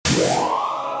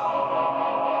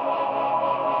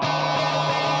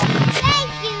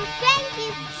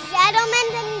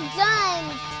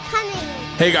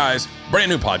Hey guys, brand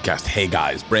new podcast. Hey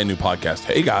guys, brand new podcast.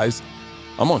 Hey guys,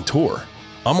 I'm on tour.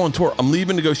 I'm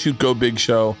leaving to go shoot Go Big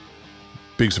Show.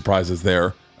 Big surprises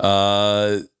there.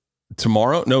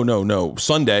 Tomorrow? No.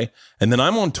 Sunday. And then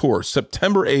I'm on tour.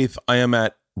 September 8th, I am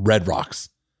at Red Rocks.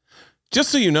 Just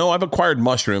so you know, I've acquired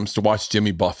mushrooms to watch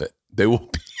Jimmy Buffett. They will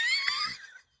be...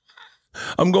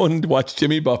 I'm going to watch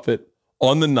Jimmy Buffett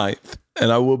on the 9th,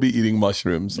 and I will be eating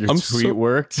mushrooms. Your tweet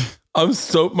worked?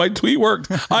 My tweet worked.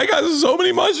 I got so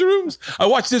many mushrooms. I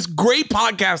watched this great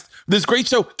podcast, this great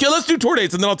show. Okay, let's do tour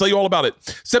dates and then I'll tell you all about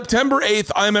it. September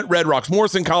 8th, I'm at Red Rocks,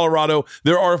 Morrison, Colorado.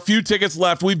 There are a few tickets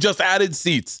left. We've just added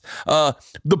seats.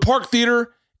 The Park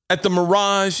Theater at the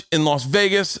Mirage in Las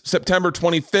Vegas, September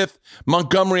 25th,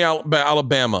 Montgomery,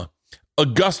 Alabama,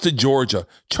 Augusta, Georgia,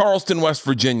 Charleston, West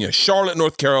Virginia, Charlotte,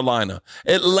 North Carolina,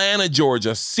 Atlanta,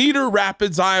 Georgia, Cedar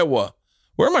Rapids, Iowa.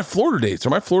 Where are my Florida dates? Are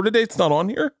my Florida dates not on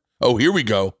here? Oh, here we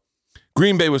go.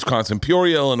 Green Bay, Wisconsin,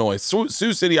 Peoria, Illinois, Sioux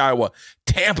City, Iowa,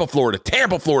 Tampa, Florida.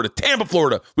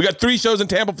 We got 3 shows in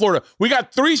Tampa, Florida. We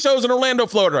got 3 shows in Orlando,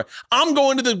 Florida. I'm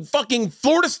going to the fucking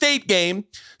Florida State game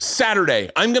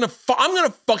Saturday. I'm gonna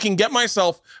fucking get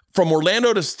myself from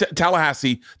Orlando to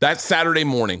Tallahassee that Saturday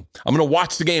morning. I'm gonna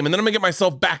watch the game, and then I'm gonna get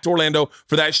myself back to Orlando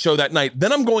for that show that night.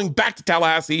 Then I'm going back to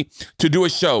Tallahassee to do a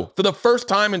show. For the first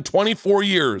time in 24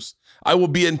 years, I will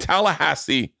be in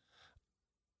Tallahassee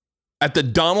at the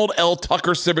Donald L.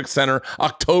 Tucker Civic Center,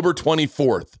 October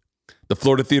 24th. The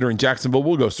Florida Theater in Jacksonville,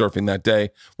 we'll go surfing that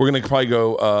day. We're going to probably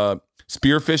go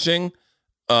spearfishing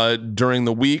during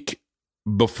the week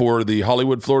before the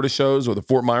Hollywood, Florida shows or the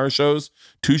Fort Myers shows.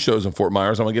 2 shows in Fort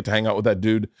Myers. I'm going to get to hang out with that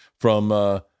dude from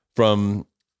whatchamacallit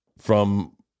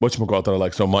that I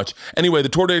like so much. Anyway, the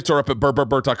tour dates are up at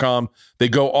burtburtburt.com. They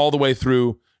go all the way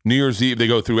through New Year's Eve. They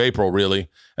go through April, really.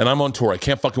 And I'm on tour. I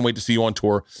can't fucking wait to see you on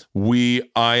tour.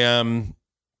 I am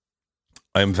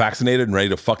vaccinated and ready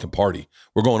to fucking party.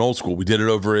 We're going old school. We did it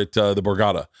over at the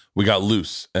Borgata. We got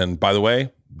loose. And by the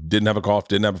way, didn't have a cough,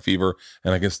 didn't have a fever,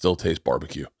 and I can still taste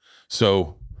barbecue.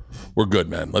 So we're good,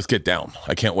 man. Let's get down.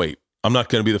 I can't wait. I'm not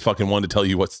going to be the fucking one to tell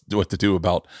you what to do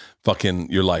about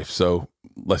fucking your life. So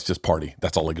let's just party.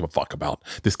 That's all I give a fuck about.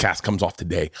 This cast comes off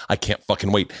today. I can't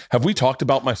fucking wait. Have we talked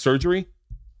about my surgery?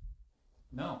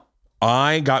 No.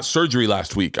 I got surgery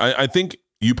last week. I think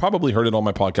you probably heard it on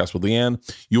my podcast with Leanne.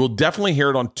 You will definitely hear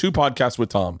it on 2 podcasts with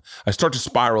Tom. I start to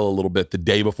spiral a little bit the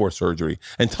day before surgery.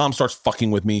 And Tom starts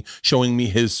fucking with me, showing me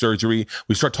his surgery.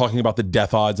 We start talking about the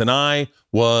death odds. And I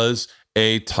was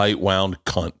a tight-wound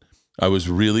cunt. I was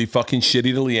really fucking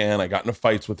shitty to Leanne. I got into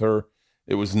fights with her.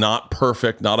 It was not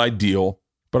perfect, not ideal.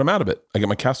 But I'm out of it. I get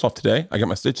my cast off today. I got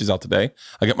my stitches out today.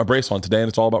 I got my brace on today. And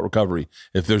it's all about recovery.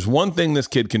 If there's one thing this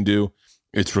kid can do,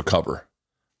 it's recover.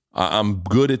 I'm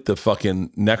good at the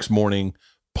fucking next morning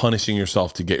punishing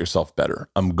yourself to get yourself better.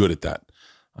 I'm good at that.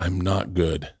 I'm not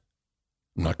good.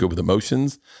 I'm not good with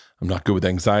emotions. I'm not good with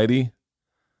anxiety.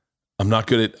 I'm not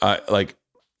good at,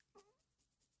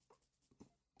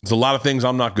 there's a lot of things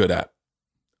I'm not good at,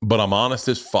 but I'm honest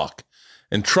as fuck.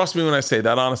 And trust me when I say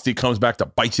that honesty comes back to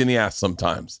bite you in the ass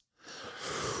sometimes.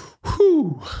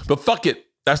 Whew. But fuck it.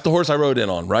 That's the horse I rode in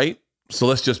on, right? So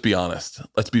let's just be honest.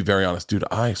 Let's be very honest. Dude,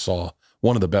 I saw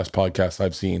one of the best podcasts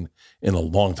I've seen in a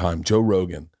long time. Joe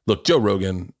Rogan. Look, Joe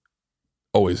Rogan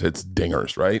always hits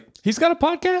dingers, right? He's got a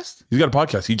podcast? He's got a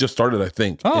podcast. He just started, I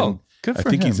think. Oh, good for him.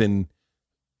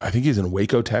 I think he's in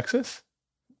Waco, Texas.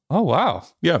 Oh, wow.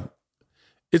 Yeah.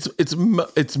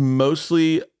 It's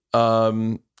mostly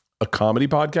a comedy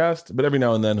podcast, but every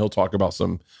now and then he'll talk about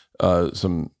some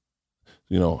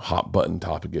hot button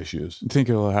topic issues. You think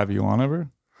he'll have you on ever?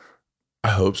 I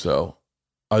hope so.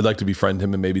 I'd like to befriend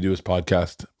him and maybe do his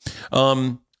podcast.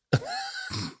 By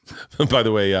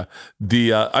the way, I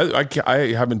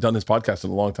haven't done his podcast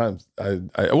in a long time. I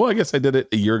guess I did it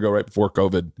a year ago, right before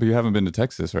COVID. But you haven't been to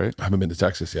Texas, right? I haven't been to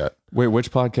Texas yet. Wait,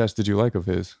 which podcast did you like of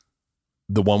his?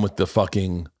 The one with the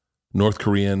fucking North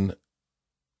Korean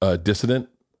dissident.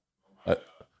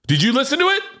 Did you listen to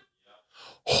it?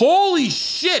 Holy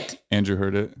shit. Andrew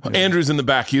heard it. Yeah. Andrew's in the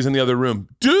back. He's in the other room.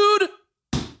 Dude.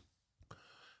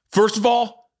 First of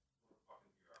all,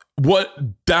 what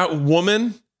that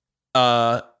woman,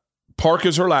 Park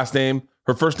is her last name.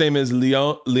 Her first name is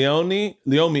Leomia.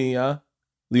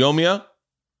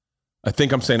 I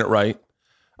think I'm saying it right.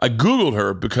 I Googled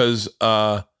her because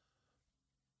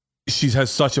she has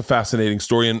such a fascinating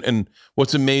story. And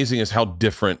what's amazing is how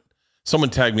different.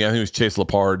 Someone tagged me. I think it was Chase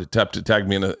Lepard tagged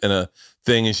me in a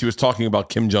thing. And she was talking about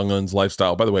Kim Jong-un's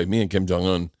lifestyle. By the way, me and Kim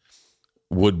Jong-un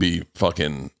we're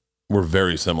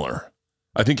very similar.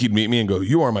 I think he'd meet me and go,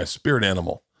 "You are my spirit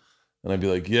animal." And I'd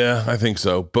be like, "Yeah, I think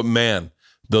so." But man,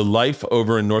 the life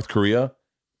over in North Korea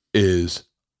is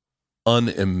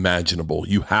unimaginable.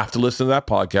 You have to listen to that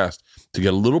podcast to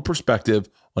get a little perspective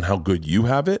on how good you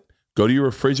have it. Go to your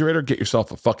refrigerator, get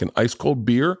yourself a fucking ice cold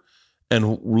beer,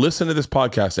 and listen to this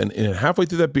podcast. And halfway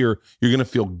through that beer, you're going to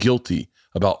feel guilty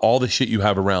about all the shit you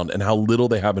have around and how little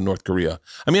they have in North Korea.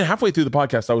 I mean, halfway through the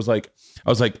podcast, I was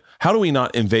like, how do we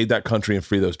not invade that country and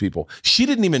free those people? She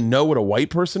didn't even know what a white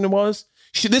person was.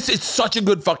 It's such a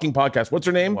good fucking podcast. What's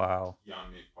her name? Wow.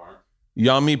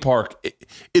 Yami Park.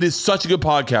 It is such a good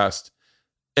podcast.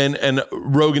 And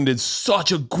Rogan did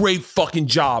such a great fucking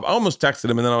job. I almost texted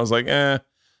him and then I was like, I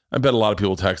bet a lot of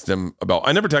people text him about,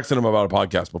 I never texted him about a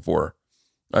podcast before.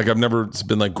 Like I've never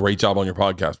been like, great job on your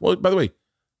podcast. Well, by the way,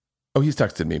 he's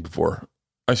texted me before.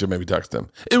 I should maybe text him.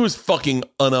 It was fucking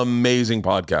an amazing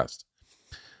podcast.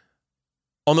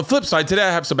 On the flip side, today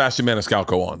I have Sebastian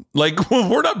Maniscalco on. Like,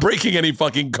 we're not breaking any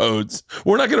fucking codes.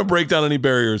 We're not going to break down any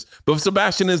barriers. But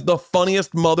Sebastian is the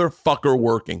funniest motherfucker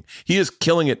working. He is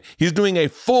killing it. He's doing a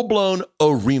full-blown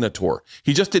arena tour.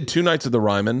 He just did 2 nights at the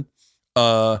Ryman.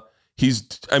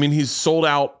 He's sold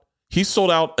out. He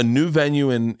sold out a new venue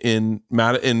in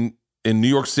New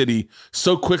York City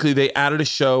so quickly they added a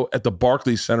show at the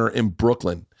Barclays Center in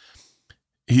Brooklyn.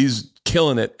 He's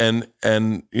killing it, and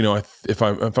you know, if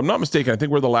I'm not mistaken, I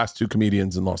think we're the last 2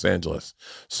 comedians in Los Angeles.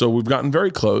 So we've gotten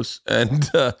very close, and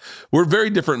we're very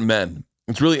different men.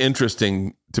 It's really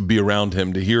interesting to be around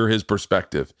him, to hear his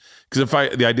perspective. Because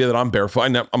the idea that I'm barefoot,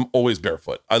 I'm always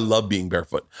barefoot. I love being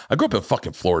barefoot. I grew up in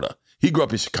fucking Florida. He grew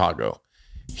up in Chicago.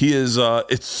 He is.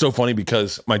 It's so funny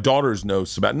because my daughters know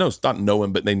Sebastian. No, not know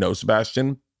him, but they know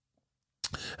Sebastian.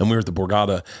 And we were at the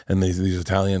Borgata, and these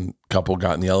Italian couple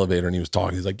got in the elevator, and he was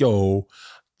talking. He's like, yo,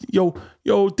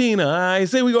 Tina, I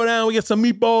say we go down, we get some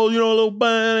meatballs, you know, a little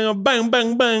bang,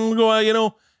 bang, bang, we go out, you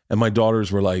know. And my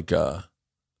daughters were like,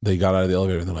 they got out of the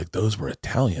elevator, and they're like, those were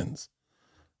Italians.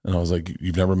 And I was like,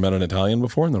 you've never met an Italian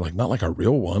before? And they're like, not like a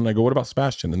real one. I go, what about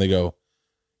Sebastian? And they go,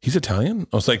 he's Italian?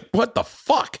 I was like, what the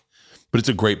fuck? But it's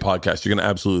a great podcast. You're going to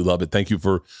absolutely love it. Thank you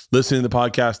for listening to the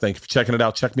podcast. Thank you for checking it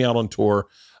out. Check me out on tour.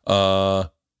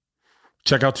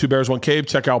 Check out Two Bears, One Cave.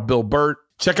 Check out Bill Burt.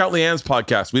 Check out Leanne's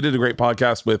podcast. We did a great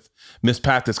podcast with Miss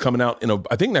Pat that's coming out in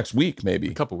I think next week, maybe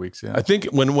A couple weeks, yeah. I think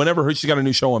whenever she's got a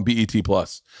new show on BET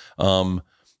Plus. We're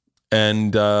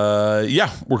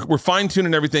fine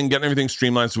tuning everything, getting everything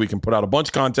streamlined so we can put out a bunch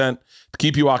of content to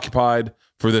keep you occupied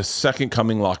for this second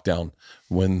coming lockdown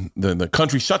when the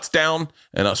country shuts down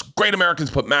and us great Americans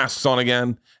put masks on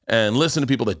again and listen to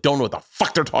people that don't know what the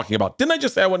fuck they're talking about. Didn't I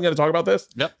just say I wasn't going to talk about this?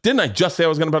 Yep. Didn't I just say I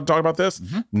was going to talk about this?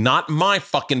 Mm-hmm. Not my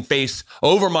fucking face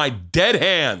over my dead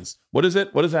hands. What is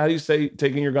it? How do you say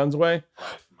taking your guns away?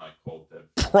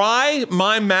 Pry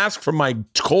my mask from my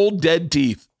cold, dead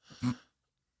teeth. Mm-hmm.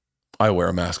 I wear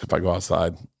a mask if I go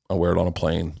outside. I wear it on a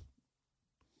plane.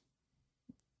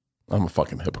 I'm a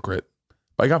fucking hypocrite.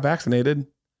 But I got vaccinated.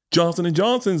 Johnson &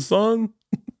 Johnson, son.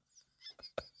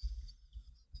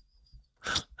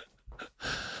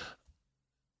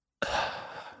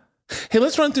 Hey,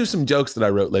 let's run through some jokes that I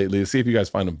wrote lately to see if you guys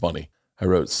find them funny. I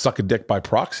wrote suck a dick by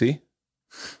proxy.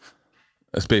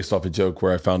 That's based off a joke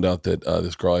where I found out that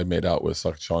this girl I made out with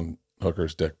sucked Sean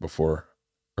Hooker's dick before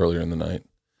earlier in the night.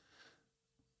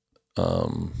 I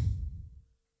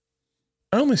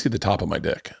only see the top of my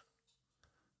dick.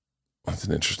 That's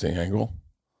an interesting angle.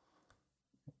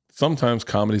 Sometimes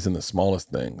comedy's in the smallest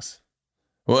things.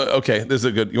 Well, okay, this is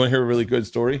a good. You want to hear a really good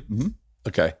story? Mm-hmm.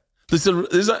 Okay, this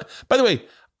is. By the way,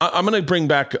 I'm going to bring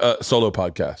back solo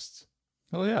podcasts.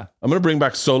 Oh yeah, I'm going to bring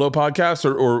back solo podcasts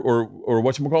or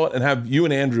whatchamacallit, and have you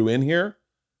and Andrew in here,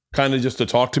 kind of just to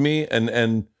talk to me,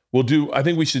 and we'll do. I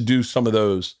think we should do some of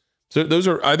those. So those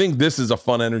are. I think this is a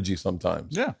fun energy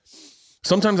sometimes. Yeah.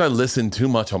 Sometimes I listen too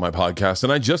much on my podcast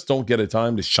and I just don't get a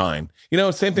time to shine. You know,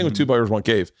 same thing with Two Bears, One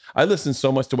Cave. I listen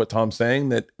so much to what Tom's saying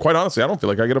that quite honestly, I don't feel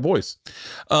like I get a voice.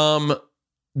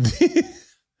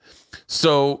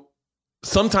 So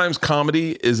sometimes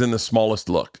comedy is in the smallest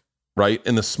look, right?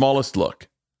 In the smallest look.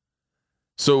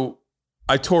 So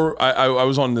I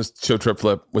was on this show Trip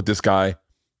Flip with this guy,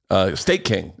 Steak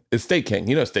King. It's Steak King.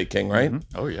 You know Steak King, right?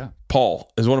 Mm-hmm. Oh yeah.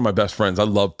 Paul is one of my best friends. I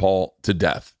love Paul to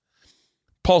death.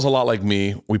 Paul's a lot like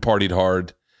me. We partied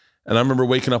hard. And I remember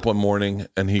waking up one morning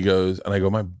and he goes, and I go,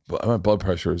 my blood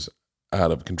pressure is out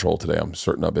of control today. I'm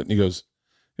certain of it. And he goes,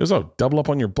 oh, double up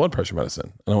on your blood pressure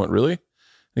medicine. And I went, really? And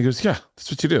he goes, yeah, that's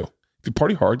what you do. If you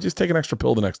party hard, you just take an extra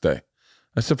pill the next day.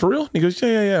 I said, for real? And he goes,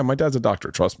 yeah. My dad's a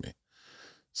doctor. Trust me.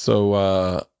 So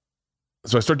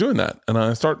I start doing that and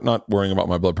I start not worrying about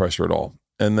my blood pressure at all.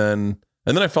 And then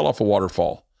I fell off a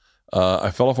waterfall.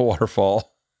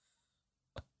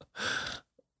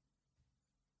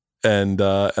 And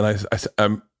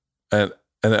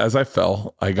And as I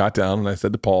fell, I got down and I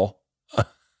said to Paul,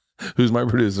 who's my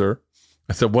producer,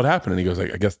 I said, what happened? And he goes,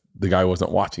 I guess the guy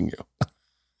wasn't watching you.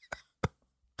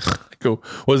 I go,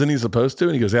 wasn't he supposed to?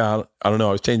 And he goes, yeah, I don't know.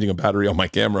 I was changing a battery on my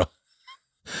camera.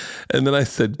 And then I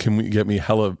said, can we get me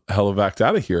helivac'd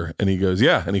out of here? And he goes,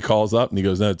 yeah. And he calls up and he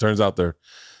goes, no, it turns out they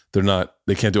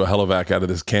can't do a helivac out of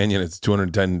this canyon. It's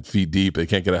 210 feet deep. They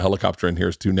can't get a helicopter in here.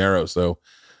 It's too narrow. So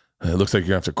it looks like you're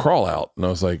gonna have to crawl out. And I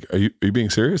was like, are you being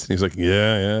serious? And he's like,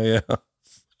 yeah.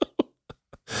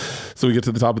 So we get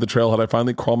to the top of the trailhead. I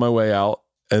finally crawl my way out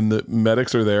and the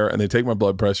medics are there and they take my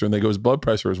blood pressure and they go, his blood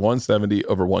pressure is 170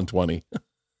 over 120.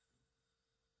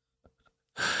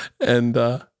 And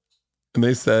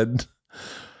they said,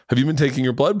 have you been taking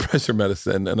your blood pressure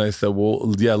medicine? And I said,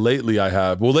 well, yeah, lately I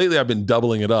have. Well, lately I've been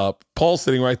doubling it up. Paul's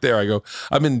sitting right there. I go,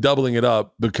 I've been doubling it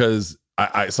up because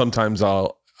I sometimes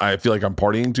I feel like I'm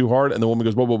partying too hard. And the woman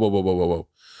goes, whoa.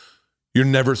 You're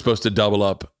never supposed to double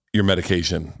up your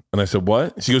medication. And I said,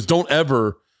 what? She goes, don't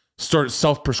ever start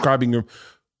self-prescribing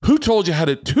who told you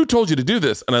to do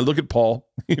this? And I look at Paul,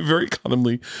 he very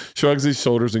calmly shrugs his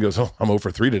shoulders and goes, oh, I'm 0 for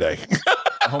 3 today.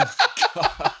 Oh my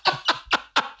God.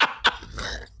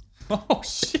 Oh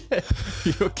shit.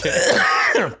 You okay?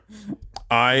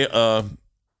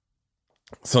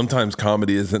 Sometimes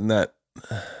comedy is in that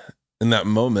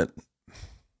moment.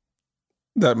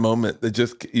 That moment that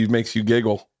just makes you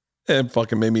giggle. And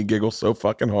fucking made me giggle so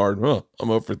fucking hard. Oh, I'm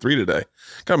 0 for 3 today.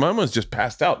 God, my almost just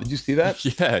passed out. Did you see that?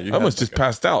 Yeah. I almost just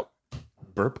passed out.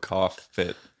 Burp cough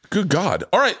fit. Good God.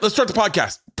 All right, let's start the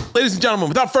podcast. Ladies and gentlemen,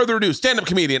 without further ado, stand-up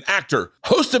comedian, actor,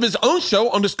 host of his own show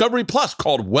on Discovery Plus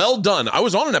called Well Done. I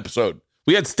was on an episode.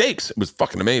 We had steaks. It was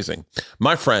fucking amazing.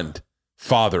 My friend,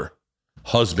 father,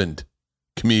 husband,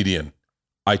 comedian,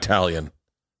 Italian,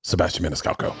 Sebastian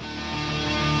Maniscalco.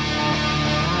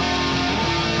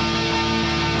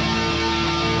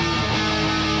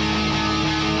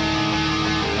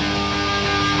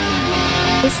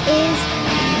 This is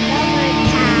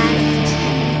Overcast.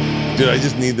 Dude, I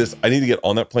just need this. I need to get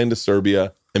on that plane to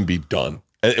Serbia and be done.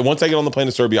 And once I get on the plane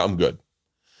to Serbia, I'm good.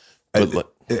 Are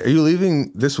you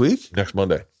leaving this week? Next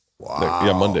Monday. Wow.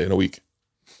 Yeah, Monday in a week.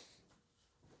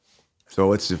 So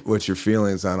what's your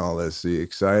feelings on all this? Are you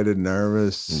excited,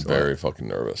 nervous? I'm very fucking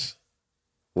nervous.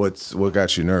 What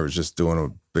got you nervous? Just doing a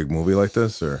big movie like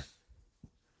this, or?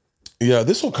 Yeah,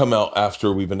 this will come out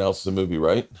after we've announced the movie,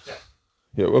 right?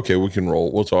 Yeah, okay, we can roll.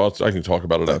 We'll talk. I can talk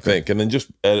about it, I think. And then just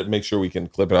edit, make sure we can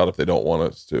clip it out if they don't want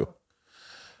us to.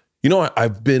 You know,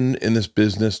 I've been in this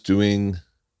business doing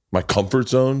my comfort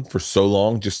zone for so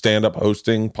long, just stand-up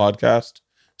hosting podcast.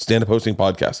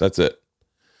 That's it.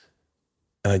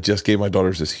 And I just gave my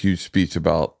daughters this huge speech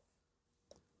about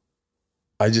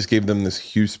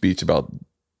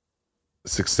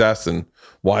success and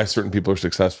why certain people are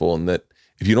successful, and that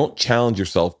if you don't challenge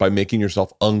yourself by making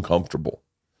yourself uncomfortable,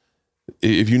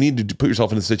 if you need to put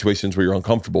yourself into situations where you're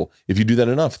uncomfortable, if you do that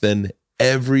enough, then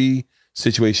every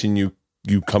situation you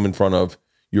come in front of,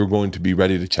 you're going to be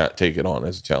ready to take it on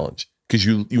as a challenge because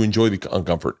you enjoy the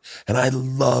uncomfort. And I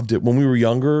loved it when we were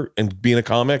younger and being a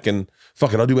comic and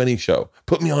fuck it, I'll do any show.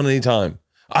 Put me on anytime.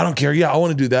 I don't care. Yeah, I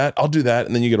want to do that. I'll do that.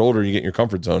 And then you get older and you get in your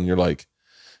comfort zone. And you're like,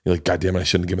 God damn it, I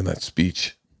shouldn't have given that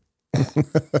speech.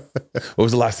 What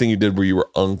was the last thing you did where you were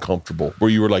uncomfortable, where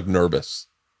you were like nervous?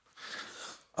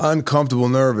 Uncomfortable,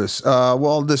 nervous.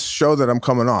 Well, this show that I'm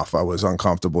coming off, I was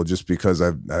uncomfortable just because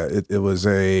it was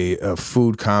a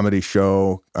food comedy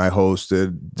show. I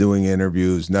hosted, doing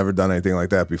interviews, never done anything like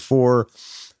that before.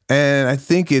 And I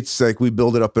think it's like we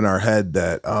build it up in our head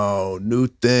that, oh, new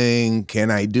thing.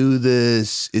 Can I do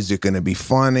this? Is it going to be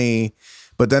funny?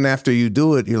 But then after you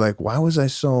do it, you're like, why was I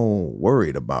so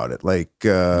worried about it? Like, you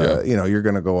know, you're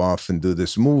going to go off and do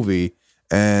this movie.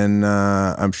 And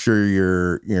I'm sure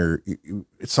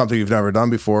it's something you've never done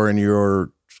before, and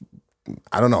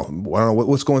I don't know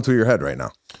what's going through your head right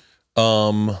now.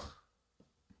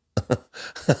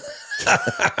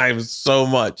 I have so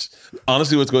much.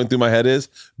 Honestly, what's going through my head is,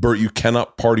 Bert, you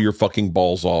cannot party your fucking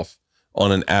balls off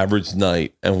on an average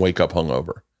night and wake up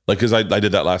hungover. Like, because I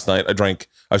did that last night.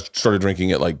 I started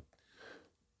drinking at like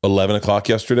 11 o'clock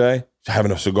yesterday,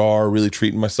 having a cigar, really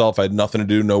treating myself. I had nothing to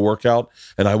do, no workout.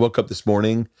 And I woke up this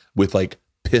morning with like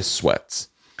piss sweats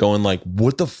going like,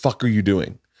 what the fuck are you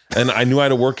doing? And I knew I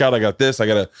had a workout. I got this. I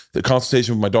got the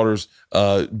consultation with my daughter's,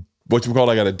 I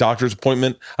got a doctor's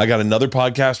appointment. I got another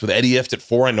podcast with Eddie Ift at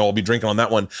 4. I know I'll be drinking on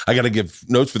that one. I got to give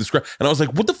notes for the script. And I was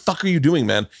like, what the fuck are you doing,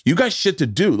 man? You got shit to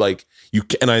do. Like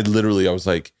I was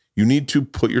like, you need to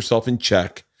put yourself in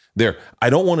check there. I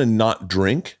don't want to not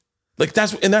drink. Like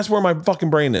that's where my fucking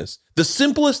brain is. The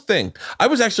simplest thing. I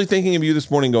was actually thinking of you this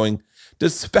morning going,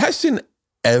 does Sebastian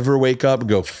ever wake up and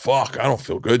go, fuck, I don't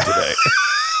feel good today.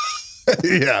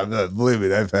 Yeah, believe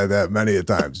me, I've had that many a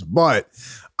times. But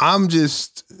I'm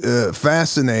just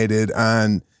fascinated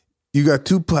on, you got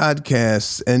 2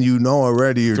 podcasts and you know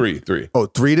already you're... Three. Oh,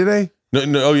 3 today? No,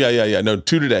 oh, yeah. No,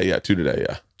 2 today. Yeah, 2 today,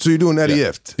 yeah. So you're doing Eddie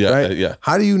Ift, Yeah, right? yeah.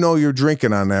 How do you know you're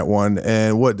drinking on that one?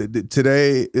 And what,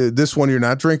 today, this one you're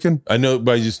not drinking? I know,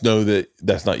 but I just know that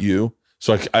that's not you.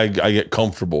 So I get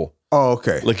comfortable. Oh,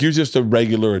 okay. Like, you're just a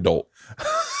regular adult.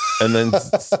 And then,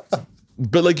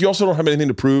 but like, you also don't have anything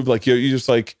to prove. Like, you just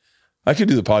like, I could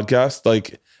do the podcast.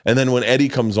 Like, and then when Eddie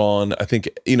comes on, I think,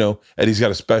 Eddie's got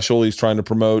a special he's trying to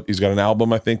promote. He's got an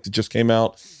album, I think, that just came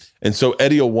out. And so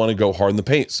Eddie will want to go hard in the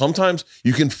paint. Sometimes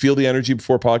you can feel the energy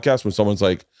before a podcast when someone's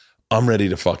like, I'm ready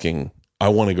to I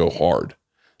want to go hard.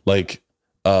 Like,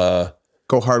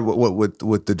 go hard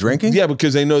with the drinking? Yeah,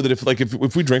 because they know that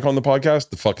if we drink on the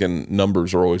podcast, the fucking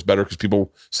numbers are always better because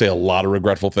people say a lot of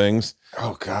regretful things.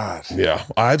 Oh God. Yeah.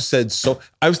 I've said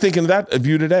I was thinking that of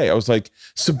you today. I was like,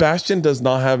 Sebastian does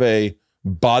not have a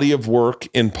body of work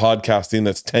in podcasting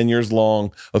that's 10 years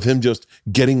long of him just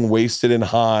getting wasted and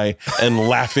high and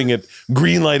laughing at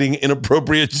greenlighting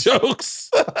inappropriate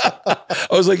jokes. I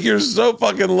was like, you're so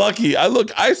fucking lucky.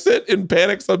 I sit in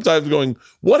panic sometimes going,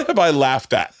 what have I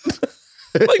laughed at?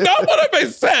 Like, not what have I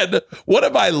said, what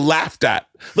have I laughed at?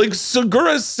 Like,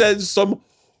 Segura said some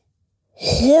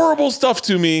horrible stuff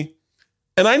to me,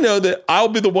 and I know that I'll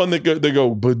be the one that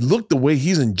go, but look the way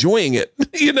he's enjoying it,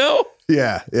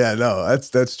 Yeah, no,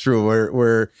 that's true.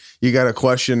 Where you got to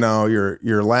question now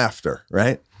your laughter,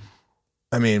 right?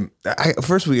 I mean,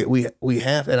 first we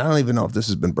have, and I don't even know if this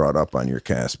has been brought up on your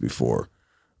cast before,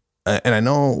 and I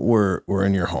know we're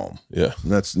in your home. Yeah,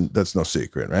 that's no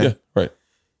secret, right? Yeah, right.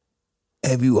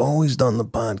 Have you always done the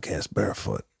podcast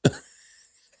barefoot?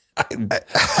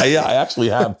 I actually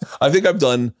have. I think I've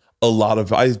done a lot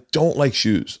of. I don't like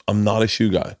shoes. I'm not a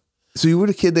shoe guy. So you were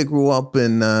the kid that grew up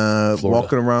in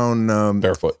walking around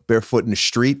barefoot in the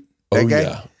streat? That guy?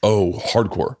 Yeah. Oh,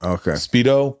 hardcore. Okay.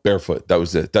 Speedo, barefoot. That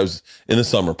was it. That was in the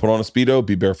summer. Put on a Speedo,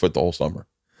 be barefoot the whole summer.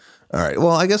 All right.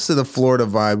 Well, I guess the Florida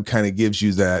vibe kind of gives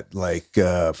you that like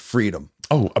freedom.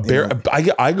 Oh,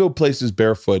 I go places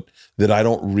barefoot that I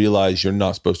don't realize you're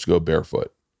not supposed to go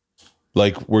barefoot.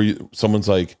 Like where someone's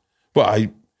like, well,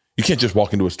 you can't just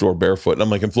walk into a store barefoot. And I'm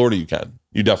like, in Florida, you can.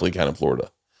 You definitely can in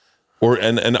Florida.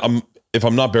 If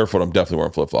I'm not barefoot, I'm definitely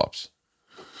wearing flip-flops.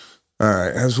 All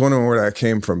right. I was wondering where that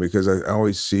came from because I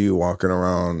always see you walking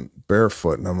around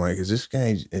barefoot, and I'm like, is this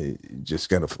guy just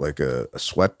got a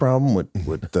sweat problem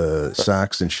with the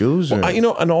socks and shoes? Well,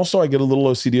 and also I get a little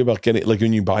OCD about getting, like,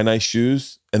 when you buy nice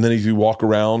shoes, and then if you walk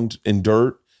around in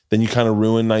dirt, then you kind of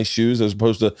ruin nice shoes as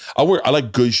opposed to, I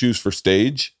like good shoes for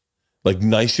stage, like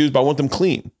nice shoes, but I want them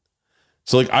clean.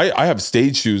 So like I have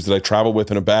stage shoes that I travel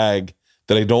with in a bag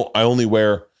that I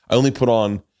only put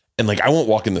on, and like I won't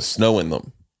walk in the snow in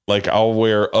them. Like I'll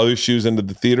wear other shoes into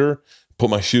the theater, put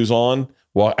my shoes on.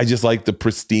 Well, I just like the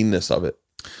pristineness of it.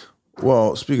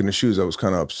 Well, speaking of shoes, I was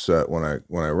kind of upset when I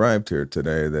arrived here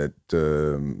today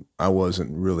that I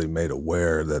wasn't really made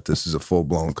aware that this is a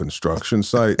full-blown construction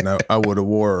site, and I would have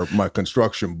wore my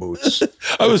construction boots.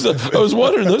 I was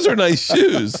wondering, those are nice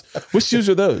shoes. What shoes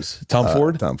are those? Tom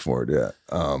Ford? Tom Ford, yeah.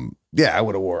 Yeah, I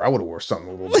would have wore something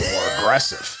a little bit more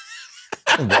aggressive.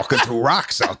 I'm walking through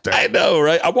rocks out there. I know,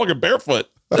 right? I'm walking barefoot.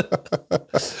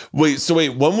 Wait,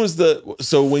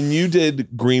 when you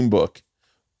did Green Book,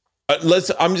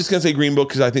 I'm just gonna say Green Book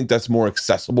because I think that's more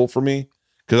accessible for me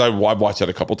because I've watched that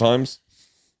a couple times.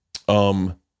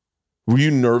 Were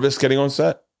you nervous getting on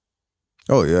set?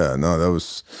 Oh yeah, no, that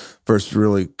was first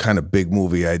really kind of big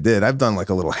movie I did. I've done like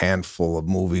a little handful of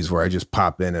movies where I just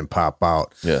pop in and pop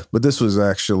out. Yeah, but this was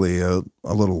actually a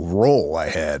little role I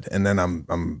had, and then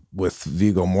I'm with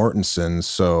Viggo Mortensen,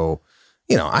 so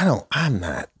I'm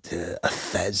not a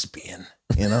thespian.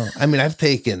 I mean, I've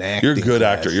taken acting. You're a good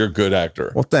class. actor. You're a good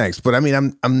actor. Well, thanks, but I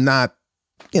mean, I'm not.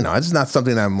 It's not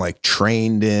something I'm like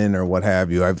trained in or what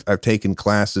have you. I've taken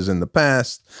classes in the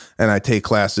past, and I take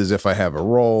classes if I have a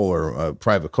role or a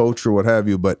private coach or what have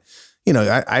you. But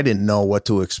I didn't know what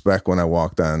to expect when I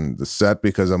walked on the set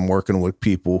because I'm working with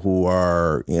people who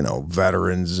are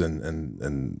veterans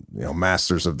and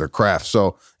masters of their craft.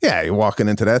 So yeah, you're walking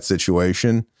into that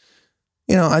situation.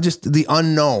 The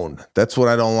unknown. That's what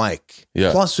I don't like.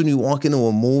 Yeah. Plus, when you walk into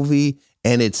a movie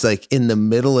and it's like in the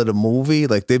middle of the movie,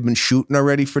 like they've been shooting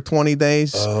already for 20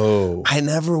 days. Oh. I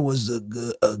never was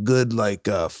a good like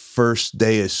first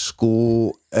day of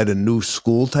school at a new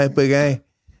school type of guy.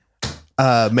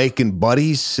 Making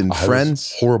buddies and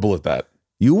friends. Was horrible at that.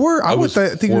 You were? I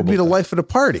think it would be the life of the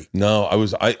party. No,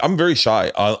 I'm very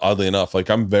shy, oddly enough. Like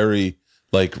I'm very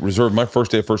like reserved. My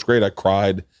first day of first grade, I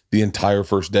cried the entire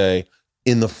first day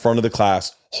in the front of the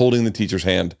class, holding the teacher's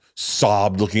hand,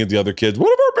 sobbed, looking at the other kids.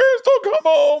 What if our parents don't come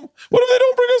home? What if they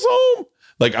don't bring us home?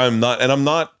 Like I'm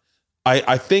not,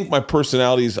 I think my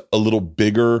personality is a little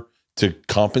bigger to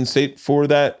compensate for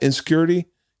that insecurity.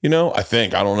 You know, I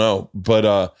don't know,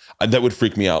 but that would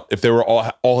freak me out if they were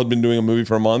all had been doing a movie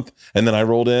for a month and then I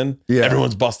rolled in. Yeah,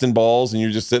 everyone's busting balls and you're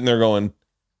just sitting there going,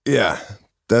 yeah.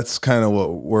 That's kind of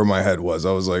where my head was.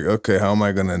 I was like, okay, how am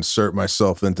I going to insert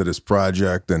myself into this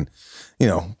project and, you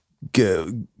know,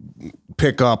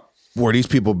 pick up where these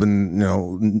people have been, you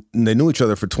know, they knew each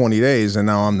other for 20 days and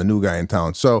now I'm the new guy in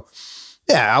town. So,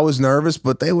 yeah, I was nervous,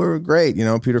 but they were great. You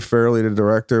know, Peter Farrelly, the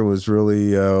director, was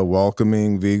really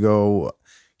welcoming. Vigo,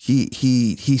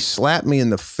 he slapped me in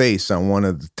the face on one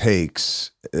of the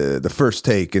takes, the first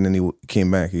take, and then he came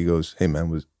back. He goes, "Hey, man,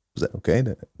 was that okay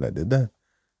that I did that?"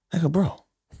 I go, "Bro,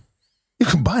 you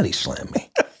can body slam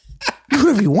me. Do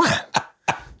whatever you want.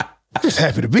 I'm just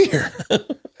happy to be here."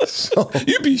 So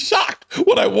you'd be shocked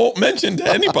what I won't mention to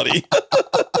anybody.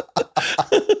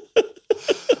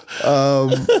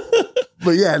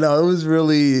 But yeah, no, it was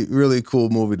really, really cool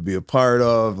movie to be a part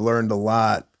of. Learned a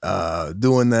lot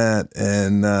doing that.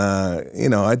 And, you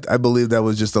know, I believe that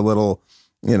was just a little,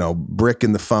 you know, brick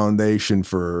in the foundation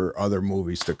for other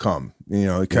movies to come. You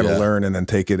know, kind of learn and then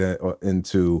take it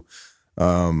into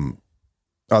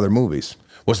other movies.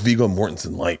 What's Viggo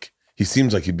Mortensen like? He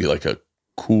seems like he'd be like a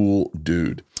cool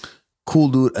dude. Cool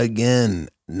dude. Again,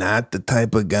 not the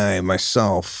type of guy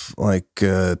myself, like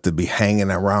to be hanging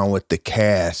around with the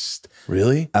cast.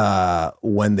 Really?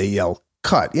 When they yell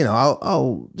cut, you know,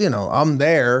 I'll you know, I'm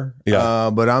there,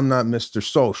 but I'm not Mr.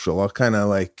 Social. I'll kind of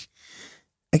like,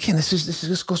 again, this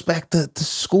just goes back to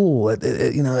school.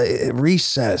 You know, at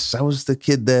recess, I was the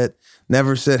kid that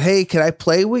never said, "Hey, can I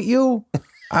play with you?"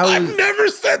 I've never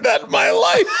said that in my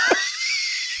life.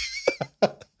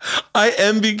 I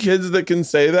envy kids that can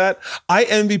say that. I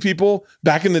envy people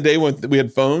back in the day when we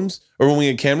had phones or when we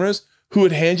had cameras who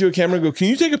would hand you a camera and go, "Can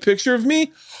you take a picture of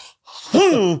me?"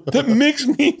 That makes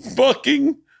me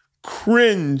fucking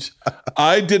cringe.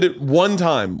 I did it one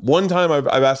time. One time I've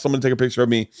asked someone to take a picture of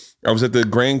me. I was at the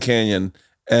Grand Canyon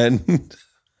and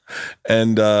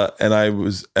I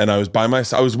was by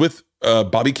myself. I was with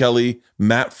Bobby Kelly,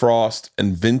 Matt Frost,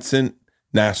 and Vincent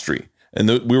Nastri. And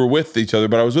we were with each other,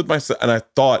 but I was with myself, and I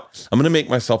thought, I'm going to make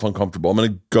myself uncomfortable. I'm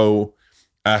going to go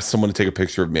ask someone to take a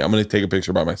picture of me. I'm going to take a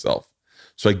picture by myself.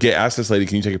 So I asked this lady,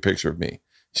 "Can you take a picture of me?"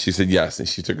 She said yes, and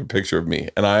she took a picture of me.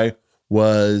 And I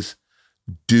was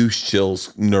douche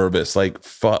chills nervous, like,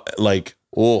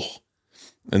 oh.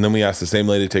 And then we asked the same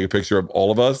lady to take a picture of all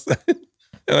of us. And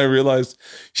I realized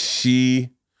she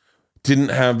didn't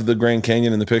have the Grand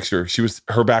Canyon in the picture.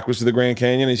 Her back was to the Grand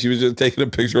Canyon, and she was just taking a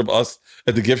picture of us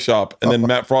at the gift shop. And then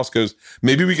Matt Frost goes,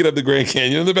 "Maybe we could have the Grand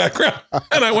Canyon in the background."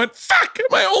 And I went, "Fuck,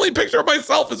 my only picture of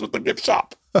myself is with the gift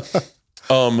shop."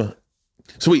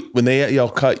 So wait, when they yell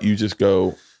cut, you just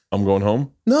go, "I'm going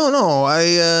home"? No,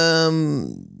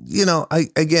 you know,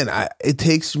 it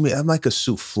takes me, I'm like a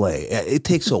souffle. It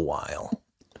takes a while.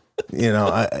 You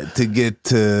know, to get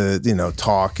to, you know,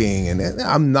 talking, and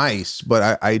I'm nice,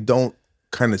 but I don't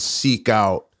kind of seek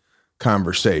out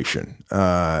conversation,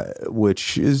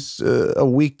 which is a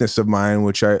weakness of mine,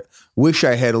 which I wish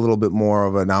I had a little bit more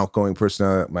of an outgoing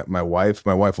personality. My wife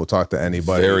will talk to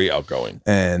anybody. Very outgoing.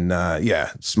 And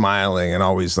smiling and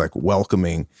always like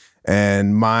welcoming.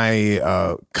 And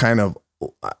my kind of,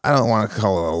 I don't want to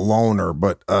call it a loner,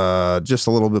 but just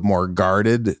a little bit more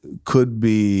guarded could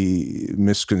be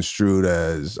misconstrued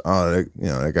as, you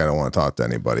know, like I don't want to talk to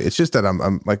anybody. It's just that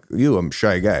I'm like you, I'm a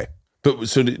shy guy. But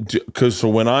so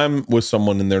when I'm with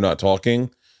someone and they're not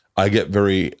talking, I get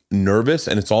very nervous,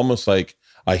 and it's almost like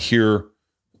I hear.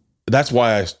 That's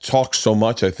why I talk so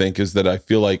much. I think is that I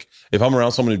feel like if I'm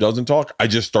around someone who doesn't talk, I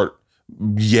just start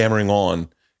yammering on.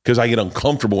 Because I get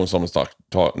uncomfortable when someone's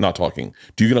not talking.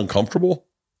 Do you get uncomfortable?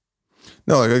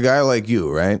 No, like a guy like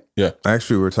you, right? Yeah.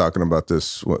 Actually, we were talking about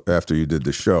this after you did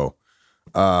the show.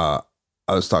 I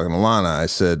was talking to Lana. I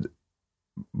said,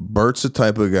 Bert's the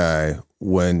type of guy,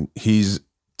 when he's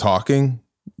talking,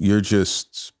 you're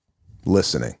just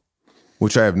listening,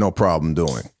 which I have no problem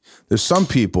doing. There's some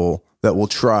people that will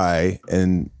try,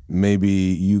 and maybe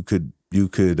you could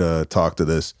talk to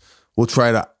this, will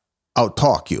try to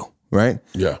out-talk you. Right?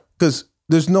 Yeah. Because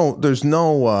there's no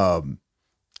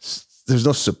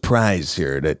surprise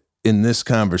here that in this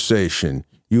conversation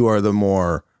you are the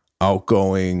more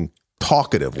outgoing,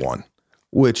 talkative one,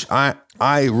 which I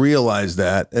realize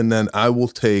that, and then I will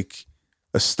take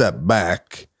a step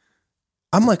back.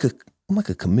 I'm like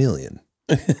a chameleon.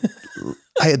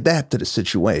 I adapt to the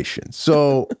situation.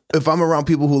 So if I'm around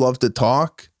people who love to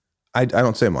talk, I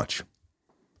don't say much.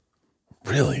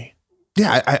 Really?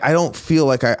 Yeah, I don't feel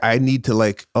like I need to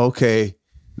like, okay,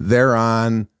 they're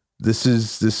on, this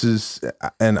is,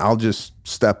 and I'll just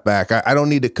step back. I don't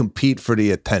need to compete for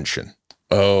the attention.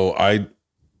 Oh,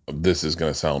 this is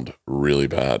going to sound really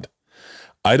bad.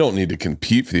 I don't need to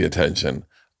compete for the attention.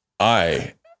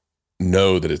 I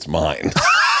know that it's mine.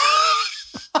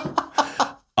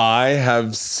 I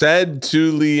have said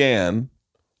to Leanne,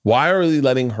 why are we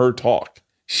letting her talk?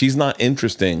 She's not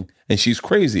interesting and she's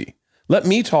crazy. Let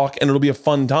me talk and it'll be a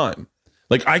fun time.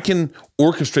 Like I can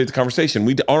orchestrate the conversation.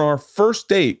 On our first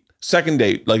date, second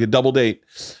date, like a double date,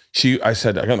 I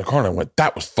said, I got in the car and I went,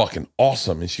 that was fucking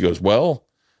awesome. And she goes, well,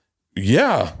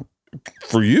 yeah,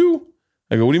 for you.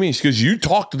 I go, what do you mean? She goes, you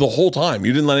talked the whole time.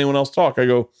 You didn't let anyone else talk. I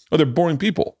go, oh, they're boring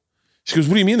people. She goes,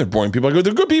 what do you mean they're boring people? I go,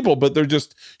 they're good people, but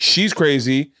she's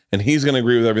crazy and he's going to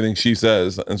agree with everything she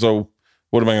says. And so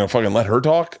what am I going to fucking let her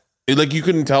talk? Like you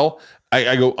couldn't tell.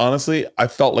 I go, honestly, I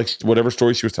felt like whatever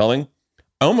story she was telling,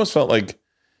 I almost felt like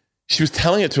she was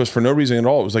telling it to us for no reason at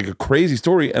all. It was like a crazy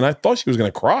story. And I thought she was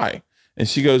going to cry. And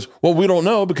she goes, well, we don't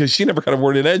know because she never kind of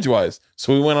worded edgewise.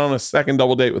 So we went on a second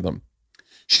double date with them.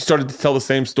 She started to tell the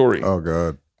same story. Oh,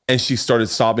 God. And she started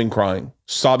sobbing, crying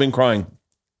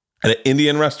at an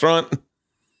Indian restaurant.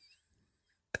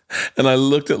 And I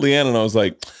looked at Leanne and I was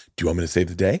like, do you want me to save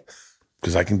the day?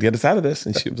 Because I can get us out of this.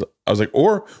 And I was like,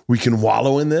 or we can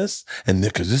wallow in this. And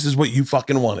because this is what you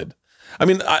fucking wanted. I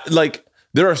mean,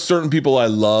 there are certain people I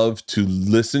love to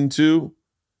listen to.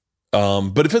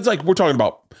 But if it's like, we're talking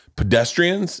about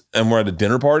pedestrians and we're at a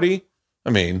dinner party, I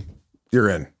mean, you're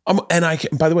in.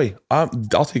 By the way,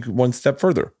 I'll take one step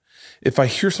further. If I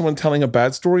hear someone telling a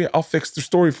bad story, I'll fix their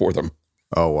story for them.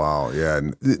 Oh, wow. Yeah.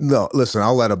 No, listen,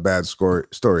 I'll let a bad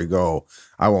story go.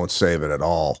 I won't save it at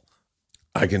all.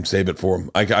 I can save it for them.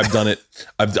 I've done it.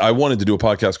 I wanted to do a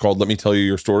podcast called Let Me Tell You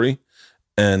Your Story.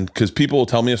 And because people will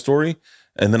tell me a story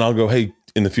and then I'll go, hey,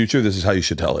 in the future, this is how you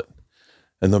should tell it.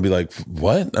 And they'll be like,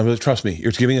 what? I'm like, trust me,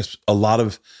 you're giving us a lot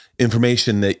of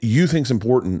information that you think's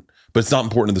important, but it's not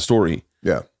important to the story.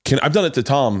 Yeah. I've done it to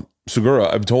Tom Segura.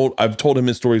 I've told him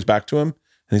his stories back to him. And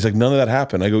he's like, none of that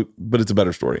happened. I go, but it's a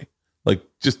better story. Like,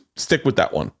 just stick with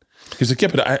that one. He's like, yeah,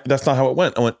 but that's not how it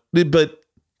went. I went, but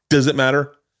does it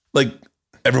matter? Like,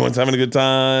 everyone's having a good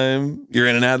time. You're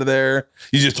in and out of there.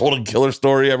 You just told a killer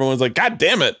story. Everyone's like, God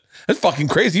damn it. That's fucking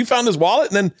crazy. You found his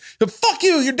wallet and then, fuck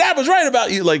you. Your dad was right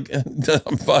about you. Like,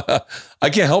 I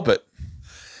can't help it.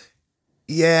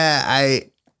 Yeah,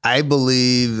 I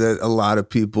believe that a lot of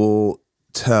people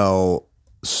tell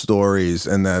stories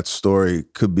and that story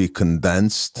could be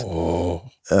condensed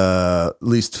at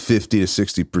least 50 to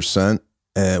 60%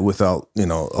 without,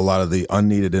 a lot of the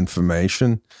unneeded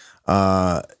information.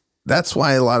 That's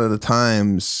why a lot of the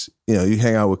times, you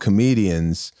hang out with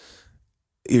comedians,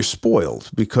 you're spoiled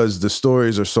because the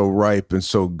stories are so ripe and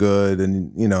so good.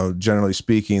 And, generally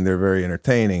speaking, they're very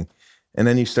entertaining. And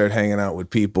then you start hanging out with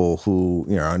people who,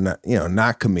 are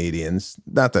not comedians.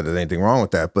 Not that there's anything wrong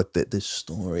with that, but the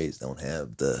stories don't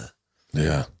have the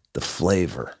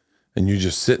flavor. And you're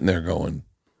just sitting there going,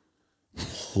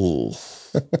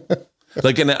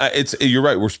 like, and you're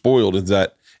right. We're spoiled in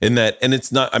that, and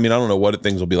it's not, I mean, I don't know what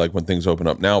things will be like when things open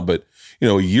up now, but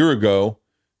a year ago,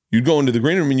 you'd go into the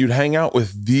green room and you'd hang out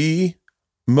with the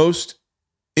most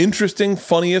interesting,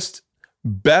 funniest,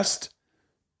 best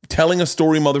telling a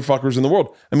story motherfuckers in the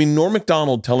world. I mean, Norm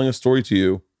Macdonald telling a story to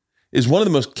you is one of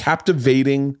the most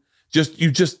captivating,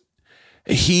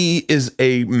 he is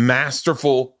a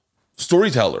masterful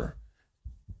storyteller.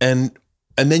 And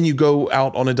then you go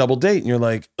out on a double date and you're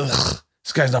like, ugh,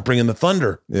 this guy's not bringing the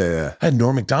thunder. Yeah. I had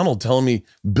Norm Macdonald telling me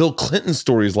Bill Clinton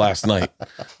stories last night,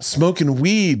 smoking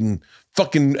weed and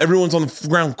fucking everyone's on the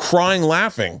ground crying,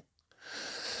 laughing.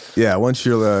 Yeah. Once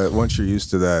you're used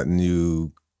to that and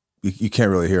you can't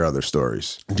really hear other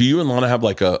stories. Do you and Lana have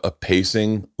like a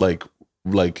pacing? Like,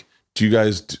 do you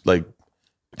guys like,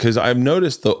 because I've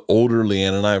noticed the older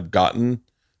Leanne and I have gotten,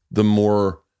 the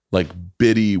more like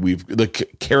bitty the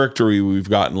character-y we've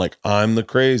gotten. Like, I'm the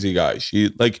crazy guy.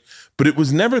 But it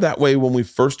was never that way when we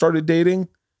first started dating,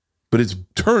 but it's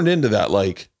turned into that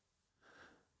like.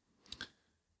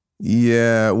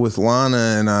 Yeah, with Lana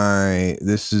and I,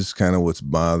 this is kind of what's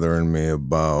bothering me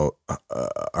about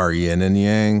our yin and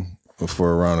yang if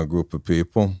we're around a group of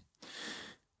people.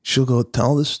 She'll go,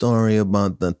 tell the story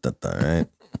about that, right?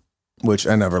 Which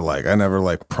I never like. I never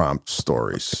like prompt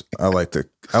stories. I like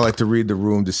to read the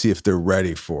room to see if they're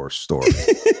ready for a story.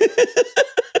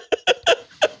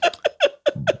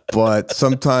 But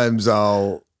sometimes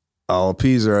I'll I'll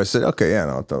appease her. I said, okay, yeah,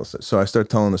 no, I'll tell us. So I start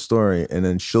telling the story, and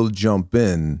then she'll jump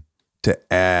in to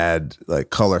add like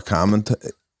color comment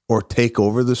or take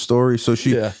over the story. So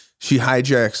she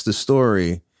hijacks the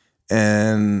story,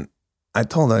 and I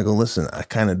told her, I go, listen, I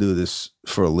kind of do this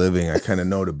for a living. I kind of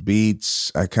know the beats.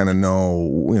 I kind of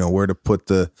know, where to put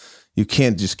you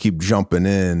can't just keep jumping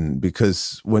in,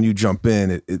 because when you jump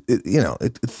in,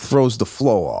 it throws the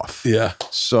flow off. Yeah.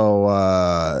 So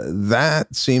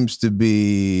that seems to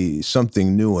be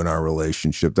something new in our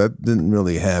relationship. That didn't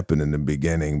really happen in the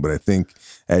beginning, but I think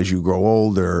as you grow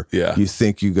older, you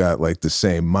think you got like the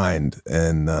same mind.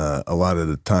 And a lot of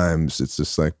the times it's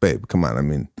just like, babe, come on. I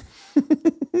mean,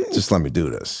 just let me do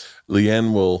this.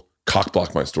 Leanne will cock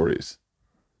block my stories.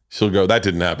 She'll go, that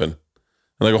didn't happen.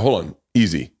 And I go, hold on,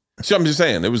 easy. I'm just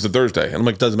saying, it was a Thursday. And I'm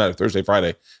like, doesn't matter. Thursday,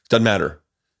 Friday. Doesn't matter.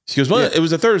 She goes, well, it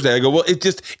was a Thursday. I go, well,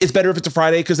 it's better if it's a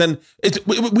Friday, because then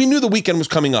we knew the weekend was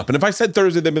coming up. And if I said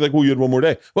Thursday, they'd be like, well, you had one more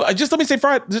day. Well, just let me say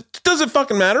Friday. Does it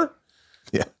fucking matter?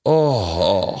 Yeah.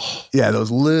 Oh. Yeah,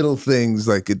 those little things,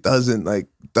 like it doesn't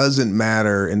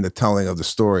matter in the telling of the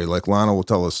story. Like Lana will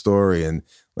tell a story, and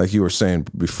like you were saying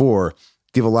before,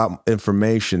 give a lot of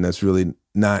information that's really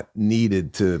not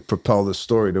needed to propel the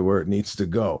story to where it needs to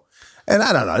go. And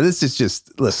I don't know. This is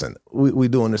just, listen, we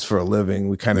doing this for a living.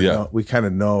 We kind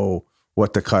of know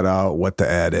what to cut out, what to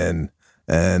add in,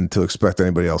 and to expect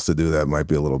anybody else to do that might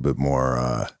be a little bit more.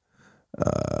 I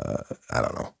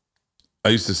don't know. I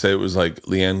used to say it was like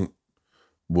Leanne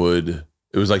it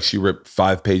was like she ripped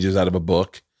 5 pages out of a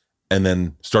book and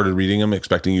then started reading them,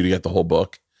 expecting you to get the whole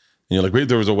book. And you're like, wait,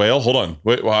 there was a whale? Hold on.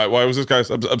 Wait, why was this guy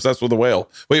obsessed with a whale?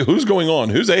 Wait, who's going on?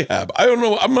 Who's Ahab? I don't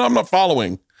know. I'm not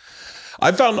following.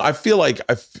 I feel like,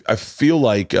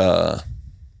 how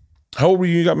old were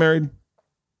you got married?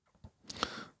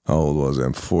 How old was I?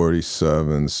 I'm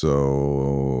 47.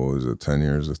 So is it 10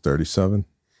 years of 37?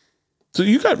 So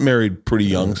you got married pretty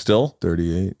young still.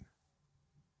 38.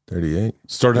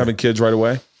 Started having kids right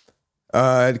away?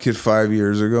 I had a kid 5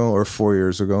 years ago or 4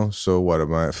 years ago. So what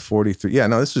am I, 43? Yeah,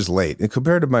 no, this was late. And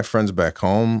compared to my friends back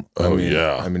home, I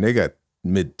mean, they got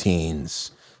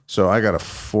mid-teens. So I got a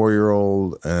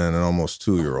 4-year-old and an almost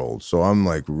 2-year-old. So I'm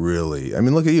like really, I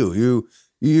mean, look at you.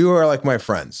 You are like my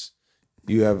friends.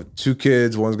 You have 2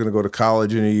 kids. One's going to go to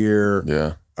college in a year.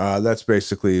 Yeah. That's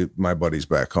basically my buddies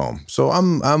back home. So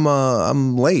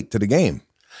I'm late to the game.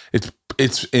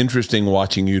 It's interesting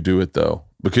watching you do it though,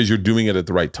 because you're doing it at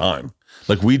the right time.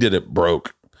 Like we did it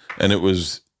broke, and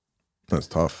that's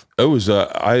tough. It was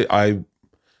I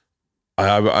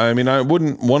mean, I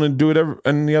wouldn't want to do it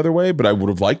any other way, but I would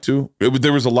have liked to.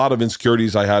 There was a lot of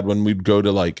insecurities I had when we'd go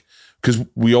to because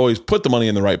we always put the money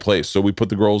in the right place. So we put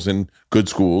the girls in good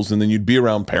schools, and then you'd be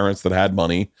around parents that had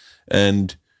money.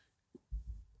 And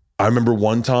I remember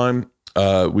one time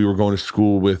we were going to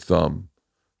school with, there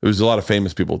was a lot of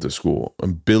famous people at this school,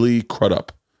 and Billy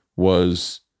Crudup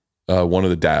was one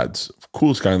of the dads.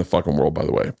 Coolest guy in the fucking world, by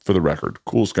the way, for the record.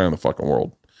 Coolest guy in the fucking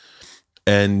world.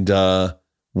 And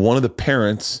one of the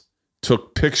parents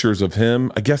took pictures of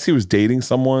him. I guess he was dating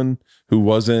someone he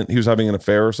was having an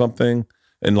affair or something.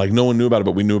 And no one knew about it,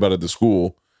 but we knew about it at the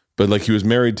school. But he was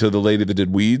married to the lady that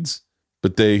did weeds,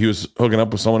 but he was hooking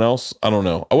up with someone else. I don't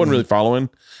know. I wasn't really following.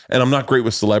 And I'm not great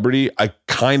with celebrity. I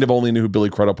kind of only knew who Billy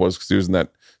Crudup was because he was in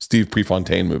that Steve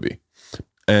Prefontaine movie.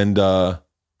 And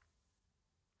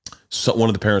so one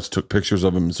of the parents took pictures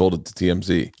of him and sold it to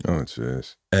TMZ. Oh,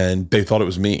 jeez. And they thought it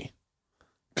was me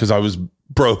because I was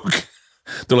broke.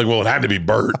 They're like, well, it had to be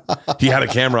Bert. He had a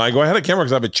camera. I go, I had a camera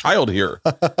because I have a child here.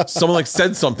 Someone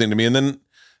said something to me. And then,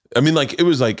 I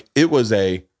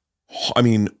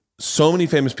mean, so many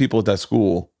famous people at that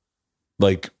school,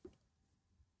 Billy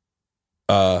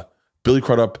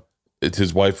Crudup, it's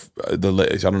his wife, I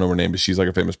don't know her name, but she's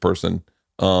a famous person.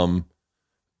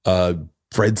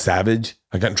 Fred Savage.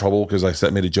 I got in trouble because I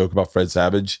made a joke about Fred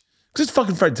Savage because it's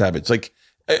fucking Fred Savage.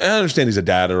 I understand he's a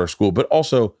dad at our school, but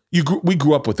also we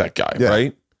grew up with that guy,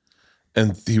 right?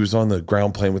 And he was on the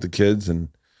ground playing with the kids, and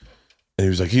he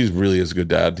was like, he really is a good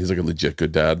dad. He's a legit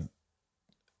good dad.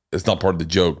 It's not part of the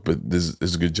joke, but this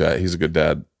is a good dad. He's a good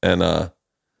dad. And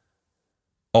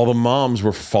all the moms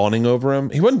were fawning over him.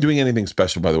 He wasn't doing anything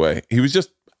special, by the way. He was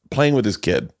just playing with his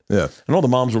kid. Yeah. And all the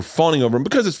moms were fawning over him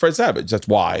because it's Fred Savage. That's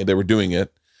why they were doing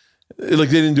it. They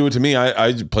didn't do it to me.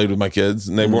 I played with my kids,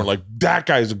 and they weren't like, that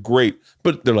guy's great.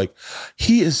 But they're like,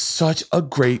 he is such a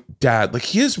great dad.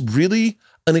 He is really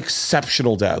an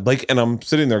exceptional dad. And I'm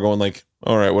sitting there going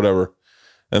all right, whatever.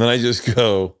 And then I just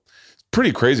go, it's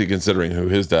pretty crazy considering who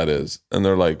his dad is. And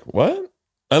they're like, what?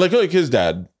 I like his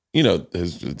dad,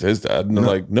 his dad. And I'm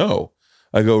like, no.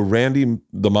 I go, Randy,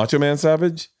 the Macho Man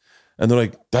Savage. And they're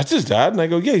like, that's his dad? And I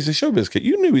go, yeah, he's a showbiz kid.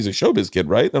 You knew he's a showbiz kid,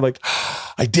 right? And they're like,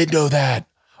 I did know that.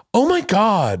 Oh my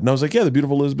God. And I was like, yeah, the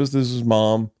beautiful Elizabeth, this is his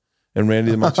mom, and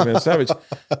Randy the Macho Man Savage.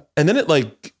 And then it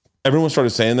like, everyone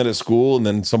started saying that at school, and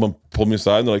then someone pulled me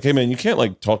aside and they're like, hey man, you can't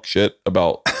like talk shit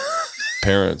about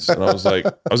parents. And I was like,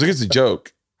 it's a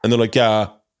joke. And they're like, yeah.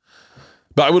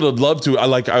 But I would have loved to.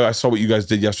 I saw what you guys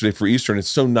did yesterday for Easter, and it's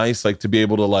so nice like to be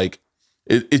able to like,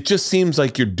 it just seems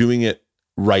like you're doing it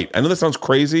right. I know that sounds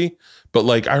crazy, but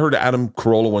like I heard Adam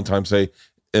Carolla one time say,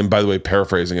 and by the way,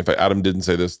 paraphrasing, if Adam didn't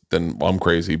say this, then I'm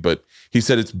crazy, but he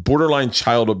said it's borderline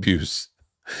child abuse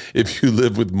if you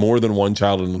live with more than one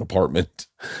child in an apartment.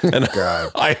 And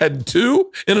I had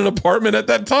 2 in an apartment at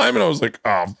that time, and I was like,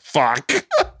 oh, fuck.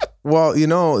 Well, you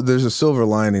know, there's a silver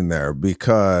lining there,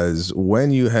 because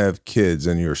when you have kids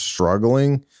and you're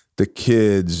struggling, the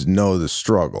kids know the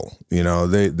struggle. You know,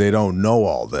 they don't know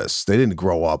all this. They didn't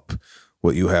grow up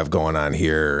what you have going on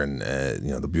here, and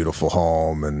you know, the beautiful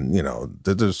home, and you know,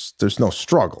 there's no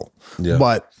struggle. Yeah.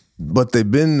 But they've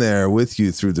been there with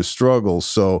you through the struggle,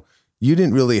 so you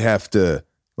didn't really have to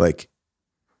like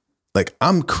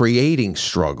I'm creating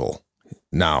struggle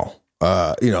now.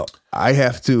 You know, I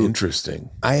have to.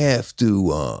 Interesting. I have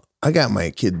to. I got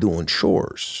my kid doing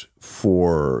chores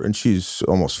and she's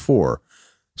almost 4.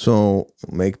 So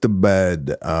make the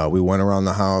bed. We went around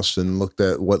the house and looked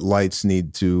at what lights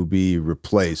need to be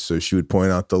replaced. So she would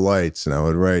point out the lights, and I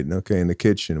would write, okay, in the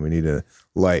kitchen we need a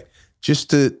light.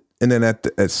 And then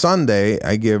at Sunday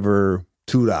I give her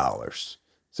 $2.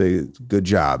 Say good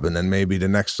job, and then maybe the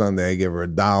next Sunday I give her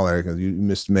 $1 because you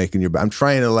missed making your bed. I'm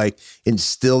trying to like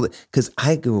instill it, because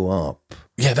I grew up.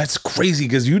 Yeah, that's crazy,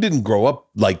 because you didn't grow up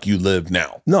like you live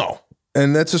now. No,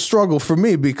 and that's a struggle for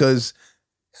me, because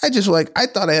I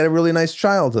thought I had a really nice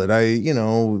childhood.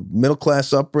 Middle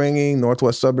class upbringing,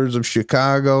 northwest suburbs of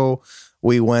Chicago.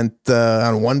 We went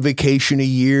on one vacation a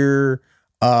year.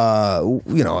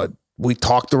 We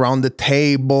talked around the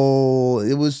table.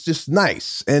 It was just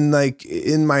nice. And like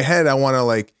in my head, I want to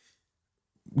like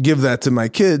give that to my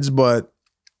kids, but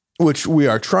which we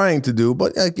are trying to do.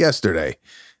 But like yesterday,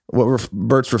 what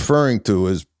Bert's referring to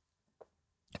is,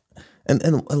 and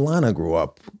Alana grew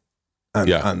up on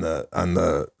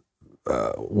the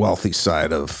wealthy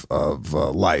side of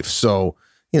life. So,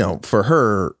 you know, for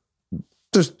her,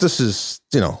 this is,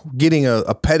 you know, getting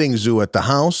a petting zoo at the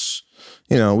house.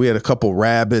 You know, we had a couple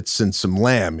rabbits and some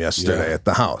lamb yesterday at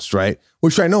the house, right?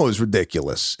 Which I know is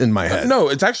ridiculous in my head. No,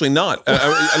 it's actually not. And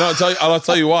I'll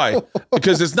tell you why.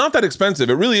 Because it's not that expensive.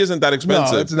 It really isn't that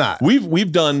expensive. No, it's not.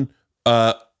 We've done.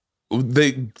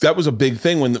 That was a big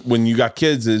thing when you got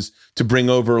kids, is to bring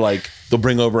over, like, they'll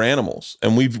bring over animals,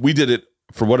 and we did it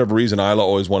for whatever reason. Isla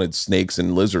always wanted snakes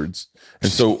and lizards, and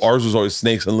so ours was always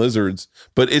snakes and lizards.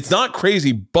 But it's not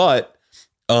crazy, but.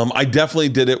 I definitely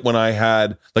did it when I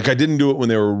had, like, I didn't do it when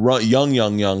they were young.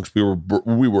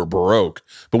 We were baroque.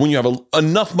 But when you have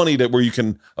enough money where you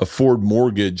can afford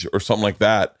mortgage or something like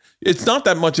that, it's not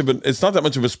that much of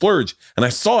a splurge. And I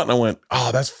saw it and I went,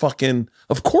 oh, that's fucking.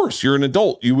 Of course, you're an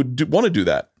adult. You would want to do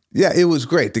that. Yeah, it was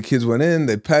great. The kids went in,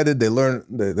 they petted, they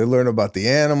learned about the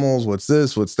animals. What's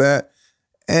this? What's that?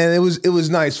 And it was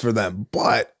nice for them.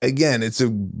 But again, it's a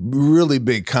really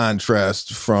big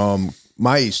contrast from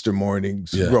my Easter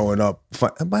mornings growing up.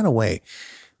 And by the way,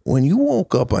 when you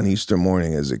woke up on Easter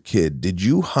morning as a kid, did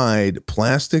you hide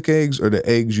plastic eggs or the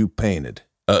eggs you painted?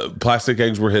 Plastic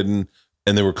eggs were hidden,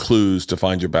 and there were clues to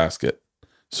find your basket.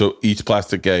 So each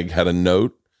plastic egg had a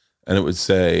note, and it would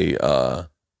say,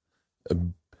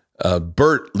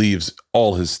 Bert leaves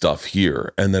all his stuff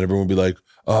here. And then everyone would be like,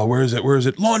 where is it? Where is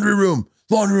it? Laundry room.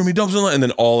 He dumps in. And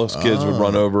then all his kids would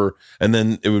run over. And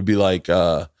then it would be like,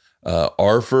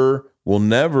 Arthur will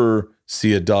never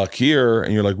see a duck here.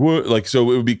 And you're like, what? Like,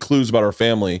 so it would be clues about our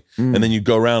family. And then you'd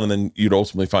go around, and then you'd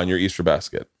ultimately find your Easter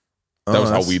basket. That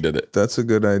was how we did it. That's a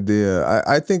good idea.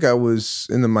 I think I was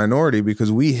in the minority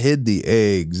because we hid the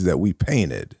eggs that we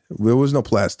painted. There was no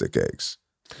plastic eggs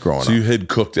growing up. So you hid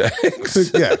cooked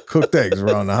eggs? Yeah, cooked eggs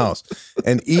around the house.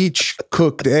 And each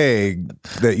cooked egg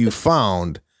that you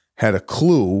found had a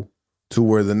clue to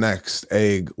where the next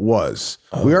egg was.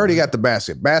 We already got the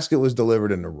basket. Basket was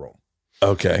delivered in the room.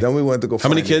 Okay. Then we went to go How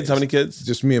many kids? How many kids?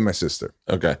 Just me and my sister.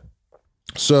 Okay.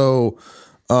 So,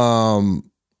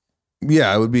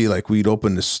 yeah, it would be like we'd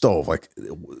open the stove. Like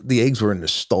the eggs were in the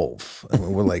stove.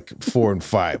 And we're like 4 and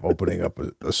 5 opening up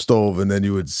a stove, and then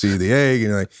you would see the egg, and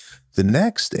you're like, the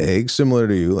next egg, similar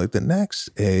to you, like the next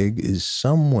egg is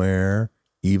somewhere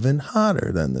even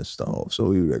hotter than the stove. So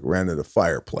we like ran to the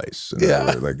fireplace and we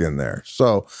were like in there.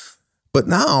 So, but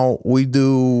now we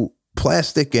do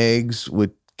plastic eggs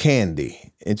with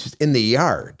candy. It's just in the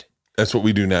yard. That's what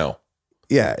we do now.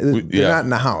 Yeah, they're not in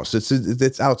the house.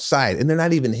 It's outside, and they're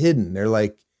not even hidden. They're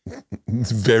like,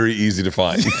 it's very easy to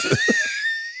find.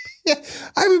 yeah.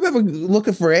 I remember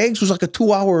looking for eggs. It was like a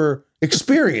 2-hour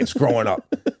experience growing up.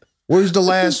 Where's the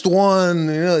last one?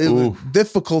 You know, it was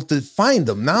difficult to find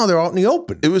them. Now they're out in the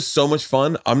open. It was so much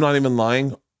fun. I'm not even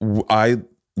lying.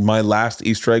 My last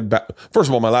Easter egg first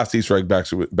of all, my last Easter egg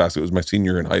basket was my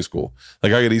senior year in high school.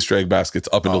 Like I got Easter egg baskets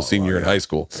up until senior year in high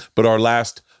school. But our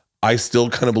last, I still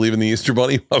kind of believe in the Easter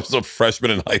Bunny. I was a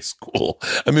freshman in high school.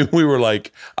 I mean, we were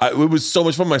like, it was so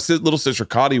much fun. My little sister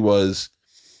Cotty was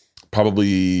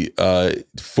probably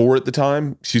 4 at the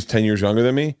time. She's 10 years younger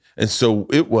than me. And so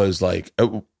it was like,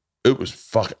 it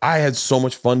was I had so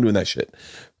much fun doing that shit.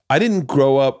 I didn't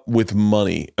grow up with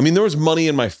money. I mean, there was money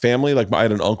in my family. Like I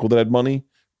had an uncle that had money.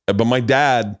 But my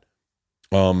dad,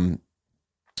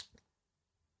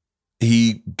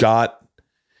 he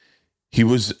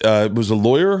was a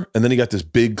lawyer, and then he got this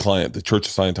big client. The Church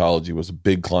of Scientology was a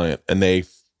big client, and they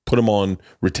put him on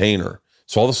retainer.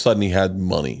 So all of a sudden he had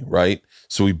money, right?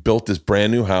 So we built this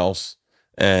brand new house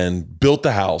and built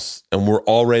the house, and we're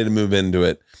all ready to move into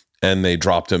it. And they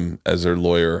dropped him as their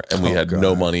lawyer, and we had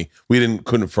no money. We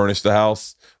couldn't furnish the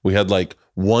house. We had like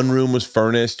one room was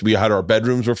furnished. We had our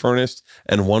bedrooms were furnished,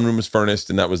 and one room was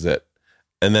furnished, and that was it.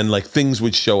 And then like things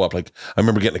would show up. Like I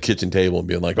remember getting a kitchen table and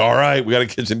being like, all right, we got a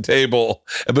kitchen table.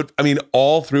 But I mean,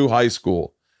 all through high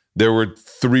school, there were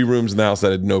 3 rooms in the house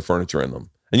that had no furniture in them.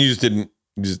 And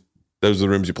those are the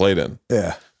rooms you played in.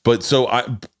 Yeah. But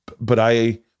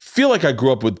I feel like I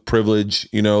grew up with privilege,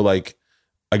 you know, like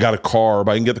I got a car,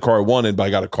 but I didn't get the car I wanted, but I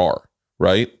got a car,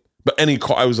 right? But any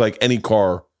car, I was like, any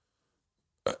car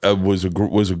was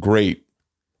a great.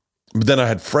 But then I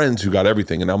had friends who got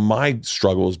everything, and now my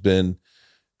struggle has been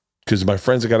because my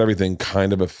friends that got everything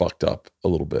kind of have fucked up a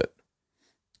little bit,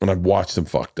 and I've watched them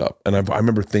fucked up. And I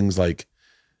remember things like,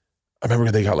 I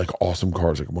remember they got like awesome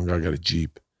cars. Like one guy got a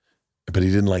Jeep, but he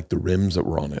didn't like the rims that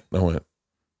were on it. And I went,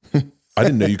 I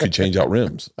didn't know you could change out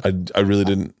rims. I really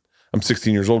didn't. I'm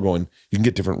 16 years old going, you can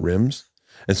get different rims.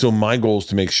 And so my goal is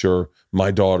to make sure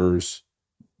my daughters,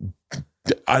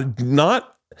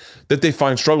 not that they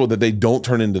find struggle, that they don't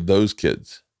turn into those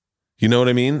kids. You know what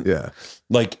I mean? Yeah.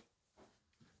 Like,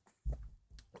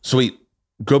 so wait,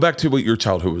 go back to what your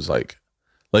childhood was like.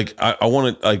 Like, I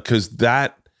want to, like, because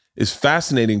that is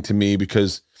fascinating to me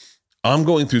because I'm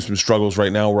going through some struggles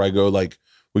right now where I go, like,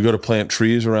 we go to plant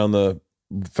trees around the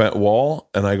wall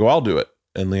and I go, I'll do it.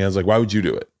 And Leanne's like, why would you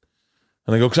do it?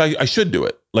 And I go, because I should do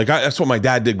it. Like, that's what my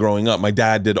dad did growing up. My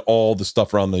dad did all the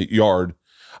stuff around the yard.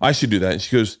 I should do that. And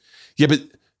she goes, yeah, but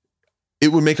it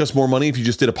would make us more money if you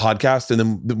just did a podcast and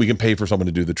then we can pay for someone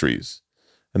to do the trees.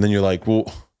 And then you're like,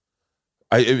 well,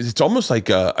 it's almost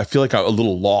like I feel like I'm a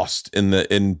little lost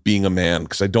in being a man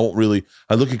because I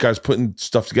look at guys putting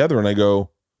stuff together and I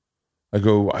go,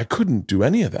 I couldn't do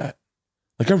any of that.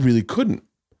 Like I really couldn't.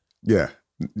 Yeah.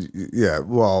 Yeah.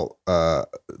 Well,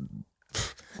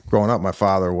 growing up, my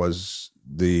father was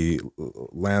the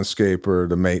landscaper,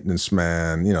 the maintenance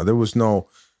man. You know, there was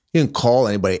he didn't call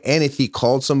anybody. And if he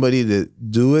called somebody to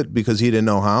do it because he didn't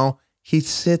know how, he'd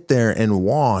sit there and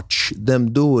watch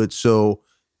them do it so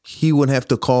he wouldn't have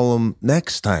to call them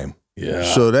next time. Yeah.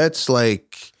 So that's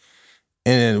like,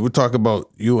 and we're talking about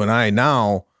you and I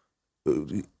now.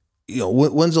 You know,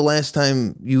 when's the last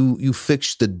time you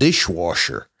fixed the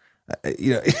dishwasher?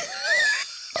 You know.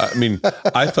 I mean,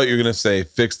 I thought you were going to say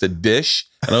fix the dish.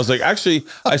 And I was like, actually,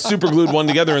 I super glued one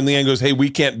together. And Leanne goes, hey, we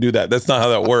can't do that. That's not how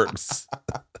that works.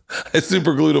 I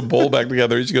super glued a bowl back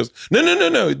together. And she goes,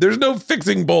 no. There's no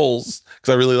fixing bowls.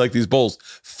 Because I really like these bowls.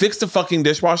 Fix the fucking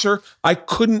dishwasher. I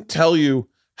couldn't tell you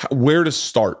where to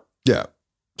start. Yeah.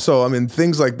 So, I mean,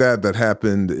 things like that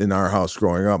happened in our house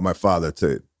growing up. My father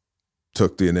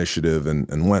took the initiative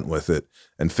and went with it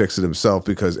and fixed it himself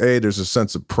because A, there's a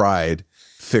sense of pride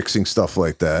fixing stuff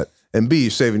like that, and B,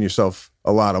 you're saving yourself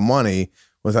a lot of money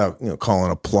without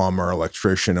calling a plumber,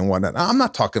 electrician, and whatnot. I'm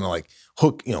not talking like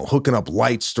hooking up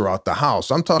lights throughout the house.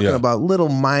 I'm talking about little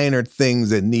minor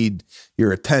things that need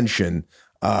your attention.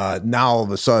 Now all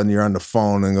of a sudden you're on the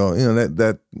phone and go,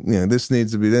 this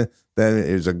needs to be then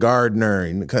there's a gardener,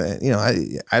 and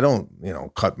I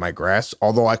don't cut my grass,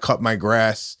 although I cut my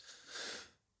grass.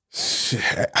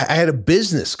 I had a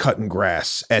business cutting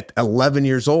grass at 11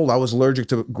 years old. I was allergic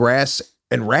to grass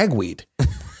and ragweed.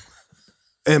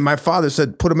 And my father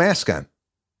said, put a mask on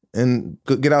and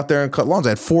get out there and cut lawns. I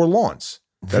had 4 lawns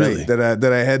that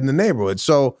I had in the neighborhood.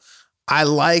 So I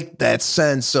like that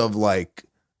sense of like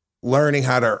learning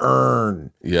how to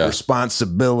earn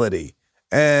responsibility.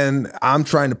 And I'm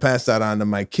trying to pass that on to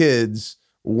my kids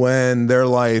when their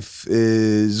life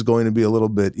is going to be a little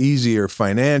bit easier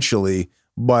financially.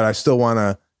 but I still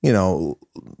want to,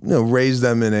 raise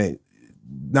them in a,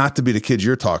 not to be the kids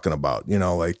you're talking about,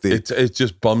 like it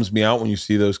just bums me out when you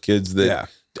see those kids that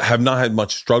have not had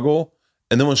much struggle.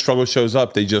 And then when struggle shows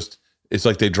up, it's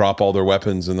like they drop all their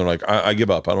weapons and they're like, I give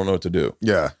up. I don't know what to do.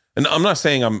 Yeah. And I'm not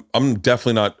saying I'm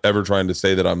definitely not ever trying to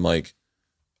say that I'm like,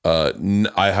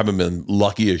 I haven't been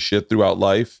lucky as shit throughout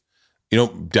life.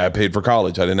 Dad paid for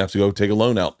college. I didn't have to go take a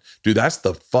loan out. Dude, that's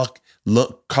the fuck.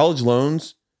 College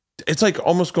loans, it's like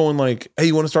almost going like, hey,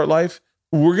 you want to start life?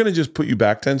 We're going to just put you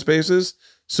back 10 spaces.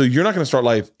 So you're not going to start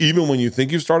life. Even when you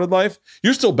think you've started life,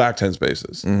 you're still back 10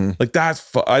 spaces. Mm-hmm. Like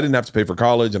I didn't have to pay for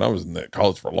college, and I was in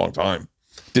college for a long time.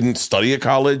 Didn't study at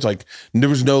college. Like there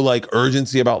was no like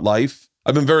urgency about life.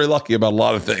 I've been very lucky about a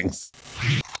lot of things.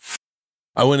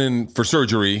 I went in for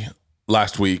surgery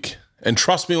last week, and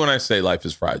trust me when I say life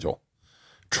is fragile.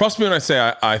 Trust me when I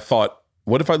say I thought,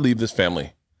 what if I leave this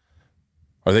family?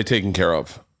 Are they taken care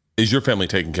of? Is your family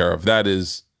taken care of? That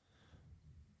is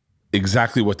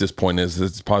exactly what this point is.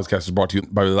 This podcast is brought to you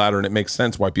by Ladder, and it makes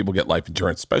sense why people get life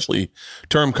insurance, especially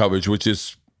term coverage, which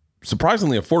is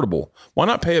surprisingly affordable. Why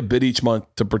not pay a bit each month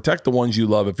to protect the ones you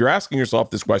love? If you're asking yourself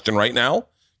this question right now,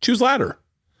 choose Ladder.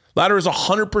 Ladder is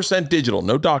 100% digital.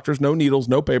 No doctors, no needles,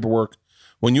 no paperwork.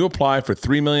 When you apply for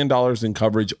 $3 million in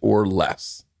coverage or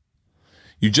less,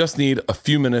 you just need a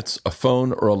few minutes, a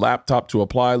phone, or a laptop to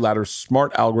apply. Ladder's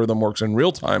smart algorithm works in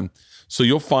real time, so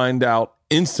you'll find out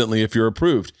instantly if you're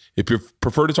approved. If you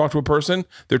prefer to talk to a person,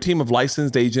 their team of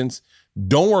licensed agents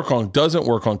doesn't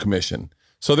work on commission.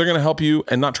 So they're going to help you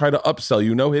and not try to upsell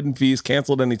you. No hidden fees,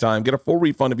 cancel at any time. Get a full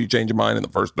refund if you change your mind in the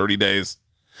first 30 days.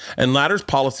 And Ladder's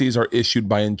policies are issued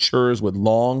by insurers with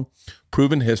long,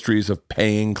 proven histories of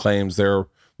paying claims. They're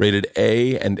rated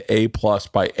A and A+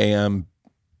 by AM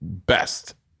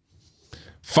Best.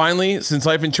 Finally, since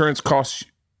life insurance costs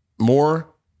more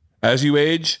as you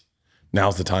age,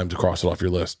 now's the time to cross it off your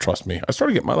list. Trust me. I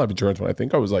started getting my life insurance when I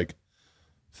think I was like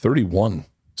 31.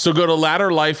 So go to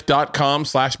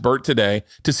ladderlife.com/Bert today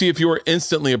to see if you are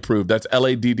instantly approved. That's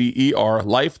LADDER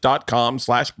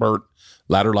life.com/Bert,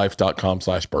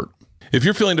 ladderlife.com/Bert. If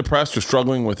you're feeling depressed or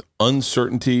struggling with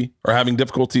uncertainty or having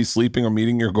difficulty sleeping or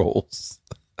meeting your goals.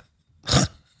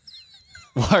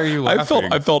 Why are you laughing?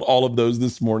 I felt all of those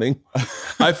this morning.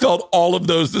 I felt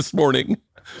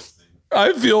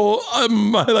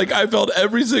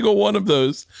every single one of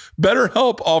those.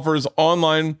 BetterHelp offers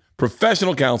online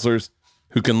professional counselors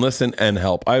who can listen and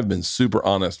help. I've been super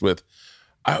honest with,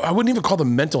 I wouldn't even call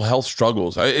them mental health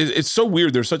struggles. It's so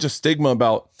weird. There's such a stigma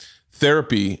about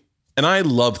therapy, and I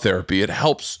love therapy. It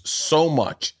helps so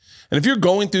much. And if you're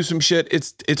going through some shit,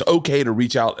 it's okay to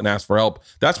reach out and ask for help.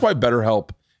 That's why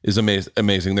BetterHelp is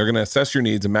amazing. They're going to assess your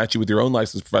needs and match you with your own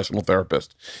licensed professional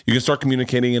therapist. You can start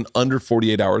communicating in under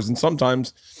 48 hours, and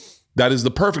sometimes that is the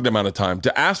perfect amount of time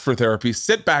to ask for therapy,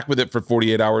 sit back with it for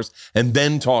 48 hours, and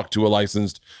then talk to a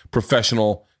licensed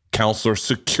professional counselor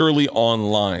securely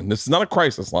online. This is not a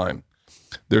crisis line.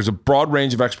 There's a broad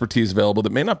range of expertise available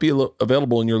that may not be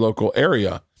available in your local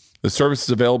area. The service is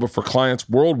available for clients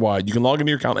worldwide. You can log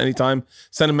into your account anytime,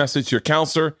 send a message to your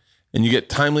counselor, and you get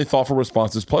timely, thoughtful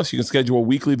responses. Plus, you can schedule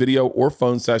weekly video or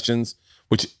phone sessions,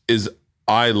 which is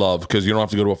I love because you don't have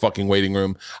to go to a fucking waiting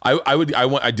room.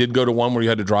 I did go to one where you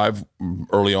had to drive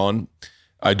early on.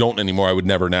 I don't anymore. I would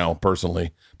never now,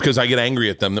 personally, because I get angry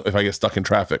at them if I get stuck in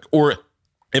traffic. Or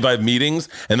if I have meetings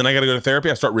and then I got to go to therapy,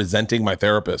 I start resenting my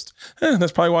therapist.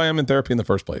 That's probably why I'm in therapy in the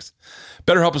first place.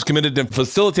 BetterHelp is committed to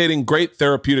facilitating great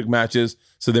therapeutic matches,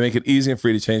 so they make it easy and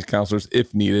free to change counselors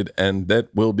if needed, and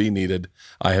that will be needed.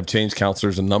 I have changed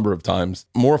counselors a number of times.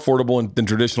 More affordable than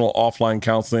traditional offline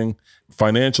counseling.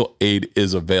 Financial aid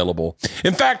is available.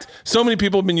 In fact, so many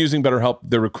people have been using BetterHelp,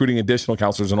 they're recruiting additional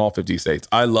counselors in all 50 states.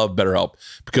 I love BetterHelp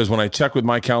because when I check with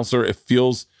my counselor, it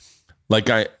feels like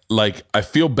I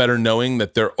feel better knowing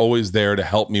that they're always there to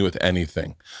help me with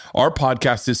anything. Our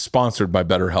podcast is sponsored by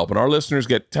BetterHelp, and our listeners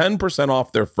get 10%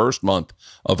 off their first month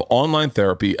of online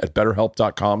therapy at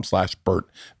betterhelp.com/Bert.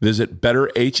 Visit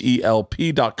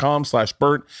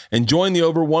betterhelp.com/Bert and join the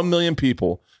over 1 million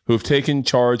people who have taken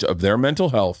charge of their mental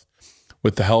health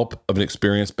with the help of an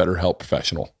experienced BetterHelp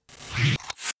professional.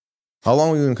 How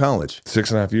long were you in college?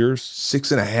 6.5 years.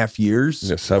 6.5 years?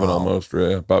 Yeah, 7 almost.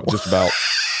 Yeah, just about.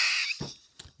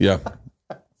 Yeah.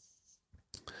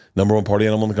 Number one party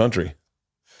animal in the country.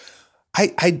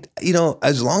 I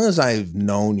as long as I've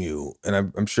known you, and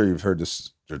I'm sure you've heard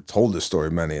this or told this story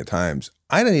many a times,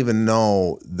 I didn't even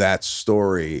know that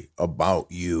story about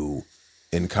you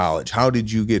in college. How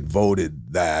did you get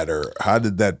voted that, or how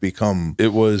did that become?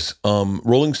 It was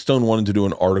Rolling Stone wanted to do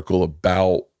an article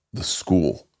about the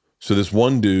school. So this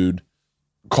one dude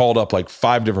called up like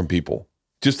 5 different people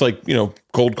just like,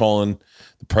 cold calling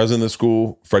the president of the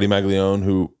school, Freddie Maglione,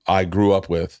 who I grew up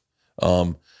with,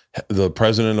 the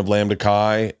president of Lambda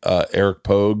Chi, Eric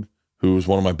Pogue, who was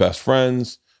one of my best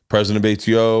friends, president of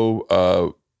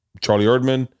ATO, Charlie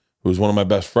Erdman, who was one of my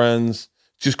best friends.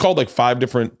 Just called like 5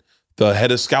 different, the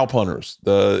head of Scalp Hunters.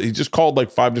 He just called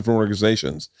like 5 different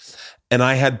organizations. And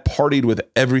I had partied with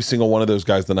every single one of those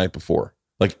guys the night before.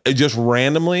 Like it just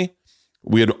randomly,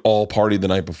 we had all partied the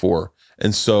night before.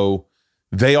 And so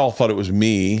they all thought it was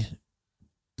me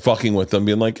fucking with them,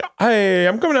 being like, hey,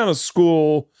 I'm coming out of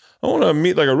school. I want to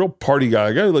meet like a real party guy,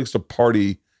 a guy who likes to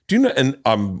party. Do you know? And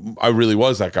I really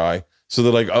was that guy. So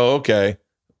they're like, oh,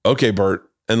 okay, Bert.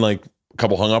 And like a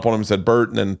couple hung up on him and said Bert.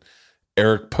 And then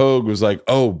Eric Pogue was like,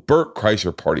 oh, Bert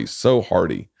Kreischer party's so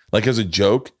hardy. Like as a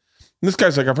joke. And this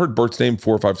guy's like, I've heard Bert's name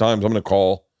 4 or 5 times. I'm going to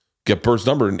call, get Bert's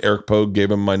number. And Eric Pogue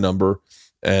gave him my number.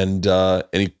 And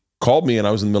he called me and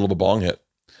I was in the middle of a bong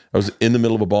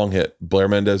hit. Blair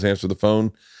Mendez answered the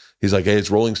phone. He's like, hey,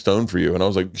 it's Rolling Stone for you. And I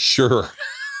was like, sure.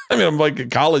 I mean, I'm like a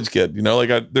college kid,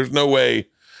 there's no way.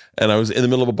 And I was in the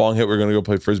middle of a bong hit. We were going to go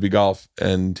play Frisbee golf.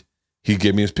 And he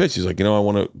gave me his pitch. He's like, I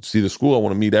want to see the school. I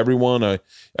want to meet everyone.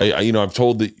 I've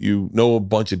told that a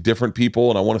bunch of different people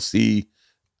and I want to see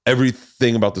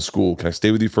everything about the school. Can I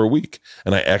stay with you for a week?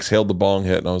 And I exhaled the bong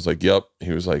hit and I was like, yep.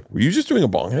 He was like, were you just doing a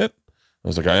bong hit? I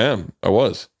was like, I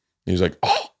was. He was like,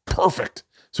 oh, perfect.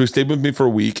 So he stayed with me for a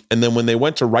week. And then when they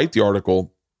went to write the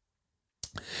article,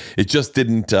 it just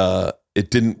didn't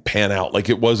pan out. Like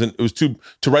it was to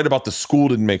write about the school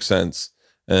didn't make sense.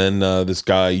 And this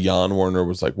guy, Jan Werner,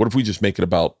 was like, what if we just make it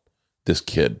about this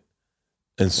kid?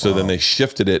 And so then they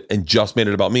shifted it and just made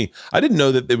it about me. I didn't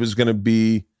know that was going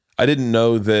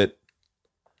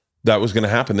to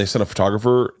happen. They sent a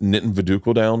photographer, Nitin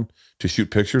Vidukal, down to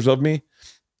shoot pictures of me.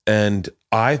 And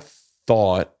I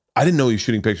didn't know he was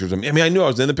shooting pictures of me. I mean, I knew I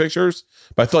was in the pictures,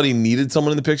 but I thought he needed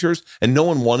someone in the pictures and no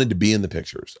one wanted to be in the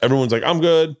pictures. Everyone's like, I'm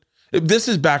good. This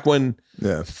is back when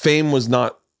fame was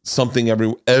not something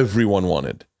everyone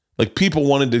wanted. Like people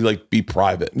wanted to like be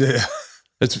private. Yeah.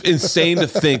 It's insane to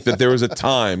think that there was a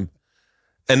time.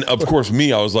 And of course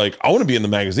me, I was like, I want to be in the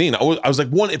magazine. I was like,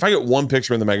 if I get one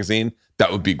picture in the magazine,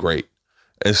 that would be great.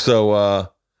 And so I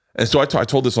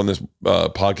told this on this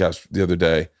podcast the other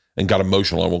day and got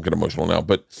emotional. I won't get emotional now,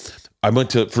 but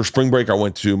for spring break, I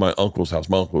went to my uncle's house.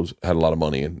 My uncle had a lot of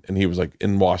money and he was like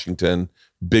in Washington,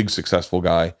 big, successful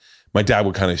guy. My dad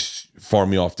would kind of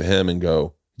farm me off to him and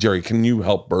go, Jerry, can you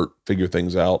help Bert figure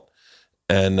things out?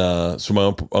 And so my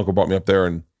uncle brought me up there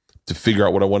and to figure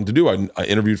out what I wanted to do. I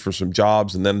interviewed for some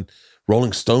jobs and then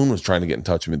Rolling Stone was trying to get in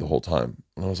touch with me the whole time.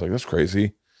 And I was like, that's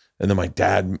crazy. And then my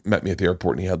dad met me at the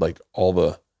airport and he had like all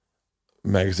the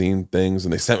magazine things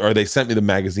and they sent me the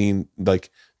magazine,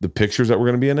 like the pictures that were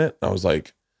going to be in it. And I was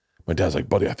like, my dad's like,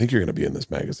 buddy, I think you're going to be in this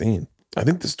magazine. I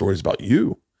think this story's about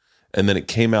you. And then it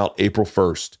came out April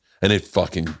 1st and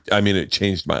it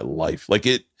changed my life. Like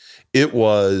it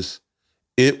was,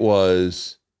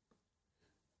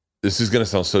 this is going to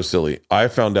sound so silly. I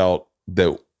found out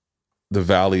that the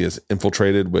valley is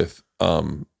infiltrated with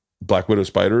black widow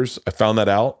spiders. I found that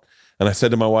out. And I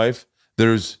said to my wife,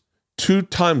 there's 2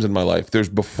 times in my life. There's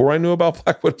before I knew about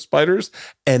black widow spiders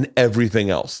and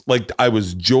everything else. Like I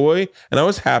was joy and I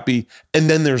was happy. And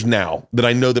then there's now that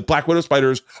I know that black widow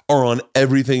spiders are on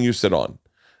everything you sit on.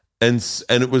 And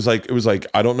it was like,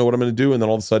 I don't know what I'm going to do. And then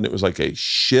all of a sudden it was like a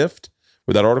shift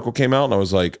where that article came out and I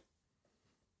was like,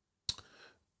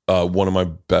 one of my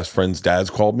best friend's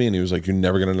dads called me and he was like, you're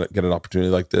never going to get an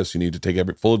opportunity like this. You need to take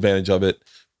full advantage of it.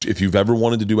 If you've ever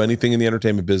wanted to do anything in the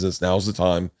entertainment business, now's the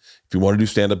time. If you want to do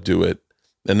stand-up, do it.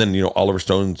 And then, Oliver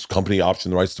Stone's company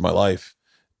optioned the rights to my life.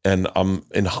 And I'm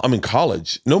in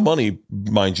college, no money,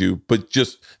 mind you, but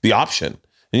just the option.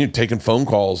 And you're taking phone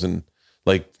calls and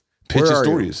like pitching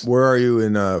stories. Where are you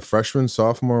in freshman,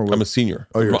 sophomore? I'm a senior.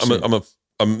 Oh, you're a senior.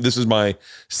 This is my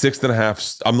 6th and a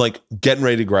half. I'm like getting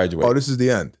ready to graduate. Oh, this is the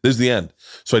end. This is the end.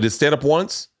 So I did stand up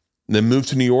once, then moved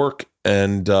to New York,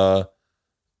 and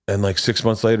like 6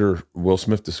 months later, Will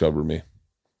Smith discovered me,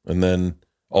 and then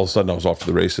all of a sudden I was off to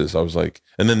the races. I was like,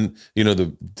 and then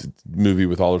the movie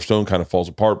with Oliver Stone kind of falls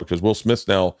apart because Will Smith's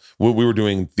now. We were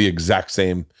doing the exact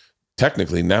same.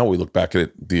 Technically, now we look back at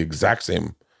it, the exact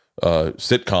same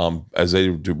sitcom as they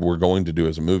were going to do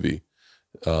as a movie,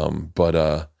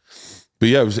 But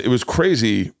yeah, it was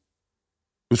crazy. It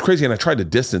was crazy. And I tried to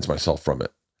distance myself from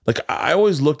it. Like I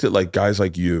always looked at like guys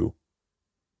like you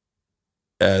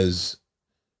as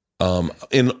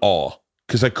in awe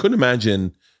because I couldn't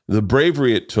imagine the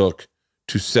bravery it took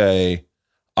to say,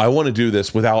 I want to do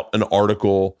this without an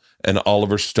article and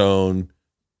Oliver Stone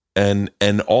and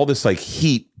all this like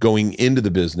heat going into the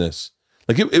business.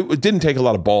 Like it didn't take a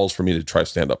lot of balls for me to try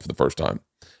stand up for the first time.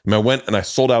 I mean, I went and I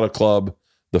sold out a club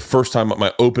the first time,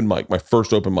 my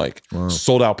first open mic,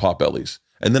 sold out Potbellies.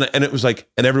 And then, and it was like,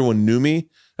 and everyone knew me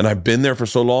and I've been there for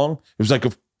so long. It was like,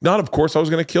 not of course I was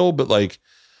going to kill, but like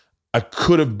I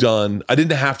could have done, I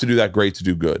didn't have to do that great to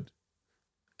do good.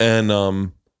 And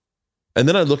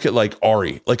then I look at like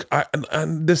Ari, like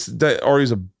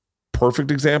Ari's a perfect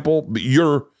example, but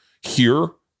you're here.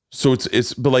 So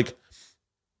but like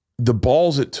the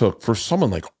balls it took for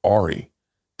someone like Ari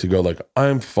to go like,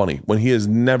 I'm funny when he has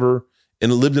never,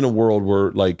 and lived in a world where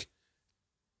like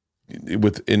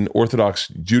in Orthodox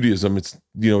Judaism, it's,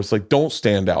 it's like, don't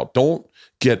stand out. Don't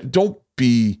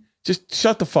be, just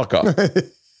shut the fuck up.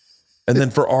 And then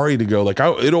for Ari to go like,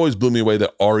 it always blew me away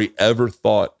that Ari ever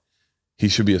thought he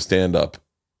should be a stand-up.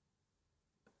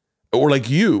 Or like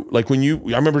you, like I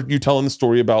remember you telling the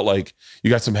story about like, you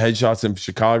got some headshots in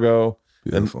Chicago.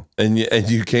 Beautiful. And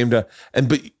you came to,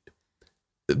 but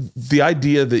the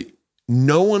idea that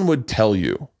no one would tell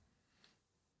you,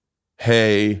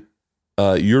 hey,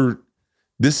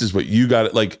 this is what you got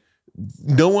to, like,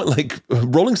 no one, like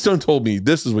Rolling Stone told me,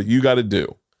 this is what you got to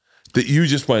do. That you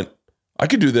just went, I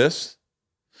could do this.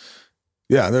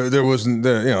 Yeah, there wasn't,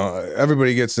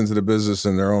 everybody gets into the business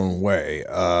in their own way.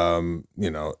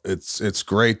 It's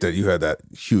great that you had that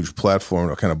huge platform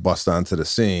to kind of bust onto the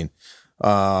scene.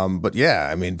 But yeah,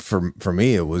 I mean, for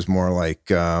me, it was more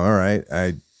like, all right,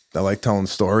 I like telling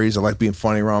stories. I like being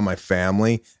funny around my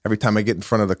family. Every time I get in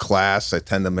front of the class, I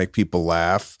tend to make people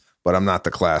laugh, but I'm not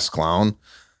the class clown.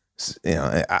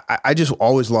 I just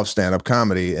always loved stand-up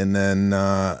comedy. And then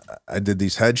I did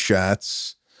these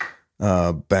headshots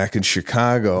back in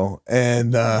Chicago,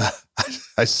 and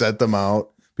I sent them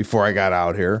out before I got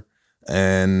out here.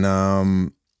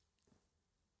 And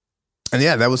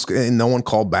yeah, that was, no one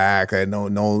called back. I had no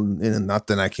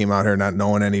nothing. I came out here not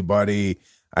knowing anybody.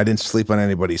 I didn't sleep on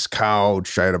anybody's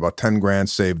couch. I had about 10 grand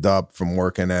saved up from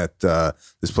working at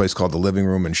this place called The Living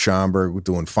Room in Schaumburg,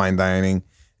 doing fine dining,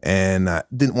 and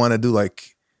didn't want to do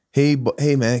like, hey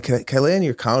man, can I lay on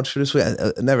your couch for this week?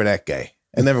 Never that guy.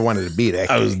 I never wanted to be that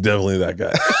guy. I was definitely that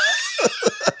guy.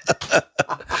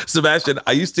 Sebastian,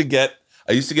 I used to get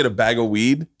a bag of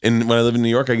weed, and when I lived in New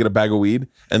York, I get a bag of weed,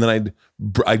 and then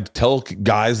I'd tell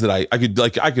guys that I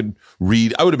could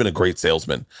read. I would have been a great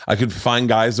salesman. I could find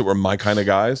guys that were my kind of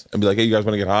guys and be like, hey, you guys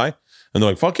want to get high? And they're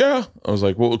like, fuck yeah. I was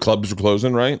like, well, clubs are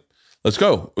closing, right? Let's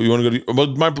go. You want to go well,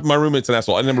 my roommate's an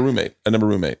asshole. I didn't have a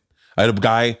roommate. I had a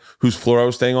guy whose floor I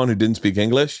was staying on who didn't speak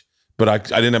English, but I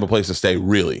didn't have a place to stay,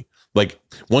 really. Like,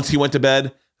 once he went to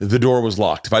bed, the door was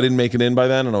locked. If I didn't make it in by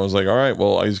then, and I was like, all right,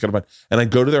 well, I just got to find. And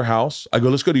I'd go to their house. I go,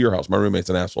 let's go to your house. My roommate's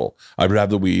an asshole. I would have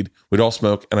the weed. We'd all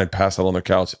smoke, and I'd pass out on their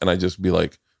couch, and I'd just be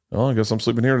like, oh, I guess I'm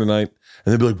sleeping here tonight.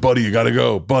 And they'd be like, buddy, you got to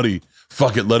go. Buddy,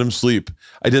 fuck it, let him sleep.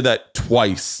 I did that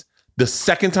twice. The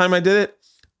second time I did it,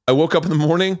 I woke up in the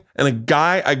morning, and a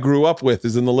guy I grew up with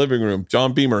is in the living room,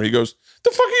 John Beamer. He goes, the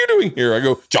fuck are you doing here? I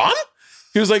go, John?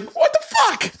 He was like, what the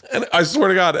fuck? And I swear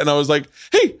to God. And I was like,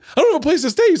 hey, I don't have a place to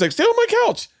stay. He's like, stay on my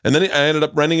couch. And then I ended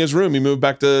up renting his room. He moved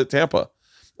back to Tampa.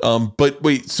 But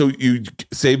wait, so you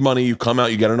save money, you come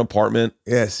out, you get an apartment.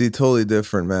 Yeah, see, totally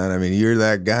different, man. I mean, you're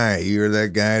that guy. You're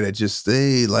that guy that just,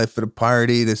 hey, life of the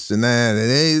party, this and that.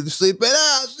 And hey, sleep it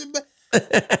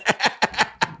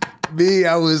out. Me,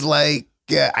 I was like,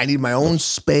 yeah, I need my own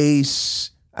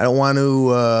space. I don't want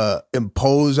to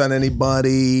impose on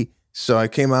anybody. So I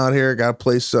came out here, got a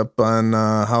place up on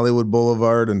Hollywood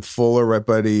Boulevard in Fuller, right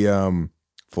by the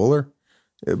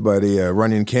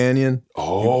Runyon Canyon.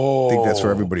 Oh, I think that's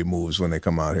where everybody moves when they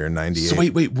come out here in '98. So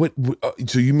wait, what?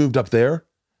 So you moved up there?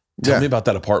 Tell me about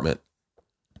that apartment.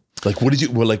 Like, what did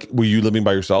you? Well, like, were you living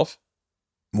by yourself?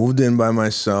 Moved in by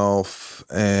myself,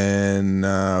 and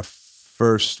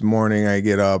first morning I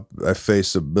get up, I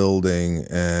face a building,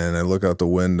 and I look out the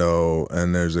window,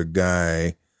 and there's a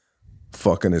guy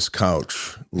fucking his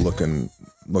couch, looking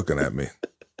at me,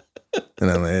 and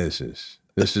I'm like,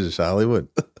 this is Hollywood.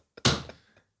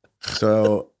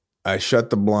 So I shut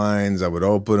the blinds. I would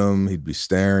open them. He'd be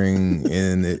staring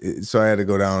in. So I had to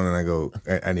go down and I go,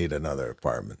 I need another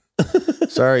apartment.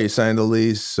 Sorry, you signed a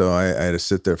lease. So I had to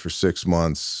sit there for 6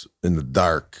 months in the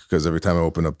dark because every time I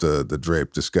opened up the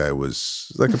drape, this guy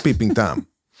was like a peeping Tom.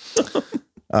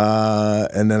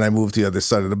 And then I moved to the other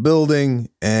side of the building,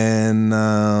 and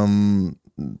I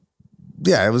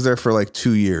was there for like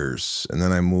 2 years, and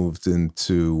then I moved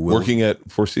into working at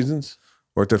Four Seasons.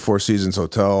 Worked at Four Seasons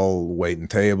Hotel, waiting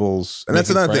tables, and that's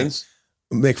another thing.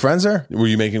 Make friends there? Were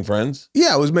you making friends?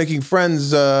 Yeah, I was making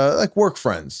friends, like work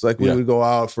friends. Like we would go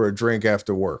out for a drink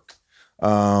after work,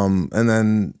 and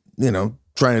then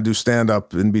trying to do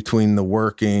stand-up in between the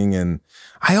working. And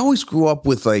I always grew up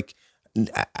with like,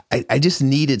 I just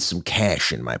needed some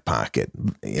cash in my pocket.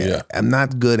 Yeah. I'm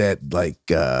not good at like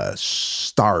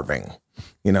starving.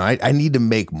 You know, I need to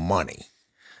make money.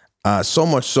 So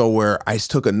much so where I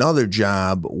took another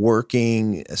job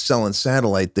working, selling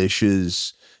satellite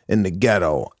dishes in the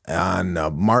ghetto on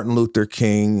Martin Luther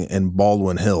King and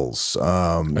Baldwin Hills.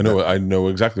 I know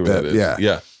exactly where that is.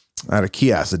 Yeah. At a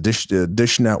kiosk, a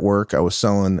dish network. I was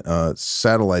selling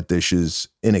satellite dishes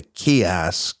in a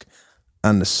kiosk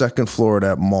on the second floor of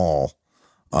that mall.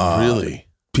 Really?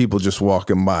 People just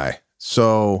walking by.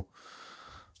 So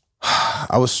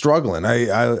I was struggling. I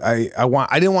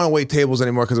didn't want to wait tables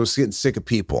anymore because I was getting sick of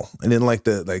people. I didn't like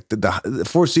the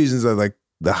Four Seasons are like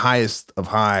the highest of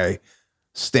high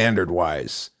standard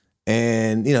wise.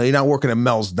 And you know, you're not working at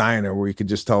Mel's Diner where you could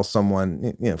just tell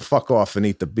someone, you know, fuck off and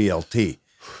eat the BLT.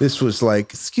 This was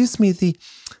like, excuse me,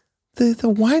 the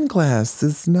wine glass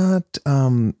is not,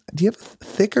 do you have a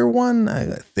thicker one?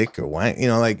 A thicker wine, you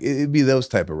know, like it'd be those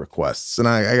type of requests. And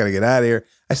I got to get out of here.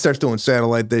 I started doing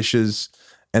satellite dishes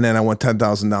and then I went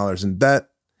 $10,000 in debt.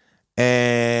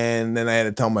 And then I had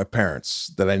to tell my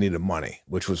parents that I needed money,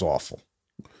 which was awful.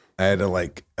 I had to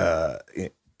like,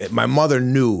 my mother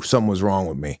knew something was wrong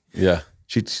with me. Yeah.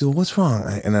 She said, what's wrong?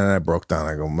 And then I broke down.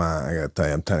 I go, Ma, I got to tell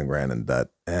you, I'm 10 grand in debt.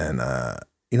 And,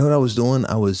 you know what I was doing?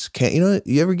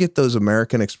 You ever get those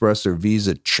American Express or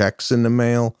Visa checks in the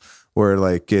mail where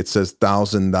like it says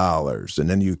 $1,000 and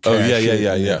then you cash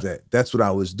yeah. That's what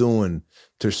I was doing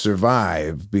to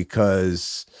survive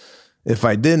because if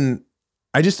I didn't,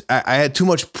 I had too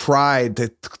much pride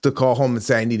to call home and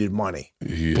say I needed money.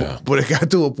 Yeah. But it got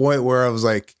to a point where I was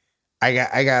like, I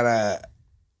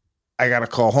gotta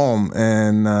call home.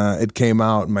 And it came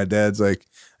out and my dad's like,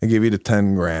 I give you the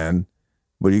 10 grand.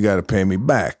 But you got to pay me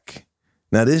back.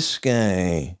 Now, this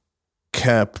guy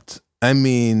kept,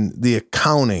 the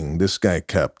accounting this guy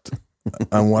kept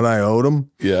on what I owed him.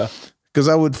 Yeah. Because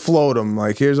I would float him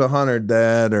like, here's 100,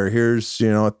 Dad, or here's,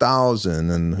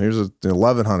 1,000, and here's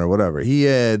 1,100, whatever. He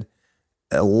had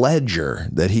a ledger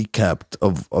that he kept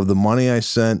of the money I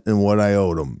sent and what I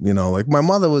owed him. You know, like my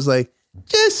mother was like,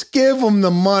 just give him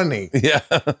the money. Yeah.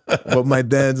 But my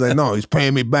dad's like, no, he's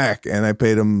paying me back. And I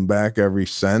paid him back every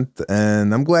cent.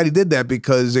 And I'm glad he did that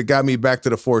because it got me back to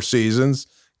the Four Seasons,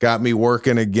 got me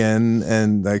working again.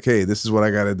 And like, hey, this is what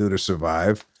I got to do to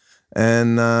survive.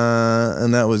 And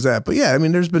that was that. But yeah,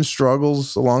 there's been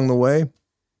struggles along the way.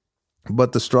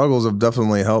 But the struggles have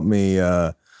definitely helped me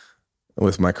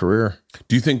with my career.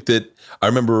 Do you think that, I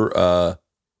remember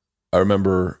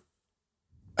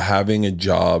having a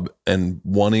job and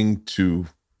wanting to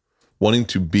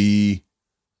be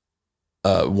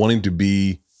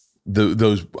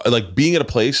those, like being at a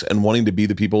place and wanting to be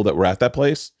the people that were at that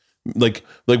place, like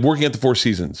working at the Four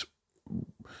Seasons.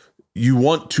 You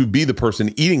want to be the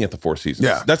person eating at the Four Seasons.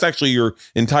 Yeah. That's actually your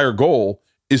entire goal,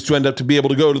 is to end up to be able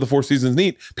to go to the Four Seasons and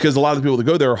eat, because a lot of the people that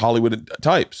go there are Hollywood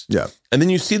types. Yeah. And then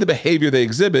you see the behavior they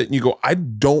exhibit and you go, I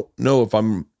don't know if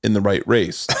I'm in the right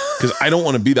race, because I don't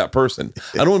want to be that person.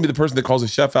 I don't want to be the person that calls a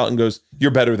chef out and goes,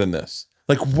 you're better than this.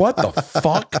 Like, what the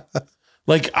fuck?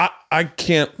 Like, I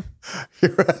can't.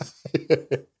 You're right.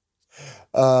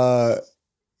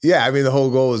 Yeah, the whole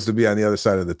goal is to be on the other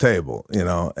side of the table,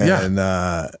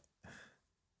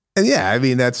 And yeah,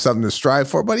 that's something to strive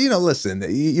for. But, listen,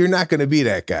 you're not going to be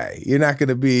that guy. You're not going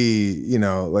to be,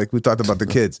 like we talked about the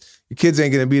kids. Your kids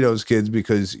ain't going to be those kids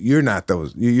because you're not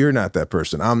that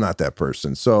person. I'm not that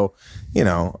person. So,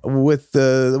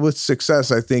 with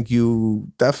success, I think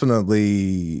you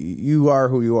are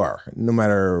who you are, no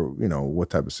matter, what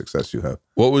type of success you have.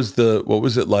 What was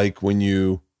it like when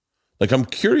you, like, I'm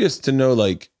curious to know,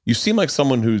 like, you seem like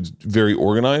someone who's very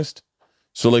organized.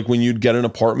 So like when you'd get an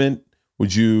apartment,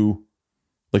 what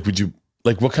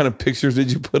kind of pictures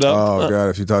did you put up? Oh God,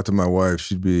 if you talk to my wife,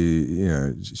 she'd be,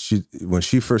 when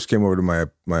she first came over to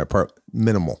my apartment,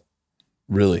 minimal.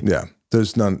 Really? Yeah.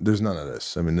 There's none of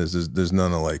this. There's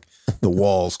none of like the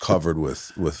walls covered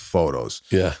with photos.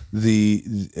 Yeah.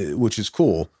 Which is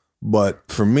cool. But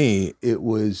for me, it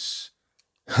was,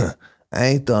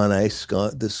 I thought I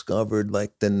discovered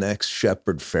like the next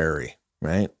Shepherd Ferry,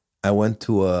 right? I went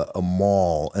to a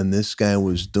mall and this guy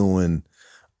was doing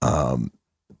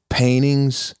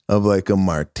paintings of like a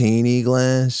martini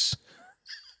glass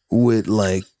with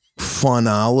like fun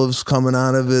olives coming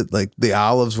out of it. Like the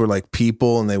olives were like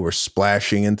people and they were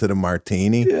splashing into the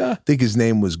martini. Yeah. I think his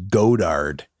name was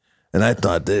Godard. And I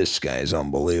thought, this guy's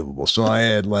unbelievable. So I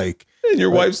had like... And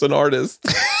your wife's an artist.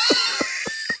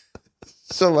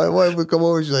 So my wife would come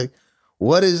over and she's like,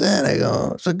 what is that? I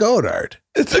go, it's a Godard.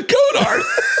 It's a Godard.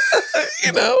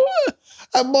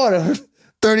 I bought it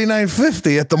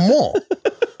 $39.50 at the mall.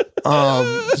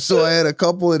 So I had a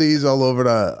couple of these all over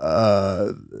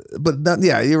but not,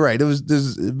 yeah, you're right. It was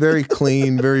just very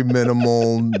clean, very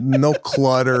minimal, no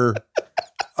clutter.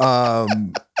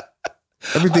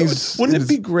 Everything's. Wouldn't it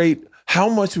be great? How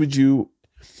much did you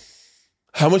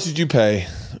pay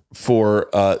for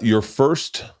your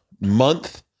first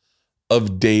month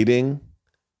of dating?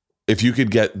 If you could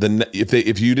get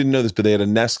if you didn't know this, but they had a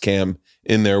Nest Cam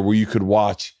in there where you could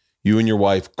watch you and your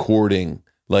wife courting,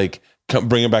 like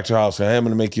bring it back to your house. Hey, I'm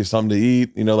going to make you something to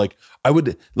eat. You know, like I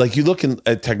would, like you look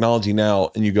at technology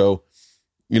now and you go,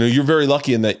 you know, you're very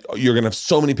lucky in that you're going to have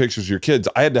so many pictures of your kids.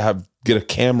 I had to get a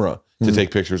camera to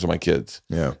take pictures of my kids.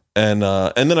 Yeah. And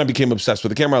then I became obsessed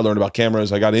with the camera. I learned about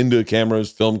cameras. I got into cameras,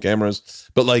 film cameras.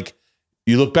 But like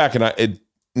you look back and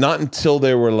not until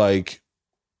they were like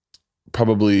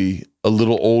probably a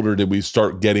little older did we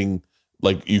start getting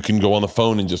like you can go on the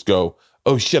phone and just go,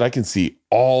 oh shit, I can see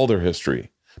all their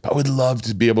history. But I would love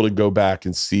to be able to go back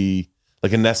and see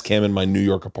like a Nest Cam in my New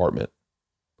York apartment.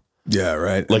 Yeah,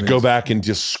 right. Like go back and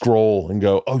just scroll and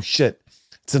go, oh shit,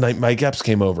 it's the night Mike Epps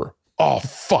came over. Oh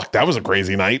fuck, that was a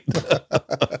crazy night.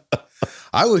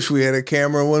 I wish we had a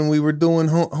camera when we were doing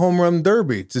home run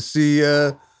derby to see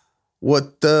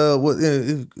what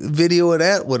video of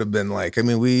that would have been like. I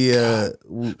mean,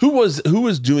 who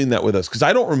was doing that with us? Because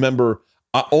I don't remember.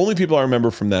 Only people I remember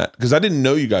from that, because I didn't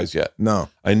know you guys yet. No,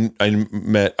 I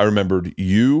remembered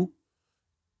you,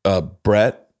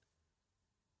 Brett,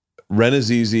 Ren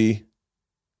Azizi,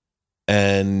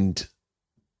 and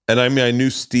I mean I knew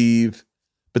Steve,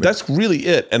 but that's really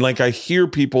it. And like I hear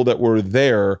people that were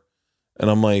there,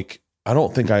 and I'm like, I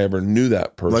don't think I ever knew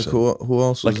that person. Like who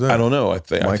else was like, there? I don't know. I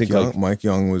think Young, like Mike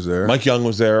Young was there. Mike Young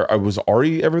was there. Was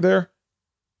Ari ever there?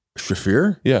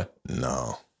 Shafir? Yeah.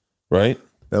 No. Right?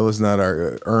 That was not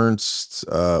our Ernst.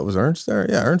 Was Ernst there?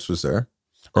 Yeah, Ernst was there.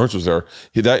 Ernst was there.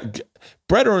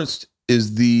 Brett Ernst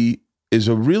is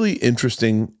a really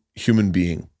interesting human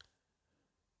being.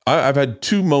 I've had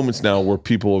two moments now where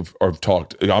people have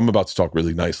talked. I'm about to talk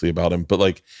really nicely about him, but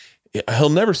like he'll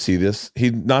never see this.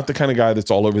 He's not the kind of guy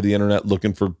that's all over the internet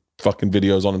looking for fucking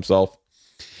videos on himself.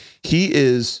 He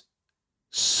is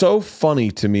so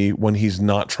funny to me when he's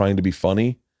not trying to be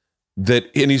funny. And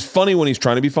he's funny when he's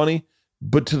trying to be funny,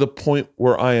 but to the point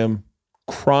where I am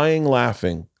crying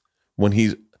laughing when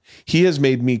he has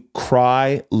made me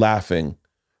cry laughing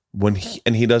when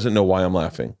he doesn't know why I'm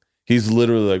laughing. He's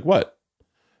literally like, what?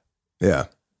 Yeah.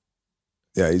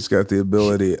 Yeah, he's got the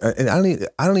ability. And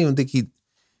I don't even think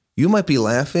you might be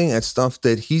laughing at stuff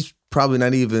that he's probably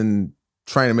not even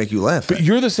trying to make you laugh But at.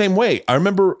 you're the same way. I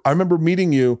remember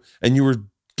meeting you and you were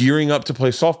gearing up to play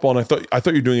softball, and I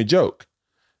thought you were doing a joke.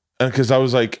 And because I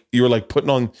was like, you were like putting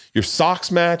on your socks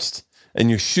matched and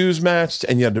your shoes matched,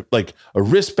 and you had like a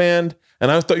wristband,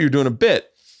 and I thought you were doing a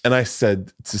bit. And I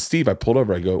said to Steve, I pulled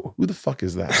over, I go, who the fuck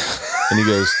is that? And he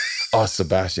goes, oh,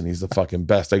 Sebastian, he's the fucking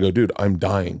best. I go, dude, I'm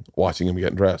dying watching him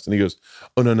getting dressed. And he goes,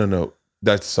 oh, no,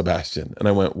 that's Sebastian. And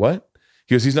I went, what?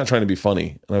 He goes, he's not trying to be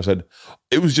funny. And I said,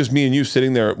 it was just me and you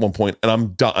sitting there at one point,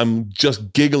 and I'm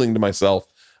just giggling to myself.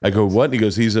 I go, what? And he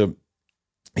goes, he's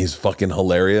fucking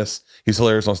hilarious. He's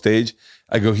hilarious on stage.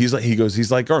 I go, he's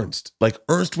like Ernst. Like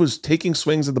Ernst was taking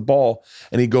swings at the ball,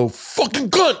 and he'd go, fucking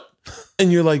cunt.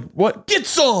 And you're like, what? Get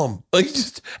some. Like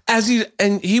just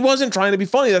and he wasn't trying to be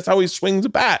funny. That's how he swings a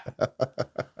bat.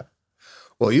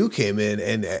 Well, you came in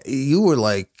and you were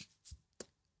like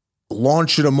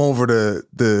launching him over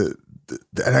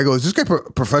and I go, is this guy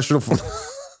professional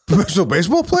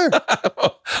baseball player?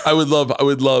 I would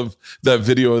love that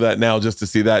video of that now just to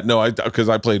see that. No, because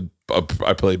I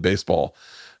played baseball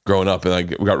growing up, and I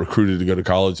got recruited to go to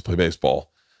college to play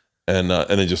baseball, and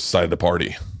then just decided to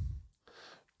party.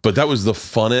 But that was the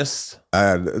funnest.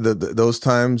 Those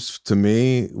times to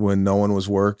me when no one was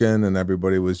working and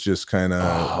everybody was just kind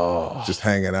of just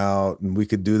hanging out, and we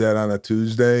could do that on a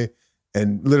Tuesday,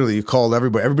 and literally you called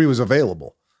everybody. Everybody was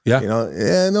available. Yeah. You know,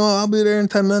 yeah, no, I'll be there in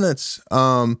 10 minutes.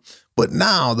 But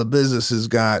now the business has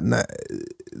gotten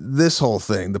this whole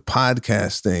thing, the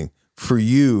podcasting for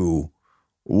you.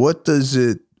 What is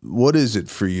it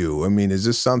for you? I mean, is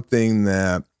this something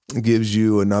that gives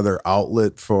you another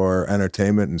outlet for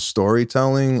entertainment and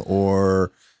storytelling,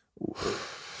 or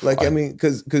like, I mean,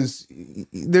 because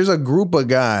there's a group of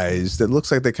guys that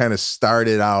looks like they kind of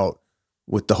started out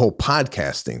with the whole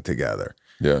podcasting together.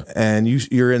 Yeah. And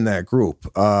you're in that group.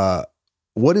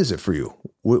 What is it for you?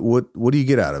 What do you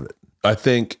get out of it? I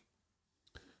think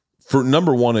for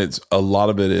number one, it's a lot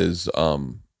of it is,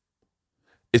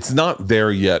 it's not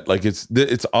there yet. Like it's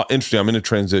interesting. I'm in a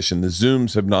transition. The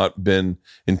Zooms have not been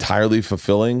entirely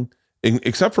fulfilling,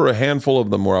 except for a handful of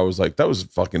them where I was like, that was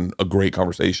fucking a great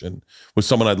conversation with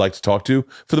someone I'd like to talk to.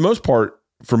 For the most part,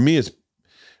 for me, it's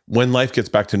when life gets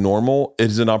back to normal, it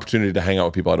is an opportunity to hang out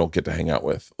with people I don't get to hang out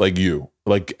with, like you,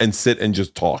 like, and sit and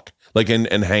just talk, like, and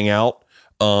hang out.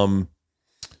 Two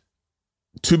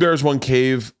Bears, One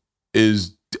Cave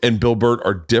and Bill Burt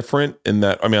are different in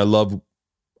that. I mean, I love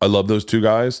those two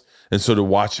guys. And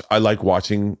so I like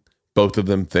watching both of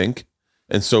them think.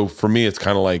 And so for me, it's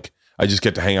kind of like, I just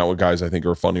get to hang out with guys I think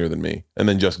are funnier than me and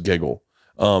then just giggle.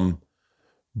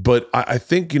 But I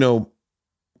think,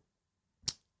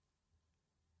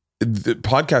 the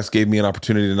podcast gave me an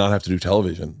opportunity to not have to do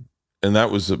television. And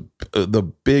that was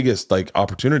the biggest like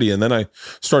opportunity. And then I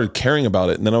started caring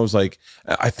about it. And then I was like,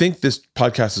 I think this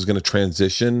podcast is going to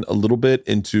transition a little bit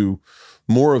into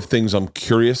more of things I'm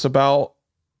curious about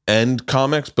and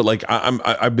comics. But like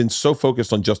I've been so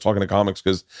focused on just talking to comics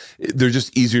because they're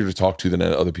just easier to talk to than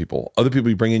other people. Other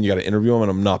people you bring in, you got to interview them, and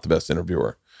I'm not the best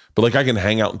interviewer. But like I can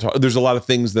hang out and talk. There's a lot of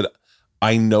things that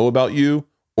I know about you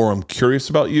or I'm curious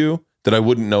about you that I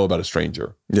wouldn't know about a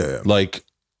stranger. Yeah. Like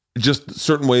just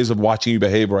certain ways of watching you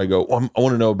behave where I go, I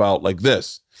want to know about like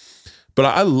this. But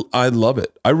I love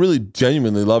it. I really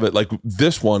genuinely love it. Like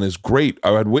this one is great.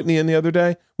 I had Whitney in the other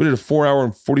day. We did a 4-hour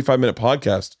and 45-minute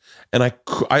podcast, and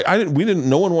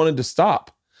no one wanted to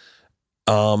stop.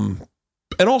 And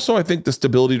also I think the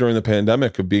stability during the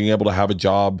pandemic of being able to have a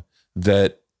job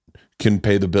that can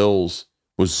pay the bills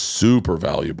was super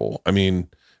valuable. I mean,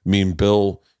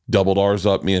 Bill doubled ours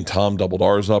up. Me and Tom doubled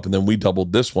ours up, and then we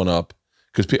doubled this one up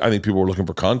because I think people were looking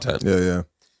for content. Yeah.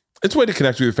 It's a way to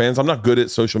connect with your fans. I'm not good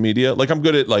at social media. Like I'm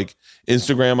good at like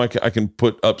Instagram. I can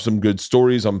put up some good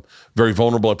stories. I'm very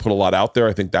vulnerable. I put a lot out there.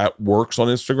 I think that works on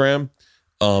Instagram.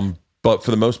 But for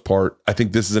the most part, I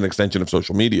think this is an extension of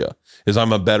social media.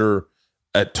 I'm a better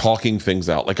at talking things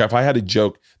out. Like if I had a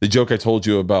joke, the joke I told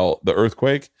you about the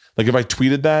earthquake, like if I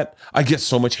tweeted that, I get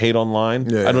so much hate online.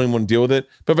 Yeah. I don't even want to deal with it.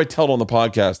 But if I tell it on the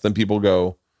podcast, then people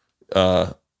go,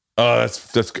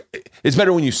 that's it's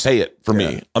better when you say it for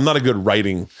me. I'm not a good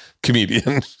writing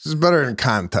comedian. It's better in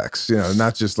context,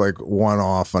 not just like one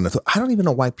off on I don't even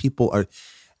know why people are.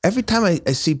 Every time I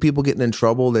see people getting in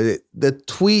trouble, the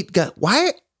tweet got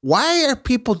why are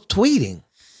people tweeting?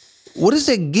 What does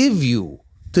it give you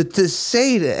to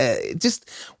say that? Just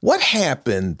what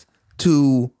happened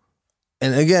to?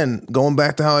 And again, going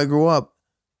back to how I grew up,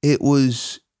 it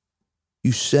was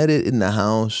you said it in the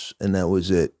house, and that was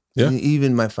it. Yeah.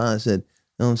 Even my father said,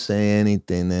 don't say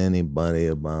anything to anybody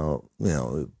about,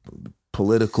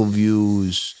 political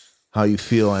views, how you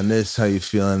feel on this, how you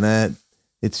feel on that.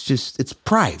 It's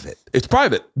private. It's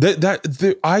private.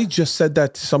 I just said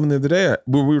that to someone the other day.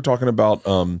 We were talking about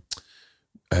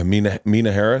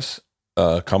Mina Harris,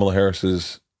 Kamala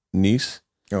Harris's niece.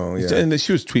 Oh, yeah. And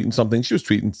she was tweeting something. She was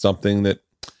tweeting something that,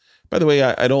 by the way,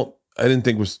 I didn't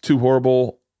think was too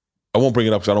horrible. I won't bring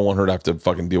it up because I don't want her to have to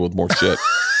fucking deal with more shit.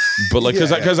 But like,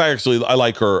 because I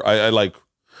like her.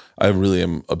 I really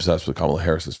am obsessed with Kamala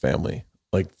Harris's family.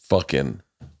 Like fucking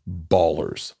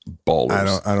ballers. I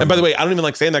don't and by the way, I don't even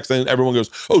like saying that because everyone goes,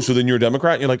 "Oh, so then you're a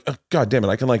Democrat?" And you're like, oh, "God damn it,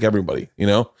 I can like everybody,"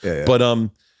 Yeah.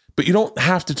 But you don't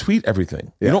have to tweet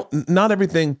everything. Yeah. You don't. Not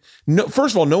everything. No.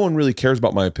 First of all, no one really cares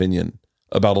about my opinion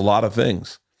about a lot of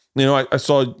things. I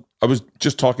was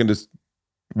just talking to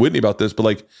Whitney about this, but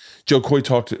like Joe Coy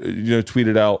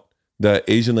tweeted out that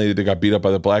Asian lady that got beat up by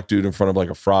the black dude in front of like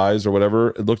a Fry's or whatever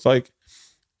it looked like.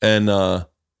 And I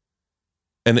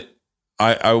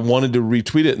wanted to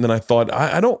retweet it. And then I thought,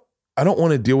 I don't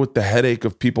want to deal with the headache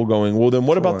of people going, well, then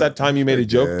what about that time you made a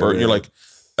joke? Bert? And you're like,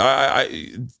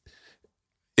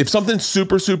 if something's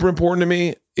super, super important to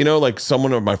me, like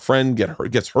someone or my friend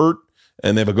gets hurt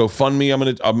and they have a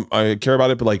GoFundMe, I care about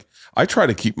it. But like, I try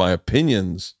to keep my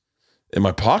opinions in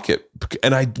my pocket,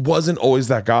 and I wasn't always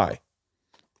that guy.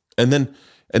 And then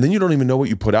you don't even know what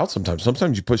you put out sometimes.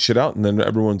 Sometimes you put shit out and then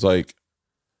everyone's like,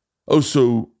 oh,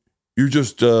 so you're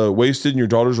just wasted and your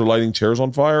daughters are lighting chairs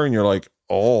on fire? And you're like,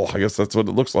 oh, I guess that's what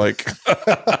it looks like.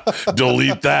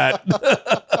 Delete that.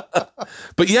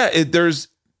 But yeah,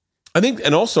 I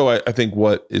think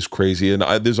what is crazy, and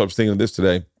I was thinking of this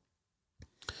today,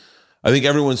 I think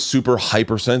everyone's super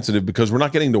hypersensitive because we're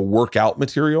not getting to work out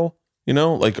material,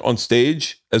 like on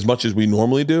stage as much as we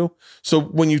normally do. So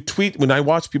when I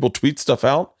watch people tweet stuff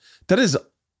out,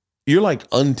 you're like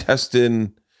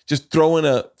untested, just throwing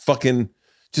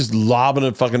just lobbing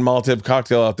a fucking Molotov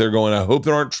cocktail out there going, I hope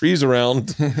there aren't trees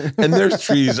around. And there's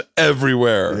trees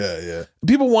everywhere. Yeah.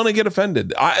 People want to get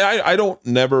offended. I don't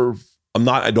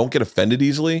get offended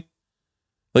easily.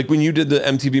 Like when you did the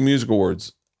MTV Music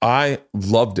Awards, I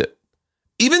loved it.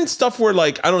 even stuff where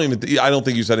like I don't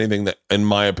think you said anything that, in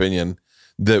my opinion,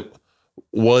 that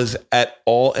was at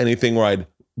all anything where I'd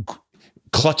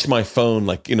clutch my phone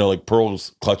like like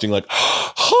Pearl's clutching like.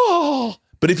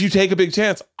 But if you take a big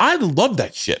chance, I love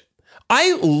that shit.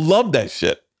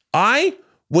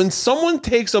 When someone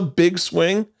takes a big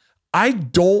swing, I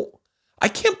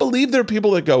can't believe there are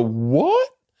people that go, what?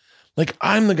 Like,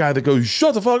 I'm the guy that goes,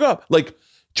 shut the fuck up. Like,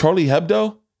 Charlie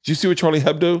Hebdo. Did you see what Charlie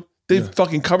Hebdo? They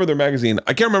fucking cover their magazine.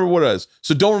 I can't remember what it is.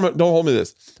 So don't hold me to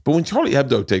this. But when Charlie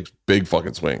Hebdo takes big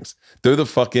fucking swings, they're the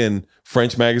fucking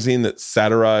French magazine that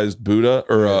satirized Buddha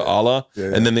or Allah.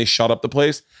 And then they shut up the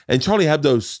place. And Charlie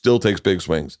Hebdo still takes big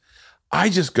swings. I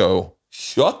just go,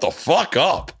 shut the fuck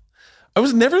up. I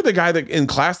was never the guy that in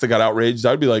class that got outraged.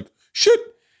 I'd be like, shit,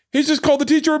 he just called the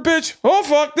teacher a bitch. Oh,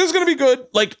 fuck, this is going to be good.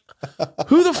 Like,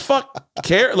 who the fuck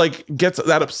gets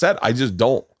that upset? I just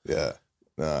don't. Yeah.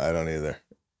 No, I don't either.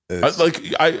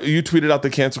 You tweeted out the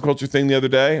cancel culture thing the other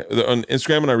day on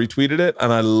Instagram, and I retweeted it,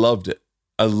 and I loved it.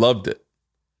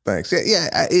 Thanks.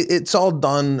 Yeah. It's all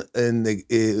done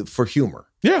for humor.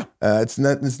 Yeah. It's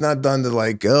not done to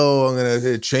like, oh, I'm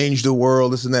gonna change the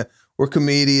world, this and that. We're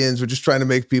comedians. We're just trying to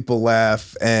make people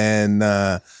laugh, and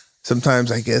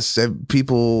sometimes I guess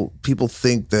people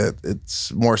think that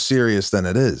it's more serious than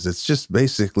it is. It's just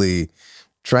basically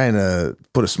trying to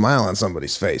put a smile on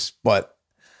somebody's face. But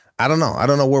I don't know. I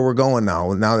don't know where we're going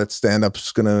now. Now that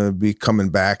stand-up's going to be coming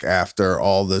back after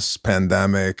all this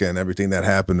pandemic and everything that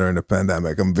happened during the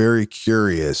pandemic, I'm very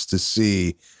curious to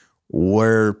see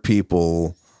where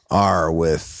people are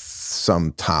with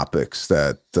some topics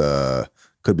that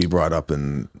could be brought up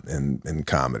in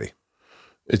comedy.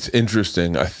 It's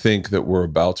interesting. I think that we're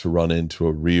about to run into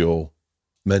a real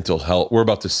mental health. We're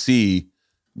about to see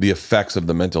the effects of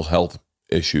the mental health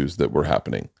issues that were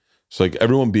happening. So like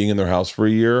everyone being in their house for a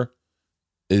year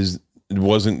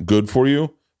wasn't good for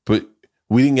you, but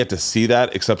we didn't get to see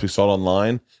that except we saw it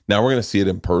online. Now we're going to see it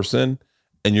in person,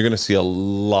 and you're going to see a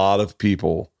lot of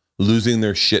people losing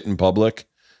their shit in public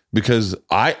because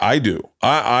I do.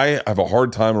 I have a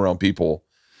hard time around people.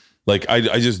 Like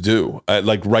I just do.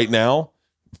 Like right now,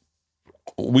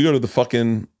 we went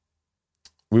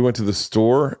to the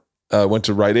store, went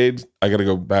to Rite Aid. I got to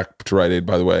go back to Rite Aid,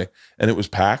 by the way. And it was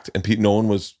packed, and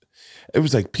it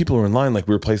was like people were in line like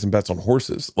we were placing bets on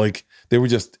horses. Like they were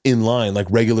just in line, like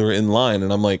regular in line.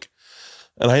 And I'm like,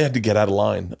 and I had to get out of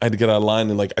line.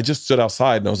 And like, I just stood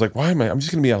outside and I was like, I'm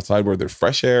just going to be outside where there's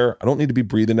fresh air. I don't need to be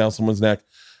breathing down someone's neck.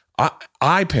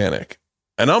 I panic,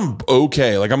 and I'm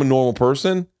okay. Like I'm a normal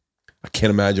person. I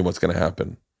can't imagine what's going to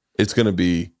happen. It's going to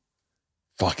be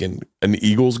fucking an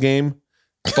Eagles game,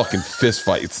 fucking fist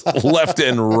fights left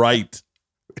and right.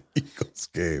 Eagles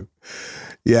game.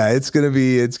 Yeah, it's gonna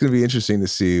be interesting to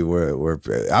see where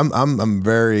I'm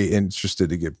very interested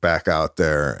to get back out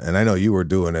there, and I know you were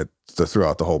doing it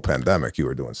throughout the whole pandemic. You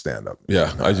were doing stand up.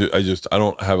 Yeah, I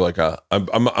don't have like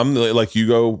I'm like you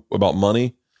go about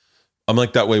money. I'm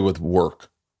like that way with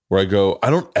work, where I go, I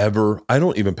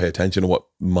don't even pay attention to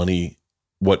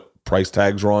what price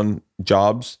tags are on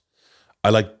jobs. I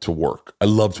like to work. I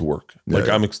love to work. Like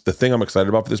the thing I'm excited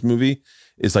about for this movie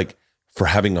is like for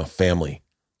having a family.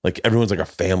 Like everyone's like a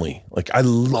family. Like I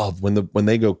love when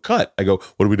they go cut, I go,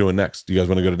 what are we doing next? Do you guys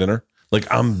want to go to dinner? Like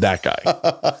I'm that guy.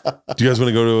 Do you guys want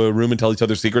to go to a room and tell each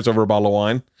other secrets over a bottle of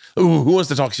wine? Ooh, who wants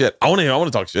to talk shit? I want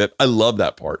to talk shit. I love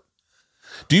that part.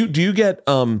 Do you get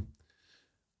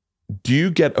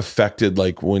affected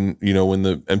like when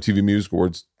the MTV Music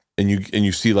Awards and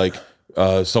you see like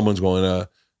someone's going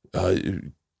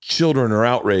children are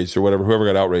outraged or whatever, whoever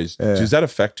got outraged. Yeah. Does that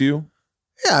affect you?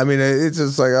 Yeah, I mean, it's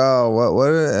just like,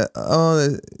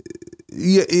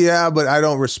 yeah, but I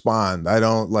don't respond. I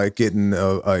don't like getting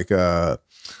I'm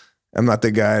not the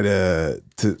guy to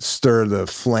stir the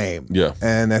flame. Yeah.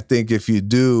 And I think if you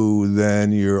do,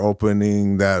 then you're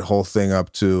opening that whole thing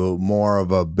up to more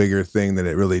of a bigger thing than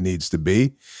it really needs to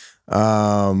be.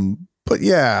 But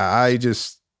yeah, I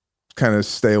just kind of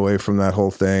stay away from that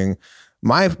whole thing.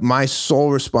 My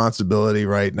sole responsibility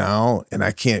right now, and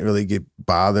I can't really get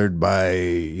bothered by,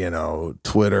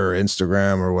 Twitter,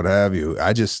 Instagram, or what have you.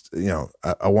 I just,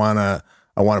 I want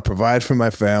to provide for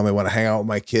my family. I want to hang out with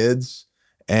my kids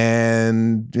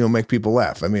and, make people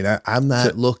laugh. I mean, I'm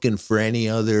not looking for any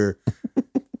other,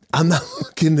 I'm not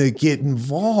looking to get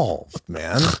involved,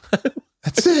 man.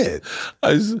 That's it.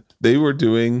 They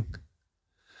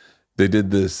did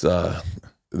this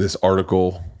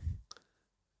article.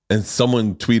 And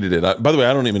someone tweeted it. By the way,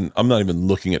 I'm not even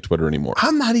looking at Twitter anymore.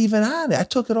 I'm not even on it. I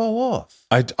took it all off.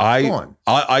 I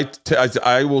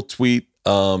will tweet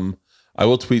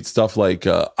stuff like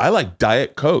I like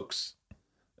Diet Cokes,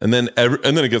 And then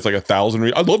it gets like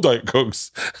 1,000. I love Diet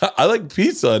Cokes. I like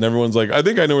pizza, and everyone's like, I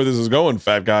think I know where this is going,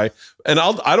 fat guy. And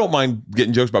I don't mind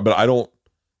getting jokes about it, but I don't.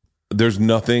 There's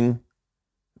nothing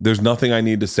I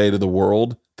need to say to the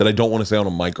world that I don't want to say on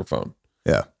a microphone.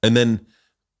 Yeah. And then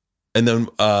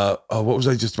what was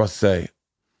I just about to say?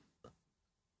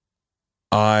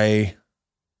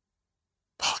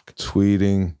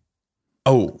 Tweeting.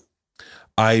 Oh,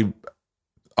 I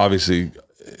obviously,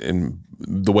 in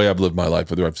the way I've lived my life,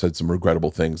 whether I've said some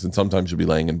regrettable things, and sometimes you'll be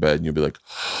laying in bed and you'll be like,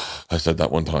 I said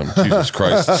that one time. Jesus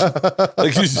Christ.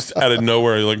 Like you just out of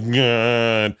nowhere, you're like,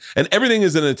 God. And everything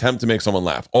is an attempt to make someone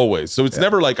laugh, always. So it's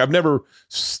never like, I've never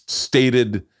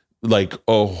stated like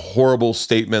a horrible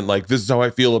statement like, this is how I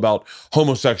feel about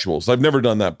homosexuals. I've never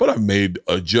done that, but I've made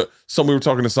a joke. We were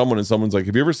talking to someone and someone's like,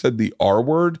 have you ever said the R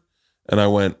word? And I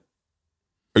went,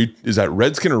 is that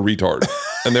redskin or retard?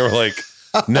 And they were like,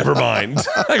 never mind.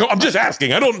 I go, I'm just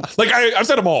asking. I don't like, I've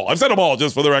said them all. I've said them all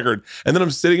just for the record. And then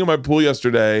I'm sitting in my pool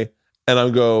yesterday and I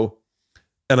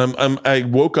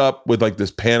woke up with like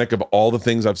this panic of all the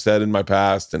things I've said in my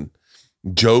past and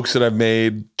jokes that I've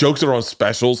made, jokes that are on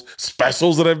specials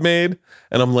that I've made.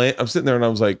 And I'm sitting there and I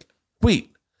was like,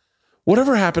 wait,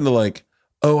 whatever happened to like,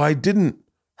 oh, I didn't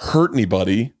hurt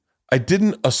anybody. I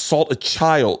didn't assault a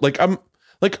child. I'm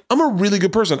a really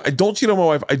good person. I don't cheat on my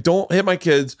wife. I don't hit my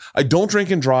kids. I don't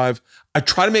drink and drive. I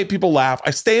try to make people laugh.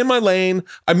 I stay in my lane.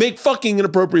 I make fucking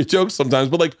inappropriate jokes sometimes,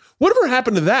 but like, whatever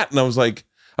happened to that? And I was like,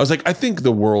 I think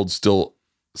the world still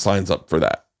signs up for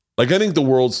that. Like, I think the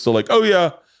world's still like, oh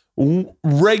yeah,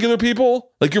 regular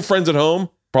people, like your friends at home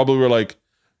probably were like,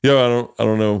 yeah, I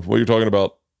don't know what you're talking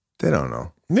about. They don't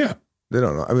know. Yeah. They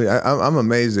don't know. I mean, I'm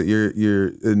amazed that you're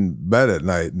in bed at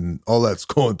night and all that's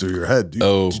going through your head.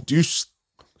 Do you sleep?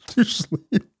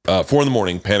 4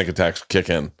 a.m, panic attacks kick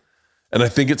in. And I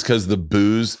think it's because the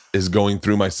booze is going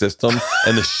through my system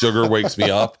and the sugar wakes me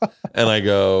up. And I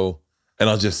go, and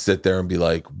I'll just sit there and be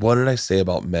like, what did I say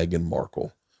about Meghan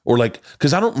Markle? Or like,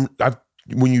 because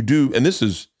when you do, and this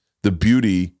is the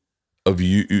beauty of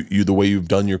you, the way you've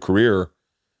done your career,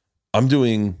 I'm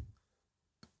doing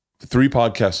 3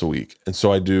 podcasts a week. And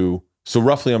so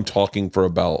roughly I'm talking for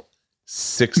about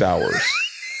 6 hours.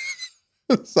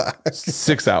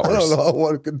 6 hours. I don't know how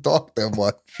one can talk that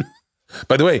much.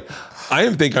 By the way, I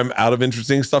think I'm out of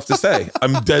interesting stuff to say.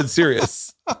 I'm dead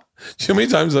serious. You know how many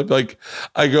times I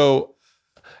go,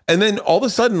 and then all of a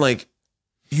sudden, like,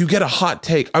 you get a hot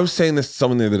take. I was saying this to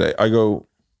someone the other day. I go,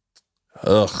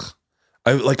 ugh.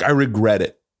 I regret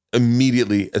it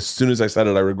immediately. As soon as I said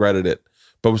it, I regretted it.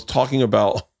 But we were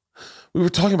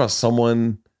talking about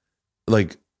someone,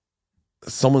 like,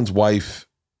 someone's wife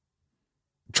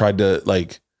tried to,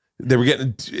 like, they were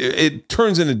getting, it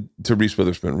turns into Reese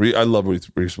Witherspoon. I love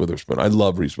Reese Witherspoon. I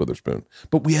love Reese Witherspoon.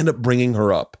 But we end up bringing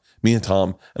her up, me and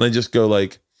Tom. And I just go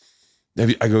like,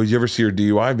 I go, you ever see her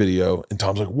DUI video? And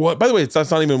Tom's like, what? By the way, that's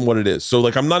not even what it is. So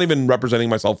like, I'm not even representing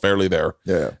myself fairly there.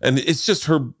 Yeah. And it's just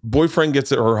her boyfriend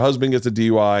gets it, her husband gets a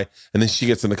DUI, and then she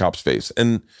gets in the cop's face.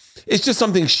 And it's just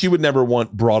something she would never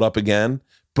want brought up again.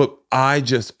 But and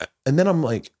then I'm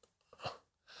like,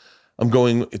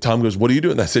 Tom goes, what do you do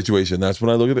in that situation? That's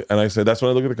when I look at I said, that's when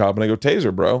I look at the cop and I go,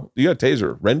 taser, bro. You got to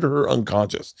taser. Render her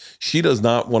unconscious. She does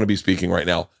not want to be speaking right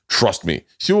now. Trust me.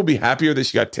 She will be happier that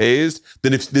she got tased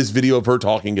than if this video of her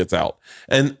talking gets out.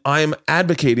 And I'm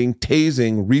advocating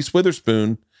tasing Reese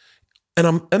Witherspoon.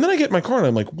 And then I get in my car and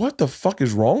I'm like, what the fuck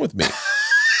is wrong with me?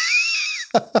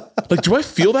 Like, do I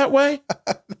feel that way?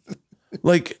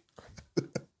 Like,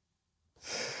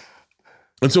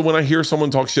 and so when I hear someone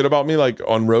talk shit about me, like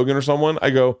on Rogan or someone, I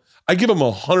give them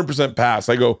 100% pass.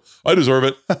 I go, I deserve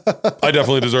it. I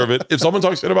definitely deserve it. If someone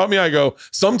talks shit about me, I go,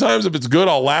 sometimes if it's good,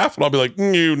 I'll laugh and I'll be like,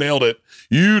 you nailed it.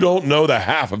 You don't know the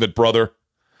half of it, brother.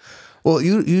 Well,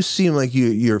 you seem like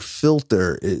your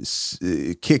filter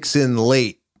kicks in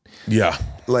late. Yeah.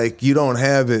 Like you don't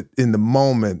have it in the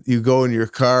moment. You go in your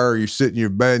car or you sit in your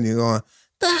bed and you're going,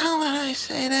 the hell did I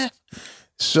say that?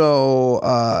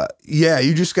 So,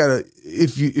 you just gotta,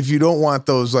 if you don't want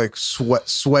those like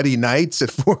sweaty nights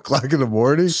at 4 o'clock in the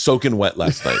morning. Soaking wet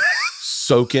last night.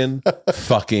 Soaking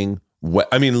fucking wet.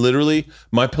 I mean, literally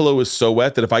my pillow is so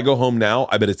wet that if I go home now,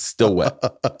 I bet it's still wet.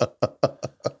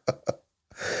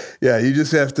 Yeah. You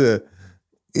just have to,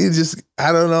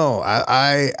 I don't know.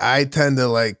 I tend to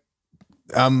like,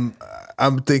 I'm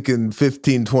thinking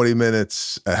 15, 20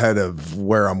 minutes ahead of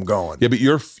where I'm going. Yeah, but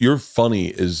you're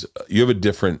funny you have a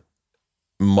different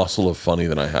muscle of funny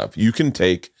than I have. You can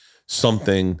take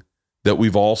something that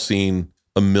we've all seen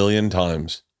a million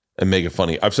times and make it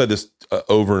funny. I've said this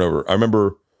over and over. I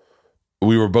remember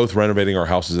we were both renovating our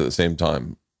houses at the same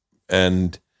time.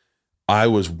 And I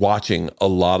was watching a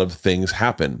lot of things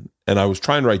happen and I was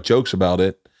trying to write jokes about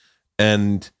it.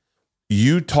 And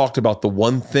you talked about the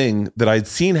one thing that I'd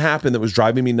seen happen that was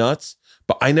driving me nuts,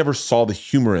 but I never saw the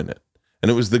humor in it. And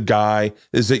it was the guy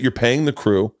is that you're paying the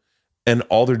crew and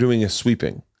all they're doing is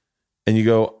sweeping. And you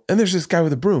go, and there's this guy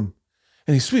with a broom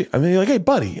and he's sweet. I mean, you're like, hey,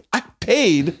 buddy, I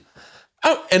paid.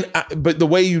 But the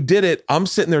way you did it, I'm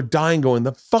sitting there dying going,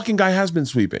 the fucking guy has been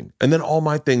sweeping. And then all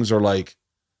my things are like,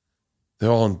 they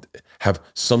all have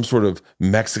some sort of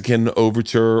Mexican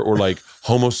overture or like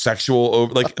homosexual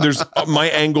over. Like there's my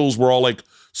angles were all like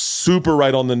super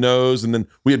right on the nose. And then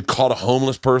we had caught a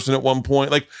homeless person at one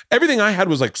point. Like everything I had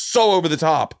was like so over the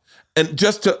top. And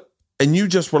you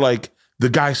just were like the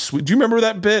guy. Do you remember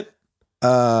that bit?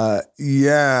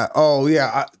 Yeah. Oh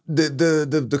yeah.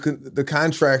 The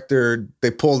contractor,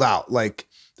 they pulled out, like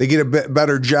they get a bit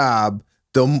better job.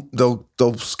 They'll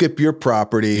skip your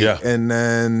property. Yeah. And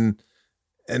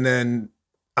then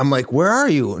I'm like, where are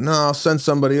you? No, I'll send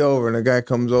somebody over. And the guy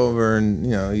comes over and,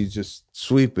 he's just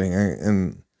sweeping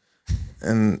and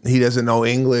he doesn't know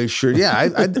English. Or yeah,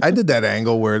 I did that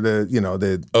angle where a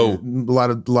lot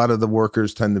of the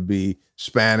workers tend to be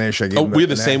Spanish. We have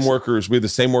the same workers. We have the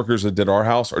same workers that did our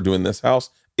house are doing this house.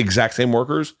 Exact same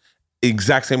workers.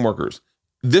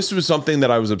 This was something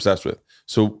that I was obsessed with.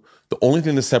 So the only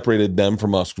thing that separated them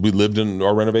from us, we lived in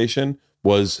our renovation,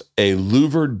 was a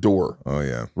louvered door. Oh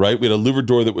yeah. Right? We had a louvered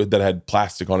door that had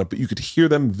plastic on it, but you could hear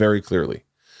them very clearly.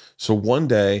 So one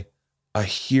day I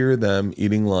hear them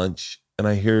eating lunch and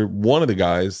I hear one of the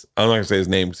guys, I'm not gonna say his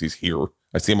name because he's here.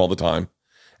 I see him all the time.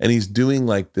 And he's doing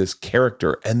like this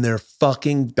character and they're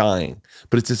fucking dying.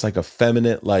 But it's just like a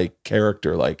feminine like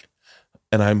character, like,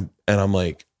 and I'm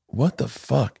like, what the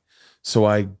fuck? So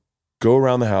I go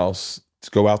around the house, to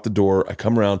go out the door. I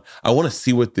come around. I want to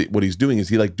see what he's doing. Is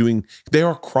he like doing, they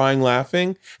are crying,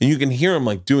 laughing, and you can hear him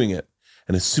like doing it.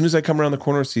 And as soon as I come around the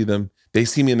corner to see them, they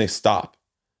see me and they stop.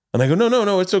 And I go,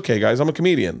 no, it's okay, guys. I'm a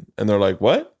comedian. And they're like,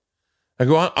 what? I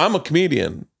go, I'm a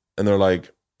comedian. And they're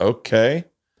like, okay.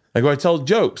 I go, I tell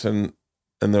jokes. And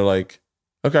they're like,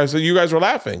 okay, so you guys were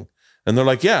laughing. And they're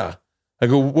like, yeah. I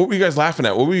go, what were you guys laughing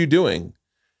at? What were you doing?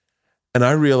 And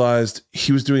I realized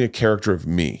he was doing a character of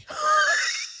me.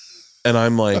 And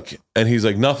I'm like, and he's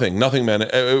like, nothing, man.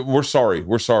 We're sorry.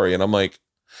 And I'm like,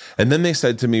 and then they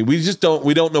said to me, we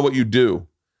don't know what you do.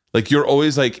 Like, you're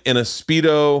always like in a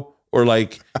Speedo or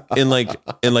like in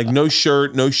no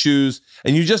shirt, no shoes.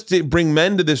 And you just bring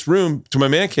men to this room, to my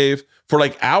man cave for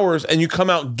like hours and you come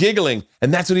out giggling.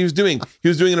 And that's what he was doing. He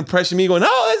was doing an impression of me going,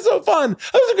 oh, that's so fun.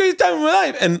 That was the greatest time of my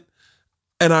life.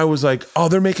 And I was like, oh,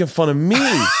 they're making fun of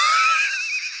me.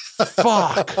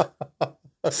 Fuck.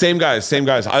 Same guys.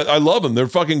 I love them. They're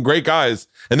fucking great guys.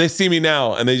 And they see me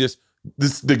now and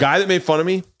the guy that made fun of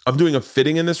me, I'm doing a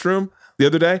fitting in this room the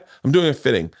other day. I'm doing a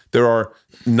fitting. There are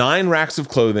 9 racks of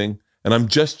clothing and I'm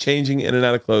just changing in and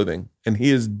out of clothing. And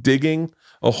he is digging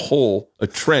a hole, a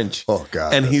trench. Oh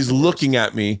God. And he's looking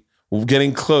at me,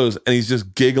 getting clothes, and he's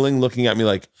just giggling, looking at me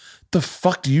like, the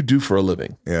fuck do you do for a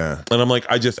living? Yeah. And I'm like,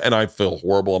 I feel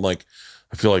horrible. I'm like,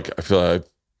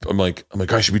 I'm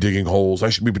like, I should be digging holes. I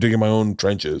should be digging my own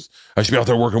trenches. I should be out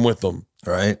there working with them.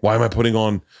 Right. Why am I putting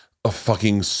on a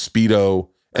fucking Speedo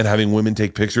and having women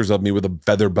take pictures of me with a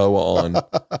feather boa on?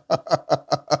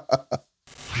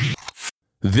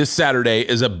 This Saturday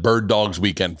is a bird dogs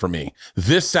weekend for me.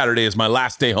 This Saturday is my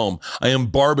last day home. I am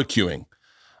barbecuing.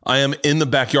 I am in the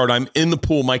backyard. I'm in the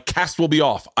pool. My cast will be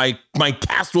off. My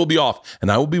cast will be off.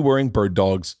 And I will be wearing bird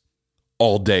dogs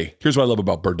all day. Here's what I love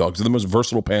about bird dogs. They're the most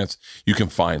versatile pants you can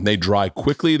find. They dry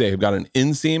quickly. They have got an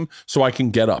inseam so I can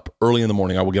get up early in the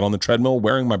morning. I will get on the treadmill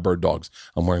wearing my bird dogs.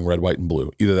 I'm wearing red, white, and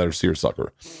blue. Either that or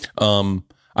seersucker.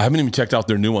 I haven't even checked out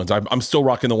their new ones. I'm still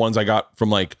rocking the ones I got from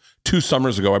like 2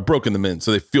 summers ago. I've broken them in,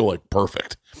 so they feel like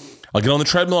perfect. I'll get on the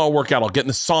treadmill. I'll work out. I'll get in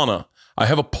the sauna. I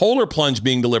have a polar plunge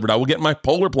being delivered. I will get my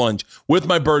polar plunge with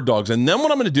my bird dogs. And then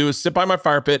what I'm going to do is sit by my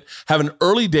fire pit, have an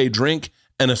early day drink,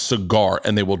 and a cigar,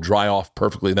 and they will dry off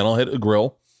perfectly. Then I'll hit a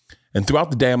grill. And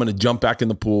throughout the day, I'm going to jump back in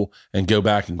the pool and go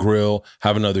back and grill,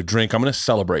 have another drink. I'm going to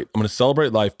celebrate. I'm going to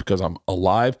celebrate life because I'm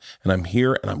alive and I'm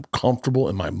here and I'm comfortable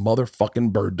in my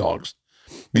motherfucking bird dogs.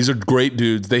 These are great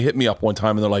dudes. They hit me up one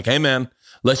time and they're like, hey man,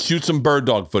 let's shoot some bird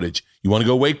dog footage. You want to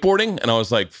go wakeboarding? And I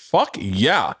was like, fuck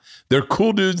yeah. They're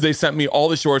cool dudes. They sent me all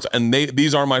the shorts and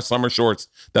these are my summer shorts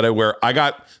that I wear. I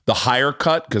got the higher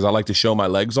cut because I like to show my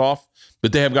legs off.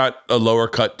 But they have got a lower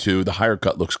cut too. The higher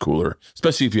cut looks cooler,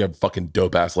 especially if you have fucking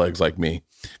dope ass legs like me.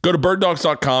 Go to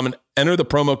birddogs.com and enter the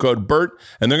promo code BERT,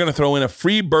 and they're going to throw in a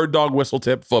free bird dog whistle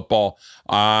tip football.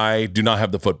 I do not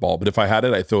have the football, but if I had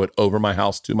it, I'd throw it over my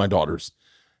house to my daughters.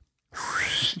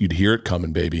 You'd hear it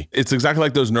coming, baby. It's exactly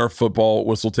like those Nerf football,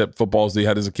 whistle tip footballs that you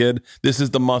had as a kid. This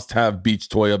is the must-have beach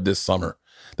toy of this summer.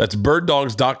 That's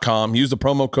birddogs.com. Use the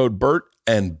promo code BERT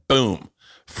and boom.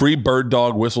 Free bird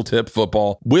dog whistle tip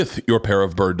football with your pair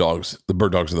of bird dogs. The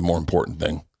bird dogs are the more important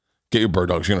thing. Get your bird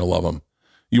dogs. You're going to love them.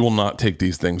 You will not take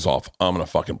these things off. I'm going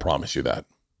to fucking promise you that.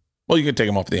 Well, you can take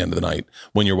them off at the end of the night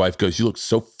when your wife goes, you look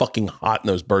so fucking hot in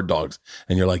those bird dogs.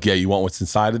 And you're like, yeah, you want what's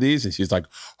inside of these? And she's like,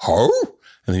 oh.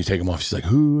 And then you take them off. She's like,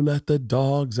 who let the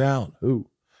dogs out? Who?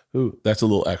 That's a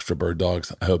little extra, bird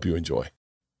dogs. I hope you enjoy.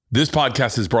 This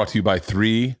podcast is brought to you by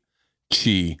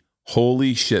 3Chi.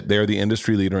 Holy shit. They're the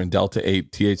industry leader in Delta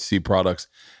 8 THC products.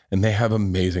 And they have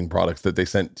amazing products that they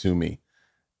sent to me.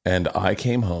 And I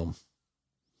came home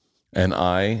and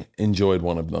I enjoyed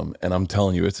one of them. And I'm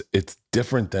telling you, it's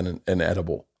different than an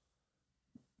edible.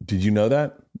 Did you know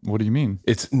that? What do you mean?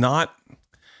 It's not...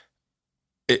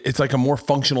 It's like a more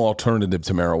functional alternative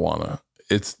to marijuana.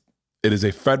 It is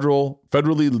a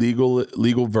federally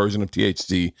legal version of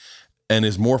THC and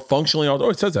is more functionally,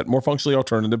 it says that, more functionally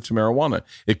alternative to marijuana.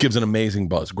 It gives an amazing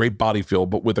buzz, great body feel,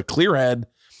 but with a clear head.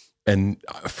 And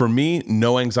for me,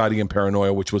 no anxiety and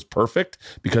paranoia, which was perfect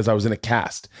because I was in a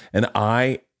cast and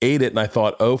I ate it and I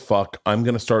thought, oh fuck, I'm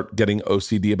going to start getting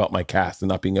OCD about my cast and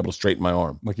not being able to straighten my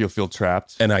arm. Like you'll feel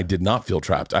trapped? And I did not feel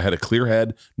trapped. I had a clear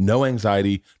head, no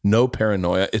anxiety, no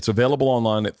paranoia. It's available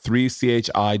online at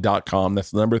 3chi.com.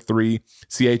 That's the number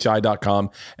 3chi.com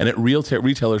and at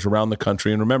retailers around the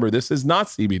country. And remember, this is not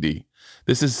CBD.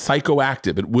 This is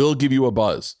psychoactive. It will give you a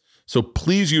buzz. So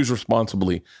please use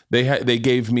responsibly. They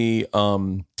gave me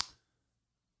Rice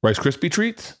Krispie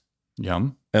treats.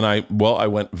 Yum. And I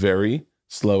went very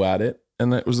slow at it.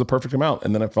 And it was the perfect amount.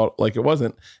 And then I felt like it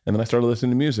wasn't. And then I started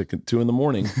listening to music at 2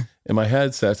 a.m. in my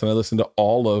headsets. And I listened to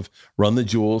all of Run the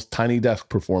Jewels' Tiny Desk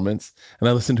performance. And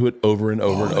I listened to it over and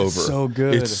over and over. So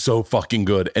good. It's so fucking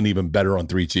good. And even better on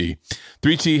 3Chi.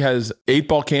 3Chi has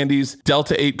 8-ball candies,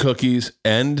 Delta 8 cookies,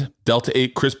 and Delta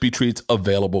 8 crispy treats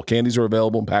available. Candies are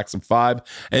available in packs of 5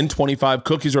 and 25.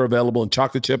 Cookies are available in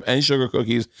chocolate chip and sugar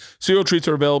cookies. Cereal treats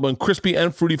are available in crispy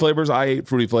and fruity flavors. I ate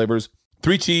fruity flavors.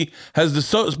 3Chi has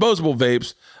disposable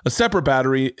vapes. A separate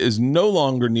battery is no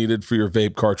longer needed for your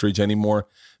vape cartridge anymore.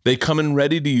 They come in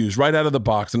ready to use right out of the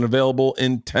box and available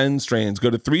in 10 strains. Go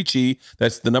to 3Chi,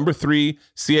 that's the number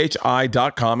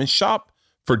 3chi.com and shop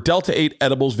for Delta 8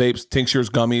 edibles, vapes, tinctures,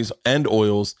 gummies, and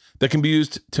oils that can be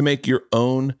used to make your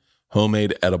own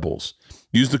homemade edibles.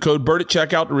 Use the code BERT at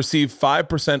checkout to receive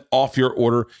 5% off your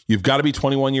order. You've got to be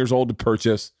 21 years old to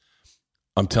purchase.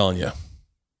 I'm telling you,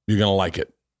 you're going to like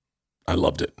it. I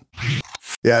loved it.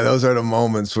 Yeah, those are the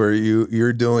moments where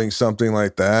you're doing something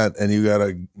like that and you got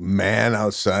a man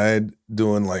outside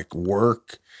doing like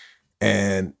work.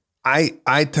 And I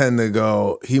tend to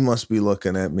go, he must be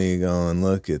looking at me going,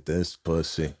 look at this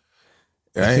pussy.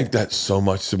 Right? I think that so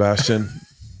much, Sebastian.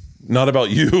 Not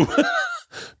about you,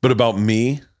 but about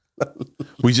me.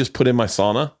 We just put in my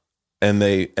sauna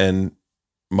and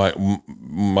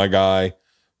my guy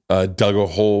dug a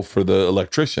hole for the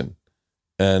electrician.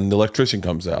 And the electrician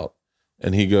comes out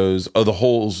and he goes, oh,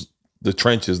 the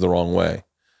trench is the wrong way.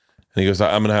 And he goes,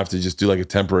 I'm going to have to just do like a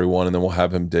temporary one and then we'll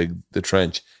have him dig the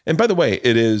trench. And by the way,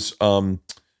 it is an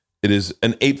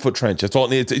 8-foot trench. That's all it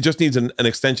needs. It just needs an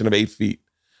extension of 8 feet.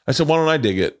 I said, why don't I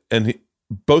dig it? And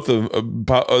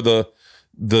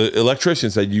the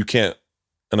electrician said, you can't.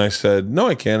 And I said, no,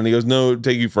 I can. And he goes, no, it'll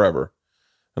take you forever.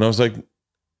 And I was like,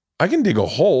 I can dig a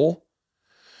hole.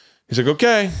 He's like,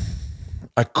 okay.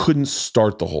 I couldn't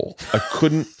start the hole. I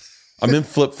couldn't. I'm in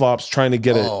flip-flops trying to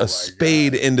get a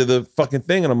spade into the fucking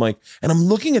thing. And I'm like, and I'm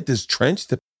looking at this trench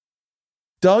that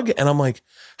dug. And I'm like,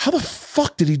 how the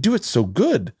fuck did he do it so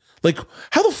good? Like,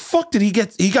 how the fuck did he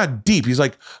got deep. He's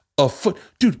like a foot.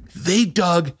 Dude, they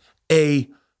dug a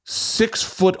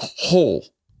 6-foot hole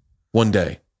one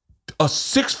day. A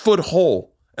 6-foot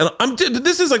hole. And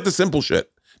this is like the simple shit.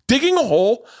 Digging a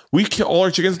hole. All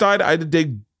our chickens died. I had to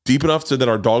dig deep enough so that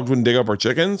our dogs wouldn't dig up our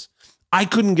chickens. I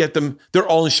couldn't get them. They're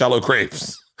all in shallow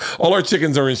graves. All our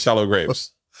chickens are in shallow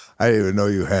graves. I didn't even know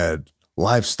you had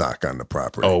livestock on the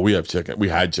property. Oh, we have chicken. We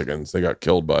had chickens. They got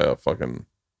killed by a fucking.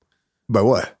 By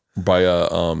what? By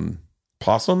a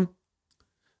possum.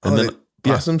 And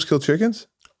possums kill chickens?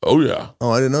 Oh yeah. Oh,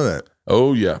 I didn't know that.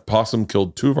 Oh yeah. Possum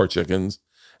killed 2 of our chickens.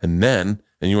 And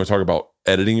you want to talk about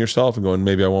editing yourself and going,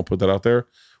 maybe I won't put that out there.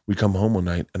 We come home one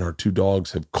night and our 2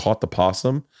 dogs have caught the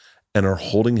possum and are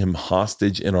holding him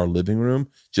hostage in our living room,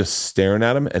 just staring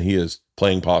at him. And he is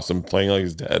playing possum, playing like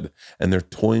he's dead. And they're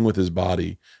toying with his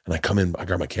body. And I come in, I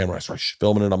grab my camera, I start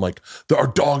filming it. I'm like, our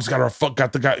dogs got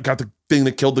the thing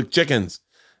that killed the chickens.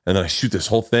 And then I shoot this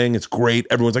whole thing. It's great.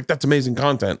 Everyone's like, that's amazing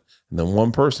content. And then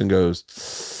one person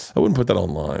goes, I wouldn't put that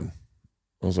online.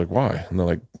 I was like, why? And they're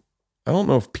like, I don't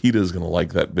know if PETA's going to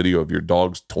like that video of your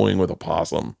dogs toying with a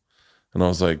possum. And I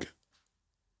was like,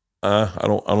 I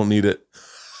don't need it.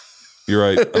 You're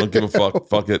right. I don't give a fuck.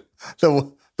 Fuck it.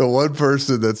 The one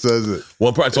person that says it.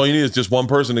 That's all you need is just one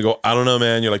person to go, I don't know,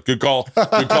 man. You're like, good call.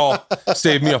 Good call.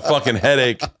 Saved me a fucking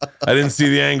headache. I didn't see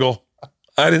the angle.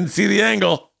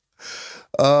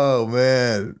 Oh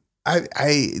man.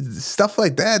 I stuff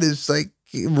like that is like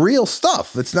real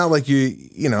stuff. It's not like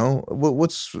you know,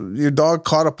 what's your dog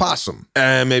caught a possum.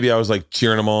 And maybe I was like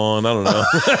cheering him on. I don't know.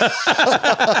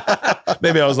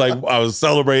 Maybe I was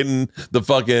celebrating the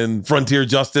fucking frontier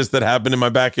justice that happened in my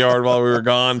backyard while we were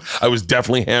gone. I was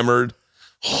definitely hammered.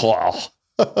 Wow.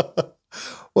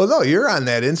 Well, no, you're on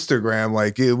that Instagram.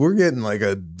 Like we're getting like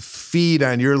a feed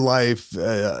on your life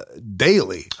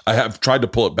daily. I have tried to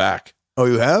pull it back. Oh,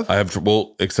 you have? I have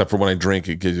trouble, except for when I drink,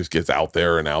 it just gets out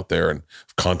there, and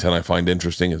content I find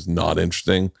interesting is not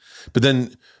interesting. But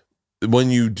then when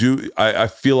you do, I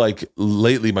feel like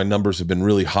lately my numbers have been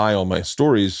really high on my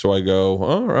stories. So I go,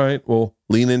 all right, well,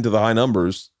 lean into the high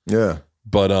numbers. Yeah.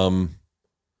 But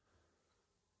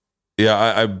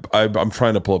yeah, I'm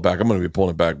trying to pull it back. I'm going to be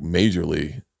pulling it back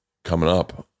majorly coming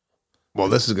up. Well,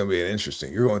 this is going to be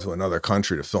interesting. You're going to another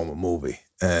country to film a movie,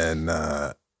 and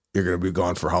you're going to be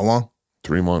gone for how long?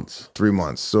 3 months. 3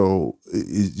 months. So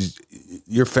is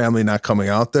your family not coming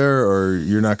out there, or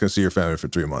you're not going to see your family for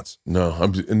 3 months? No,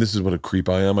 and this is what a creep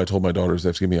I am. I told my daughters they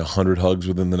have to give me 100 hugs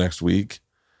within the next week.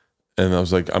 And I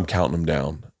was like, I'm counting them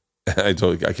down. I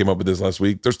came up with this last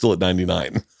week. They're still at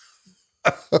 99.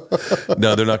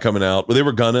 No, they're not coming out. Well, they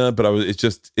were gonna, but it's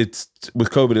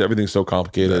with COVID, everything's so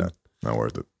complicated. Yeah, not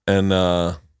worth it. And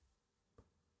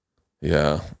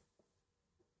yeah.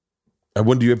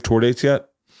 When do you have tour dates yet?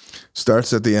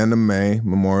 Starts at the end of May,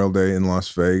 Memorial Day in Las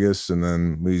Vegas, and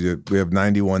then we have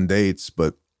 91 dates,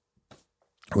 but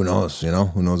who knows, you know?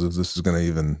 Who knows if this is going to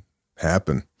even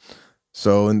happen.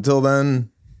 So until then,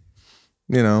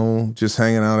 you know, just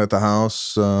hanging out at the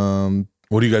house.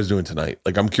 What are you guys doing tonight?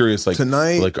 Like, I'm curious, like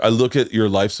tonight, like I look at your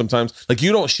life sometimes, like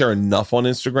you don't share enough on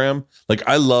Instagram. Like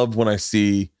I love when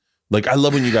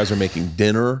you guys are making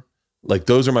dinner. Like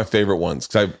those are my favorite ones.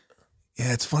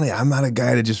 Yeah, it's funny. I'm not a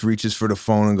guy that just reaches for the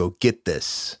phone and go, get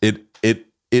this. It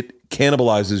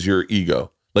cannibalizes your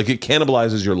ego. Like it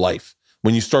cannibalizes your life.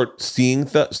 When you start seeing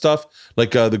stuff,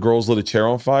 like the girls lit a chair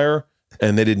on fire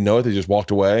and they didn't know it. They just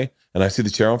walked away. And I see the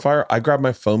chair on fire. I grabbed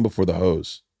my phone before the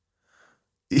hose.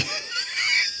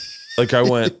 Like I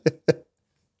went,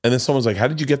 and then someone's like, how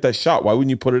did you get that shot? Why wouldn't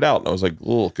you put it out? And I was like,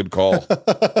 oh, good call.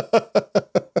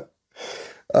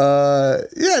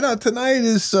 Yeah, no, tonight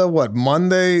is what,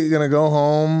 Monday, gonna go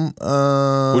home.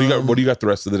 What do you got the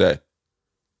rest of the day?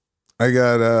 I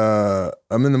got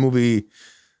I'm in the movie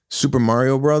Super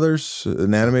Mario Brothers,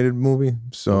 an animated movie.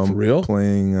 So For real? I'm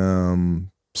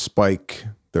playing Spike,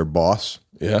 their boss.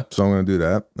 Yeah. So I'm gonna do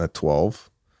that at 12.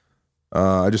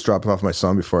 I just dropped off my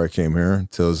son before I came here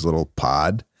to his little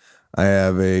pod. I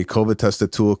have a COVID test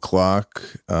at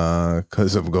 2:00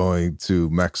 because I'm going to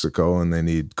Mexico and they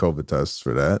need COVID tests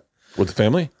for that. With the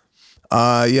family?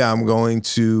 Yeah, I'm going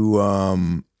to,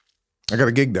 I got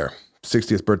a gig there,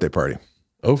 60th birthday party.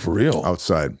 Oh, for real?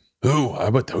 Outside.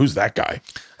 Who's that guy?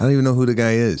 I don't even know who the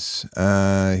guy is.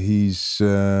 He's,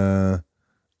 I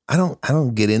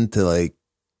don't get into like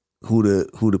who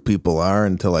the people are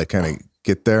until I kind of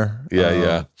get there.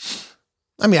 Yeah.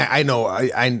 I mean, I know,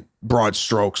 I broad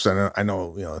strokes, and I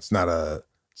know, you know, it's not a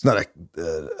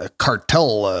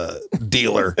cartel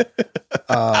dealer.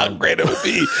 How great it would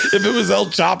be if it was El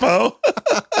Chapo.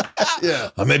 Yeah,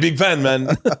 I'm a big fan,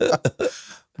 man.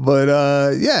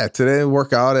 But yeah, today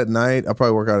work out at night. I'll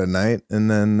probably work out at night and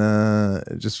then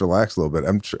just relax a little bit.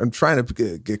 I'm trying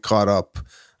to get caught up.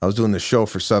 I was doing the show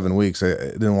for 7 weeks. I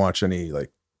didn't watch any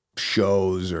like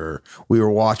shows, or we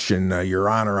were watching Your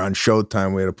Honor on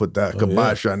Showtime. We had to put that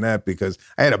kibosh on that because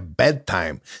I had a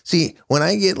bedtime. See, when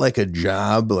I get like a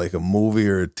job, like a movie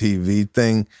or a TV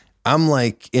thing, I'm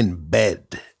like in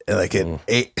bed like at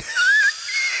 8.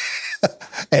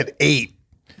 At 8,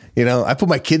 you know, I put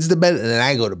my kids to bed and then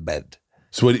I go to bed.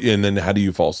 So and then how do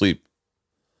you fall asleep?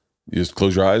 You just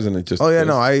close your eyes and it just. Oh yeah,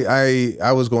 no,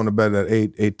 I was going to bed at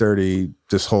 8:30.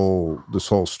 This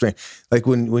whole string, like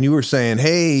when you were saying,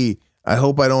 hey, I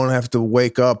hope I don't have to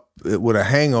wake up with a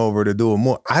hangover to do a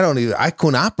more. I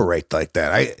couldn't operate like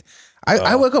that.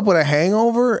 I wake up with a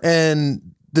hangover and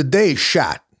the day's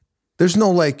shot. There's no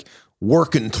like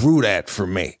working through that for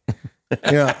me.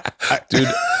 You know, dude,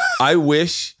 I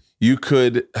wish you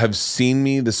could have seen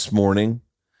me this morning.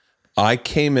 I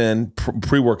came in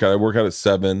pre-workout. I work out at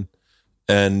 7,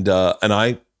 and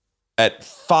I at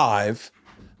 5,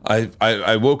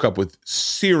 I woke up with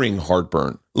searing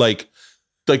heartburn, like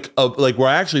where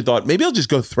I actually thought maybe I'll just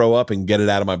go throw up and get it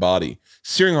out of my body.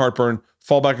 Searing heartburn,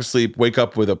 fall back asleep, wake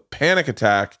up with a panic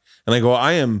attack, and I go,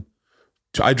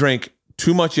 I drank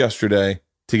too much yesterday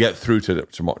to get through to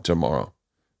tomorrow.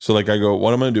 So like I go,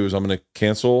 what I'm going to do is I'm going to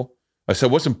cancel. I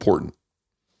said, what's important?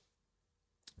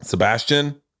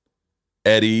 Sebastian,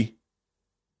 Eddie,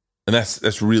 and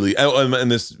that's really,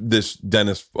 and this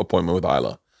dentist appointment with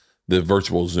Isla, the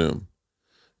virtual Zoom.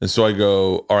 And so I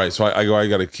go, all right, so I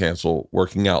got to cancel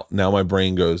working out. Now my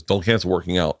brain goes, don't cancel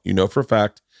working out. You know for a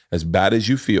fact, as bad as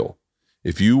you feel,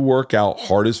 if you work out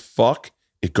hard as fuck,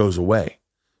 it goes away.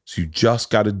 So you just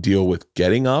got to deal with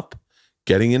getting up,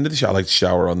 getting into the shower. I like to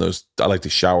shower on those. I like to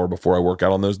shower before I work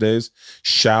out on those days.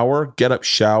 Shower, get up,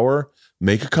 shower,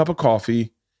 make a cup of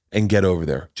coffee, and get over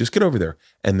there. Just get over there.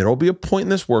 And there'll be a point in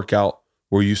this workout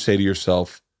where you say to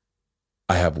yourself,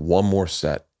 I have one more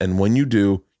set. And when you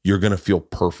do, you're going to feel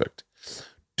perfect.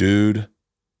 Dude,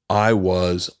 I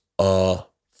was a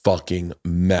fucking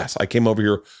mess. I came over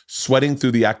here sweating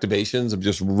through the activations of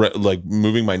just like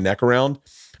moving my neck around.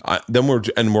 Then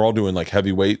we're all doing like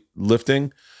heavyweight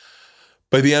lifting.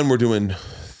 By the end, we're doing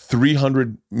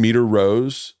 300-meter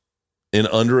rows in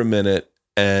under a minute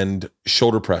and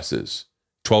shoulder presses,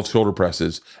 12 shoulder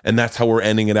presses. And that's how we're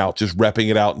ending it out, just repping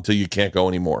it out until you can't go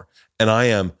anymore. And I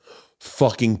am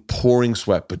fucking pouring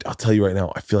sweat. But I'll tell you right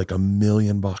now, I feel like $1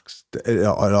 million. It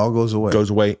all goes away. Goes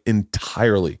away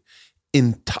entirely.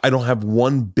 I don't have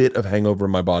one bit of hangover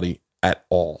in my body at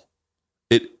all.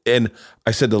 And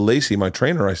I said to Lacey, my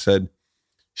trainer, I said,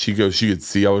 she could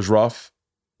see I was rough.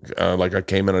 Like I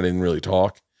came in, I didn't really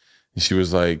talk. And she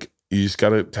was like, you just got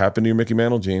to tap into your Mickey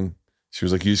Mantle gene. She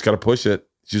was like, you just got to push it.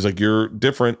 She's like, you're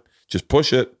different. Just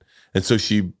push it. And so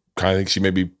she kind of think she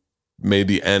maybe made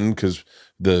the end because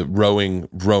the rowing.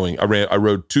 I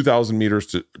rowed 2,000 meters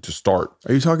to start.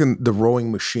 Are you talking the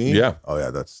rowing machine? Yeah. Oh yeah,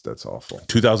 that's awful.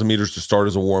 2,000 meters to start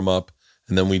as a warm up,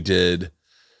 and then we did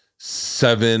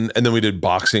 7, and then we did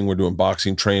boxing. We're doing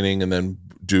boxing training, and then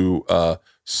do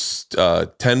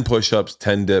 10 push-ups,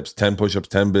 10 dips, 10 push-ups,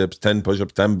 10 dips, 10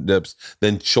 push-ups, 10 dips,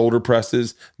 then shoulder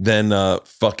presses, then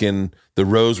fucking the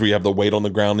rows where you have the weight on the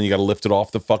ground and you got to lift it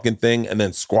off the fucking thing, and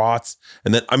then squats,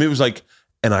 and then it was like,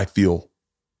 and I feel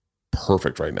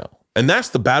perfect right now. And that's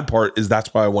the bad part, is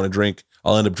that's why I want to drink.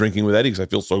 I'll end up drinking with Eddie because I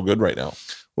feel so good right now.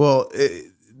 Well,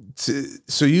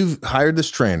 so you've hired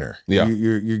this trainer. Yeah.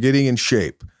 You're getting in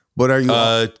shape. But are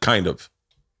you kind of?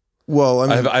 Well, I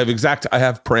mean, I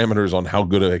have parameters on how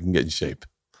good I can get in shape.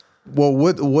 Well,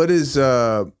 what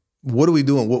are we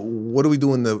doing? What are we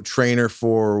doing the trainer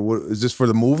for? What is this for,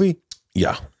 the movie?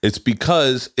 Yeah. It's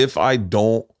because if I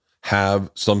don't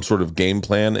have some sort of game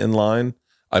plan in line,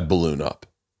 I balloon up.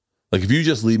 Like if you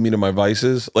just lead me to my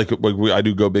vices, like I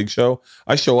do Go Big Show,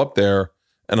 I show up there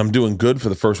and I'm doing good for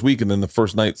the first week, and then the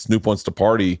first night Snoop wants to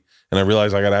party and I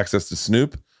realize I got access to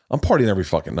Snoop, I'm partying every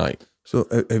fucking night. So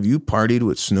have you partied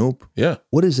with Snoop? Yeah.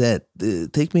 What is that?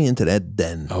 Take me into that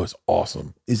den. Oh, it's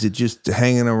awesome. Is it just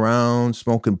hanging around,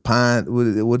 smoking pot?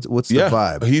 What's the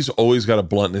vibe? He's always got a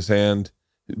blunt in his hand.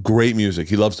 Great music.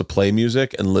 He loves to play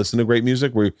music and listen to great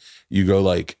music, where you go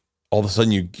like, all of a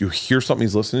sudden you hear something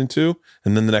he's listening to,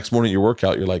 and then the next morning at your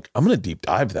workout, you're like, I'm going to deep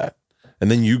dive that. And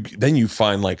then you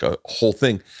find like a whole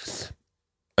thing.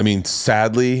 I mean,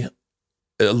 sadly,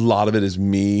 a lot of it is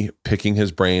me picking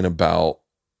his brain about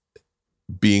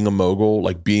being a mogul,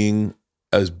 like being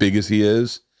as big as he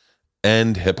is,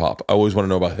 and hip hop. I always want to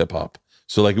know about hip hop.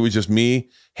 So like it was just me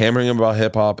hammering him about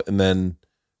hip hop, and then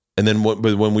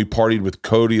when we partied with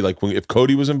Cody, like if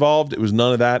Cody was involved, it was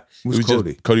none of that. Who's it was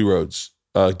Cody? Just Cody Rhodes.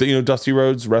 Dusty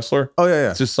Rhodes, wrestler? Oh yeah.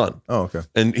 It's his son. Oh, okay.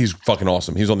 And he's fucking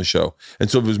awesome. He's on the show. And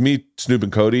so if it was me, Snoop,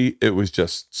 and Cody, it was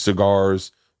just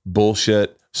cigars,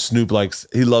 bullshit. Snoop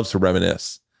he loves to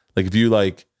reminisce. Like if you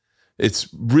like, it's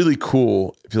really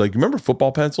cool. If you like, remember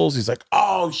football pencils? He's like,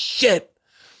 oh shit,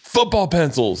 football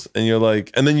pencils. And you're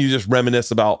like, and then you just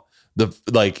reminisce about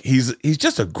he's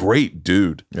just a great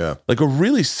dude. Yeah. Like a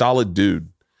really solid dude.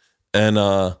 And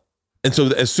so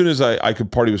as soon as I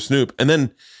could party with Snoop, and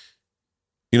then,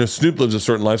 Snoop lives a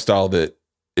certain lifestyle that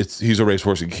he's a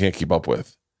racehorse he can't keep up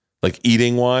with. Like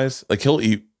eating wise, like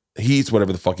he eats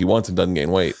whatever the fuck he wants and doesn't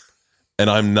gain weight. And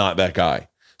I'm not that guy.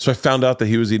 So I found out that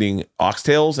he was eating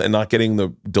oxtails and not getting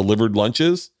the delivered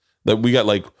lunches. That we got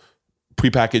like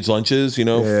prepackaged lunches,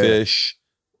 fish,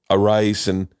 a rice,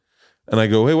 and I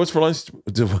go, hey, what's for lunch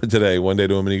today? One day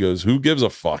to him, and he goes, who gives a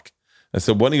fuck? I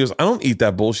said, what? And he goes, I don't eat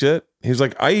that bullshit. He's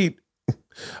like, I eat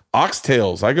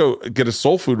Oxtails. I go get a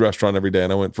soul food restaurant every day.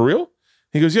 And I went, for real?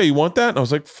 He goes, yeah, you want that? And I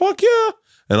was like, fuck yeah.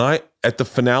 And at the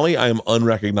finale, I am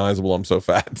unrecognizable. I'm so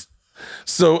fat.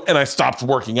 So, and I stopped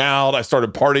working out. I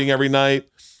started partying every night.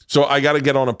 So I got to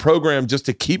get on a program just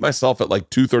to keep myself at like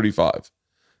 235.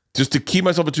 Just to keep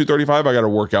myself at 235, I got to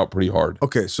work out pretty hard.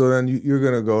 Okay, so then you're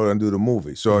going to go and do the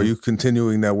movie. So are you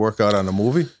continuing that workout on the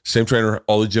movie? Same trainer.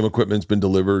 All the gym equipment's been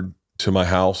delivered to my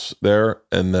house there.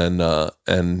 And then,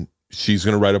 and she's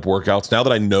going to write up workouts. Now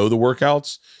that I know the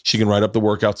workouts, she can write up the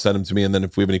workouts, send them to me. And then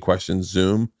if we have any questions,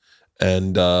 Zoom.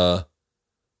 And also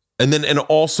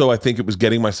I think it was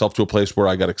getting myself to a place where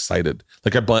I got excited.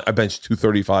 Like I benched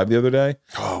 235 the other day.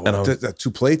 Oh, and I was,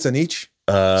 2 plates on each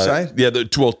side? Yeah,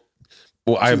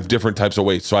 I have different types of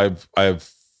weights. So I have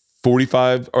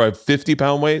 45 or I have 50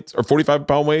 pound weights or 45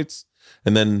 pound weights.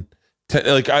 And then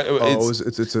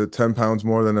it's a 10 pounds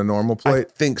more than a normal plate?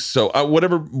 I think so.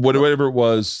 Whatever it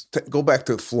was. Go back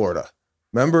to Florida.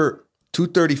 Remember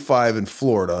 235 in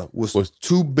Florida was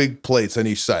 2 big plates on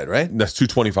each side, right? That's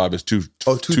 225 is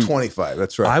 225.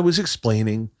 That's right. I was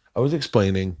explaining.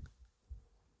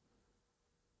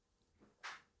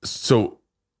 So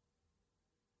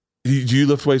do you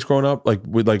lift weights growing up? Like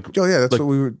with like, oh yeah, that's what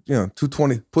we were,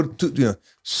 220,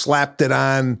 slapped it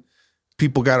on.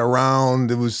 People got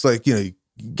around. It was like, you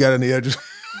got on the edge.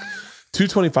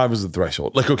 225 was the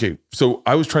threshold. Like, okay. So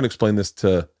I was trying to explain this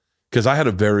because I had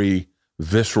a very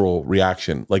visceral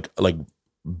reaction, like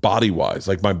body wise,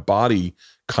 like my body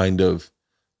kind of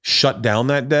shut down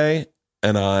that day.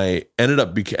 And I ended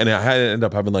up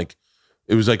having like,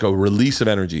 it was like a release of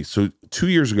energy. So 2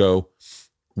 years ago,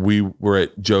 we were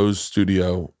at Joe's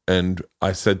studio and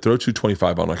I said, throw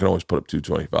 225 on. I can always put up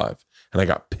 225. And I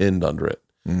got pinned under it.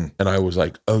 And I was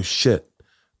like, oh shit,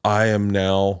 I am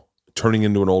now turning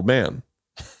into an old man.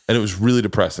 And it was really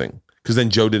depressing because then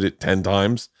Joe did it 10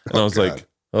 times. And I was like,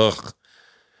 ugh.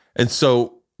 And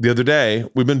so the other day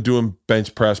we've been doing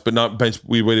bench press, but not bench.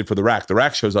 We waited for the rack. The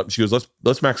rack shows up and she goes,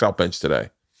 let's max out bench today.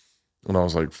 And I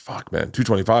was like, fuck man,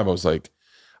 225. I was like,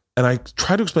 and I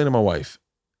tried to explain to my wife,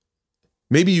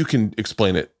 maybe you can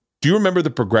explain it. Do you remember the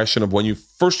progression of when you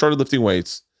first started lifting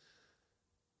weights?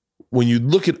 When you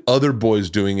look at other boys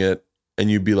doing it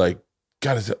and you'd be like,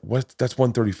 God, that's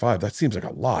 135. That seems like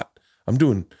a lot. I'm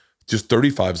doing just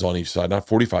 35s on each side, not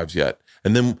 45s yet.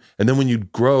 And then when you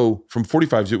grow from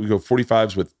 45s, we go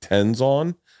 45s with 10s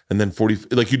on, and then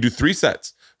 40, like you do 3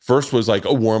 sets. First was like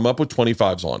a warm up with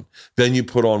 25s on. Then you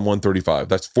put on 135.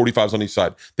 That's 45s on each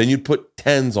side. Then you'd put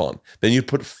 10s on. Then you'd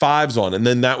put 5s on. And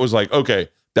then that was like, okay,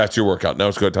 that's your workout. Now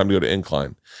it's time to go to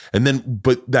incline. And then,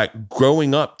 but that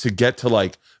growing up to get to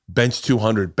like bench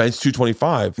 200, bench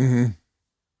 225,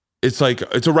 it's like,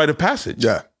 it's a rite of passage.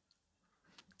 Yeah.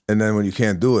 And then when you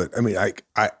can't do it, I mean,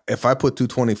 if I put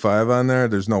 225 on there,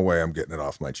 there's no way I'm getting it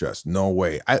off my chest. No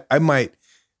way. I might.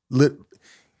 You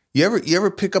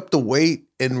ever pick up the weight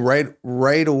and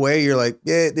right away you're like,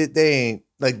 yeah, they ain't,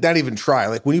 like, not even try.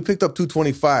 Like when you picked up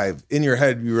 225 in your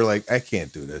head, you were like, I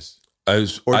can't do this.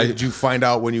 Did you find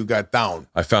out when you got down?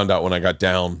 I found out when I got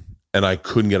down and I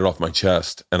couldn't get it off my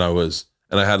chest, and it was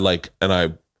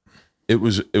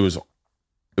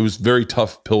very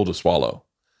tough pill to swallow.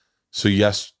 So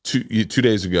yes, 2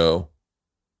 days ago,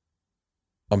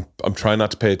 I'm trying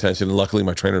not to pay attention. And luckily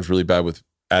my trainer is really bad with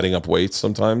adding up weights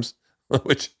sometimes,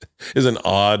 which is an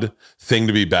odd thing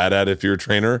to be bad at if you're a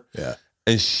trainer. Yeah.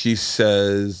 And she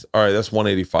says, all right, that's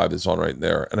 185 that's on right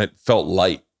there. And it felt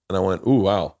light. And I went, ooh,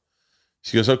 wow.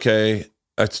 She goes, okay,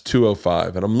 that's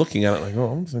 205. And I'm looking at it like, oh,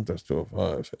 I don't think that's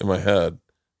 205 in my head.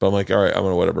 But I'm like, all right, I'm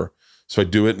going to whatever. So I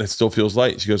do it and it still feels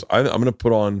light. She goes, I'm going to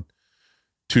put on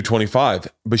 225.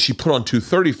 But she put on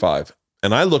 235.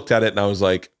 And I looked at it and I was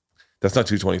like, that's not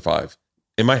 225.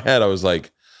 In my head, I was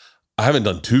like, I haven't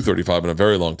done 235 in a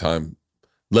very long time,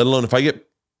 let alone if I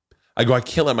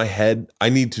can't let my head, I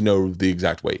need to know the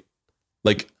exact weight.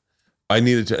 Like I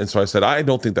needed to. And so I said, I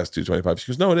don't think that's 225.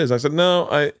 She goes, no, it is. I said, no,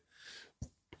 I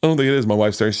don't think it is. My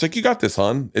wife's there. She's like, you got this,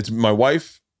 hon. It's my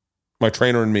wife, my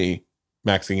trainer, and me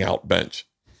maxing out bench.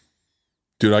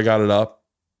 Dude, I got it up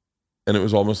and it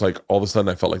was almost like all of a sudden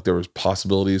I felt like there was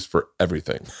possibilities for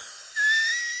everything.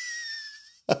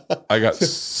 I got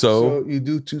so you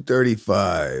do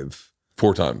 235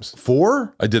 4 times.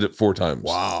 4? I did it 4 times.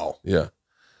 Wow. Yeah.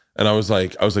 And I was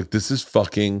like, this is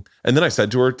fucking. And then I said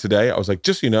to her today, I was like,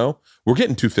 just so you know, we're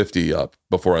getting 250 up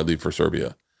before I leave for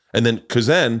Serbia. And then, cause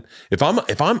then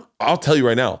I'll tell you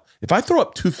right now, if I throw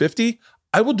up 250,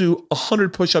 I will do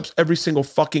 100 push-ups every single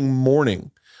fucking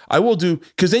morning. I will do,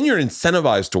 cause then you're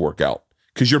incentivized to work out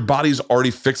because your body's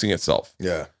already fixing itself.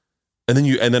 Yeah. And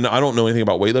then I don't know anything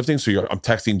about weightlifting. So I'm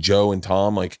texting Joe and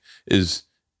Tom, like, is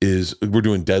we're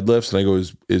doing deadlifts, and I go,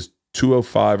 is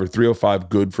 205 or 305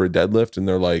 good for a deadlift? And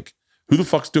they're like, who the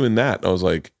fuck's doing that? And I was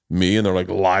like, me. And they're like,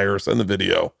 liar, send the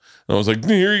video. And I was like,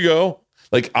 here you go.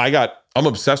 Like I'm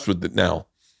obsessed with it now.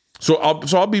 So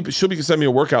she'll send me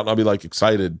a workout, and I'll be like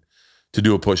excited to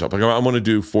do a push-up. Like, I'm going to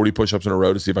do 40 push-ups in a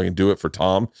row to see if I can do it for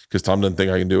Tom, because Tom doesn't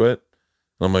think I can do it.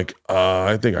 And I'm like,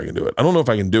 I think I can do it. I don't know if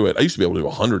I can do it. I used to be able to do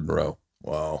 100 in a row.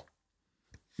 Wow.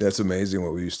 That's amazing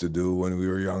what we used to do when we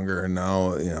were younger. And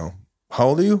now, how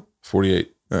old are you?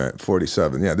 48. All right,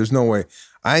 47. Yeah, there's no way.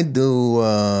 I do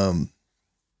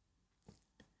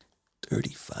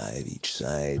 35 each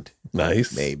side.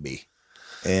 Nice. Maybe.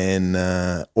 And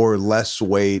or less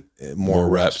weight, more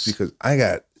reps. Because I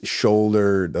got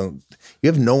shoulder. You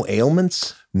have no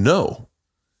ailments? No.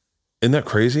 Isn't that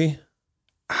crazy?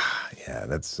 Yeah,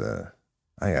 that's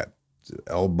I got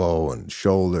elbow and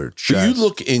shoulder, chest.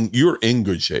 But you're in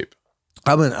good shape.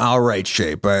 I'm in all right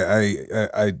shape.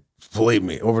 I believe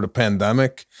me, over the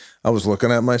pandemic, I was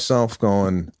looking at myself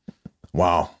going,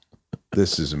 wow,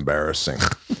 this is embarrassing.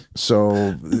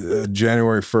 So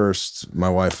January 1st, my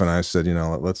wife and I said,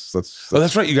 let's oh,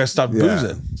 that's right. You guys stopped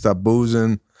boozing. Stop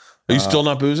boozing. Are you still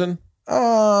not boozing?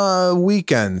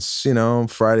 Weekends,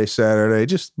 Friday, Saturday,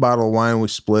 just bottle of wine. We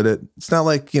split it. It's not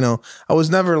like, I was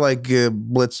never like a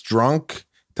blitz drunk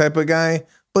type of guy,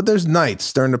 but there's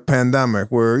nights during the pandemic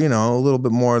where, a little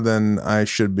bit more than I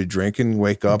should be drinking,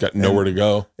 wake up. Got nowhere to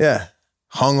go. Yeah.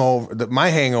 Hungover.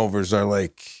 My hangovers are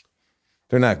like,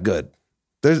 they're not good.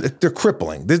 They're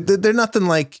crippling. They're nothing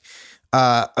like,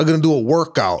 I'm going to do a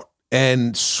workout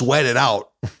and sweat it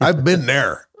out. I've been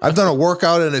there. I've done a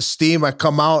workout in a steam. I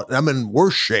come out and I'm in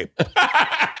worse shape.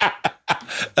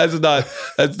 That's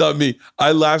not me.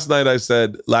 Last night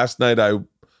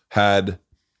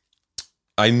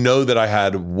I know that I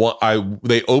had one.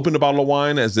 They opened a bottle of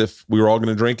wine as if we were all going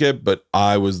to drink it, but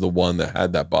I was the one that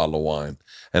had that bottle of wine.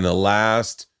 And the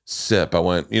last sip, I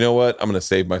went, you know what? I'm going to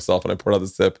save myself. And I poured out the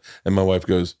sip, and my wife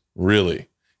goes, really?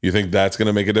 You think that's going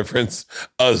to make a difference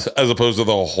as opposed to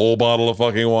the whole bottle of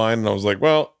fucking wine? And I was like,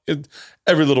 well,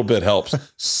 every little bit helps.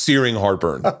 Searing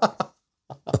heartburn.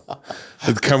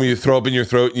 It's coming, you throw up in your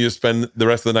throat, and you spend the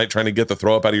rest of the night trying to get the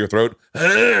throw up out of your throat.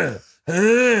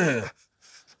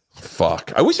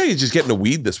 Fuck. I wish I could just get into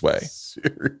weed this way.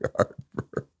 Searing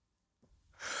heartburn.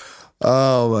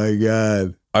 Oh my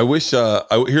God. I wish, here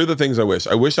are the things I wish.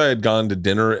 I wish I had gone to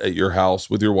dinner at your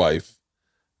house with your wife,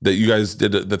 that you guys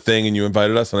did the thing and you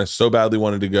invited us, and I so badly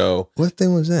wanted to go. What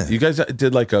thing was that? You guys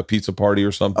did like a pizza party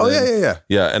or something. Oh, yeah.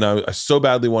 Yeah, and I so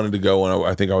badly wanted to go, and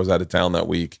I think I was out of town that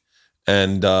week.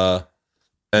 And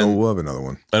we'll have another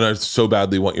one. And I so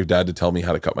badly want your dad to tell me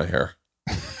how to cut my hair.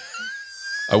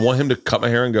 I want him to cut my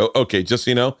hair and go, okay, just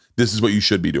so you know, this is what you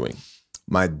should be doing.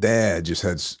 My dad just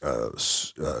had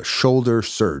shoulder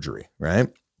surgery, right?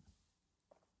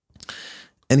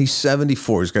 And he's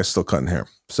 74. This guy's still cutting hair.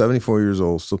 74 years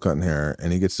old, still cutting hair.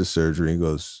 And he gets the surgery. He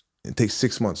goes, it takes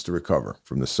 6 months to recover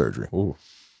from the surgery. Ooh.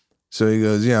 So he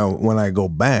goes, when I go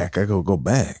back, go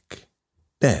back.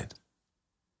 Dad,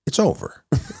 it's over.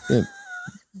 It's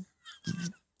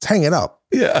hang it up.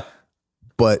 Yeah.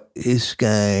 But this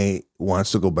guy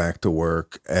wants to go back to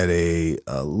work at a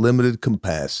limited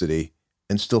capacity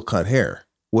and still cut hair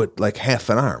with like half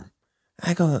an arm.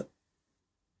 I go, and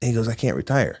he goes, I can't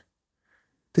retire.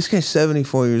 This guy's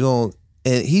 74 years old,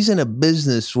 and he's in a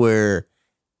business where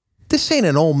this ain't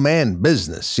an old man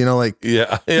business,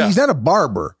 yeah. He's not a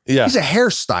barber. Yeah. He's a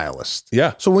hairstylist.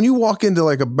 Yeah. So when you walk into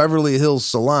like a Beverly Hills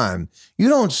salon, you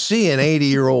don't see an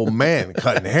 80-year-old man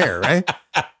cutting hair, right?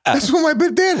 That's what my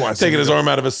big dad wants. Taking his arm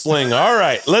out of a sling. All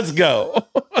right, let's go.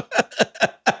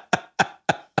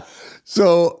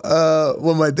 So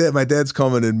when my dad's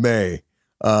coming in May,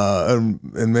 and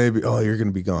maybe, you're going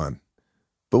to be gone.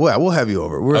 But we'll have you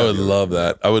over. I would love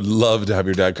that. I would love to have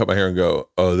your dad cut my hair and go,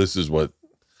 oh, this is what,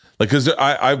 like, because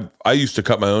I used to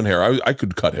cut my own hair. I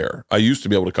could cut hair. I used to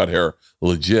be able to cut hair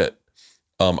legit.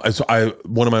 One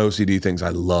of my OCD things I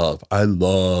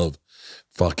love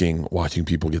fucking watching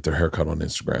people get their hair cut on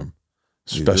Instagram,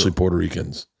 especially Puerto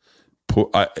Ricans.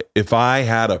 If I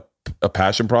had a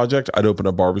passion project, I'd open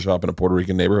a barbershop in a Puerto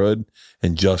Rican neighborhood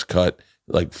and just cut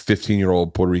like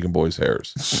 15-year-old Puerto Rican boys'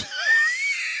 hairs.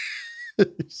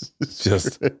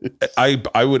 Just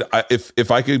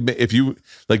if you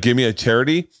like give me a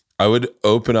charity, I would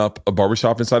open up a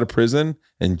barbershop inside a prison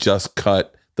and just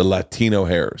cut the Latino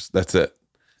hairs. That's it.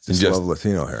 Just love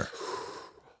Latino hair.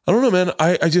 I don't know, man.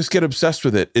 I just get obsessed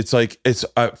with it. It's like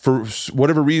for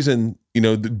whatever reason,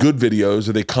 the good videos,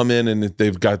 or they come in and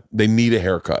they need a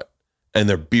haircut and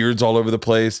their beards all over the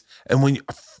place. And when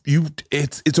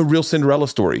it's a real Cinderella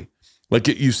story. Like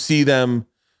you see them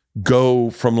go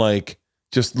from like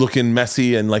just looking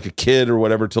messy and like a kid or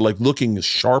whatever to like looking as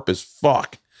sharp as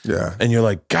fuck. Yeah. And you're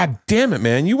like, God damn it,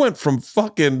 man. You went from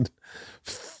fucking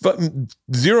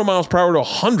 0 miles per hour to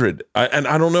 100. And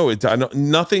I don't know. I know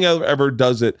nothing ever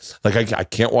does it. Like I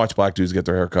can't watch black dudes get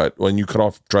their hair cut. When you cut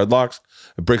off dreadlocks,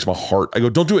 it breaks my heart. I go,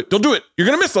 don't do it. Don't do it. You're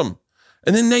going to miss them.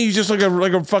 And then now you just like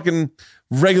a fucking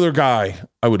regular guy.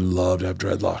 I would love to have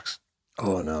dreadlocks.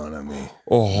 Oh, no, not me.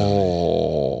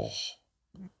 Oh.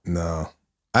 No.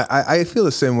 I feel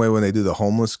the same way when they do the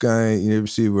homeless guy. You ever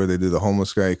see where they do the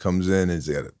homeless guy? He comes in and he's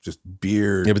got just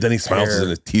beard. Yeah, but then he smiles hair. and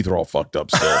his teeth are all fucked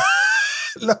up still.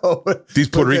 No. These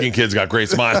Puerto Rican kids got great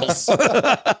smiles.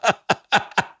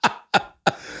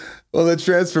 Well, the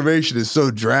transformation is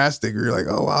so drastic. You're like,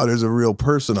 oh, wow, there's a real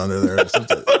person under there. Person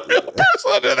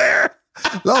under there.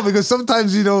 No, because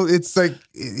sometimes, it's like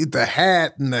the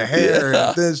hat and the hair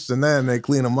and this and that, and they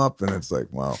clean them up, and it's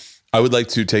like, wow. I would like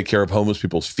to take care of homeless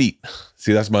people's feet.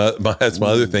 See, that's my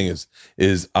other thing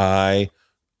is I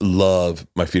love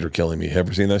My Feet Are Killing Me. Have you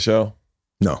ever seen that show?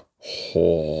 No.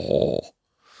 Oh,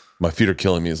 My Feet Are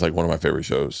Killing Me is like one of my favorite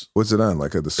shows. What's it on?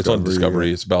 Like a Discovery? It's on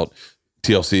Discovery. It's about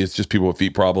TLC. It's just people with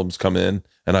feet problems come in.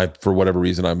 And I, for whatever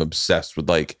reason, I'm obsessed with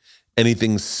like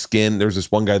anything skin. There's this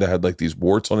one guy that had like these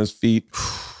warts on his feet.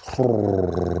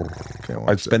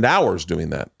 I'd spend hours doing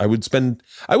that.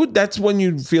 That's when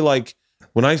you feel like,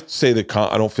 when I say that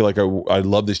I don't feel like I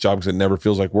love this job because it never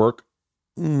feels like work.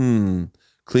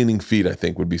 Cleaning feet, I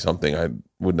think, would be something I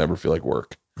would never feel like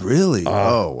work. Really?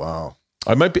 Oh, wow.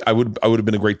 I would have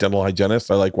been a great dental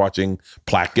hygienist. I like watching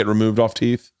plaque get removed off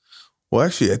teeth. Well,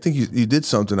 actually, I think you did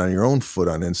something on your own foot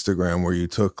on Instagram where you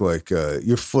took like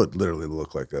your foot literally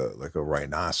looked like a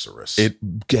rhinoceros.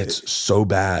 It gets so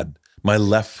bad. My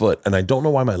left foot, and I don't know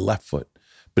why my left foot,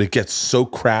 but it gets so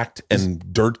cracked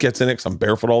and dirt gets in it because I'm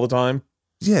barefoot all the time.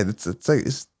 Yeah, it's like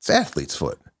it's athlete's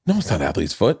foot. No, it's not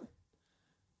athlete's foot.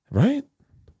 Right?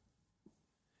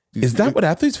 Is that what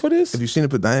athlete's foot is? Have you seen a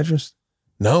podiatrist?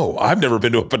 No, I've never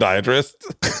been to a podiatrist.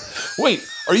 Wait,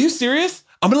 are you serious?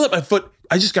 I'm gonna let my foot.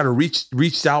 I just got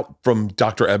reached out from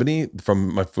Dr. Ebony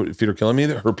from My Feet Are Killing Me.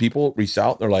 Her people reached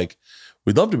out. They're like,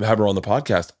 we'd love to have her on the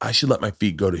podcast. I should let my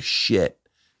feet go to shit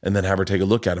and then have her take a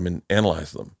look at them and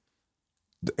analyze them.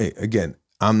 Hey, again,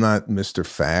 I'm not Mr.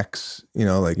 Facts.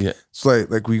 It's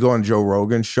like we go on Joe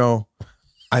Rogan's show.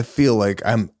 I feel like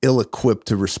I'm ill-equipped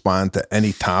to respond to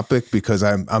any topic because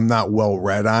I'm not well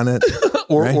read on it.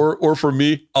 Or for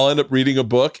me, I'll end up reading a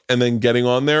book and then getting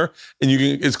on there, and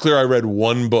it's clear I read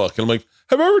one book, and I'm like,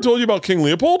 have I ever told you about King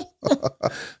Leopold?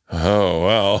 Oh,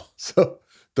 wow. So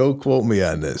don't quote me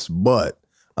on this, but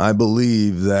I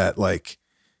believe that like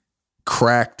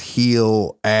cracked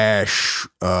heel ash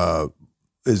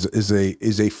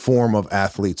is a form of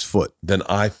athlete's foot. Then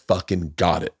I fucking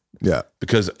got it. Yeah.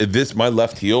 Because my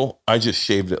left heel, I just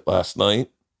shaved it last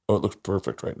night. Oh, it looks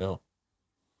perfect right now.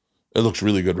 It looks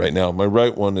really good right now. My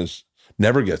right one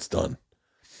never gets done.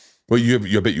 Well, I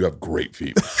bet you have great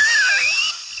feet.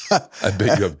 I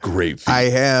bet you have great feet. I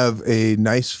have a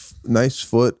nice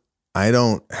foot. I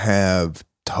don't have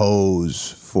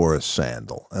toes for a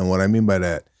sandal. And what I mean by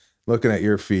that, looking at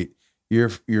your feet,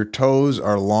 your toes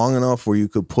are long enough where you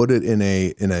could put it in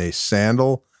a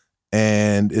sandal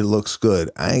and it looks good.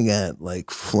 I got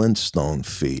like Flintstone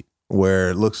feet where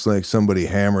it looks like somebody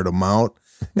hammered them out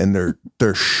and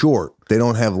they're short. They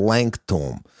don't have length to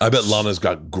them. I bet Lana's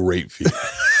got great feet.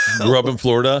 Grew up in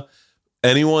Florida.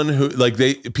 Anyone who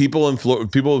people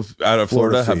out of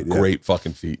Florida have great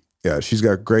fucking feet. Yeah, she's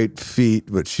got great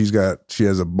feet, but she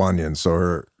has a bunion, so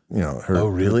her oh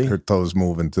really? Her toes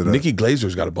move into the. Nikki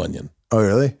Glazer's got a bunion. Oh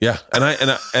really? Yeah, and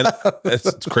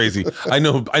it's crazy. I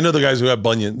know the guys who have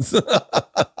bunions.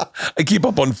 I keep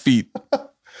up on feet.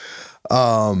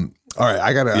 All right,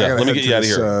 I gotta let me get you out of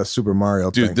here. Super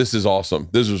Mario Dude, thing. this is awesome.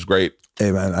 This was great.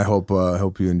 Hey man, I hope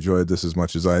you enjoyed this as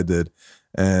much as I did,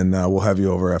 and we'll have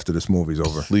you over after this movie's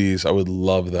over. Please, I would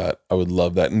love that.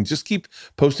 And just keep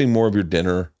posting more of your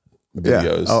dinner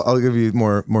videos. Yeah, I'll give you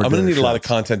more. I'm gonna need a lot of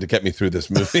content to get me through this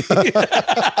movie.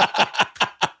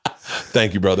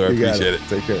 Thank you, brother. I appreciate it.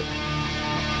 Take care.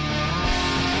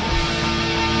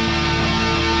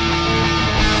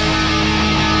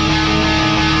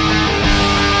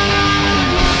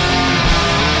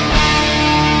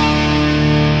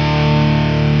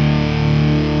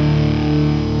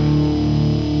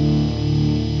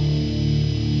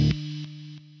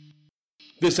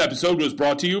 This episode was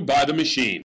brought to you by The Machine.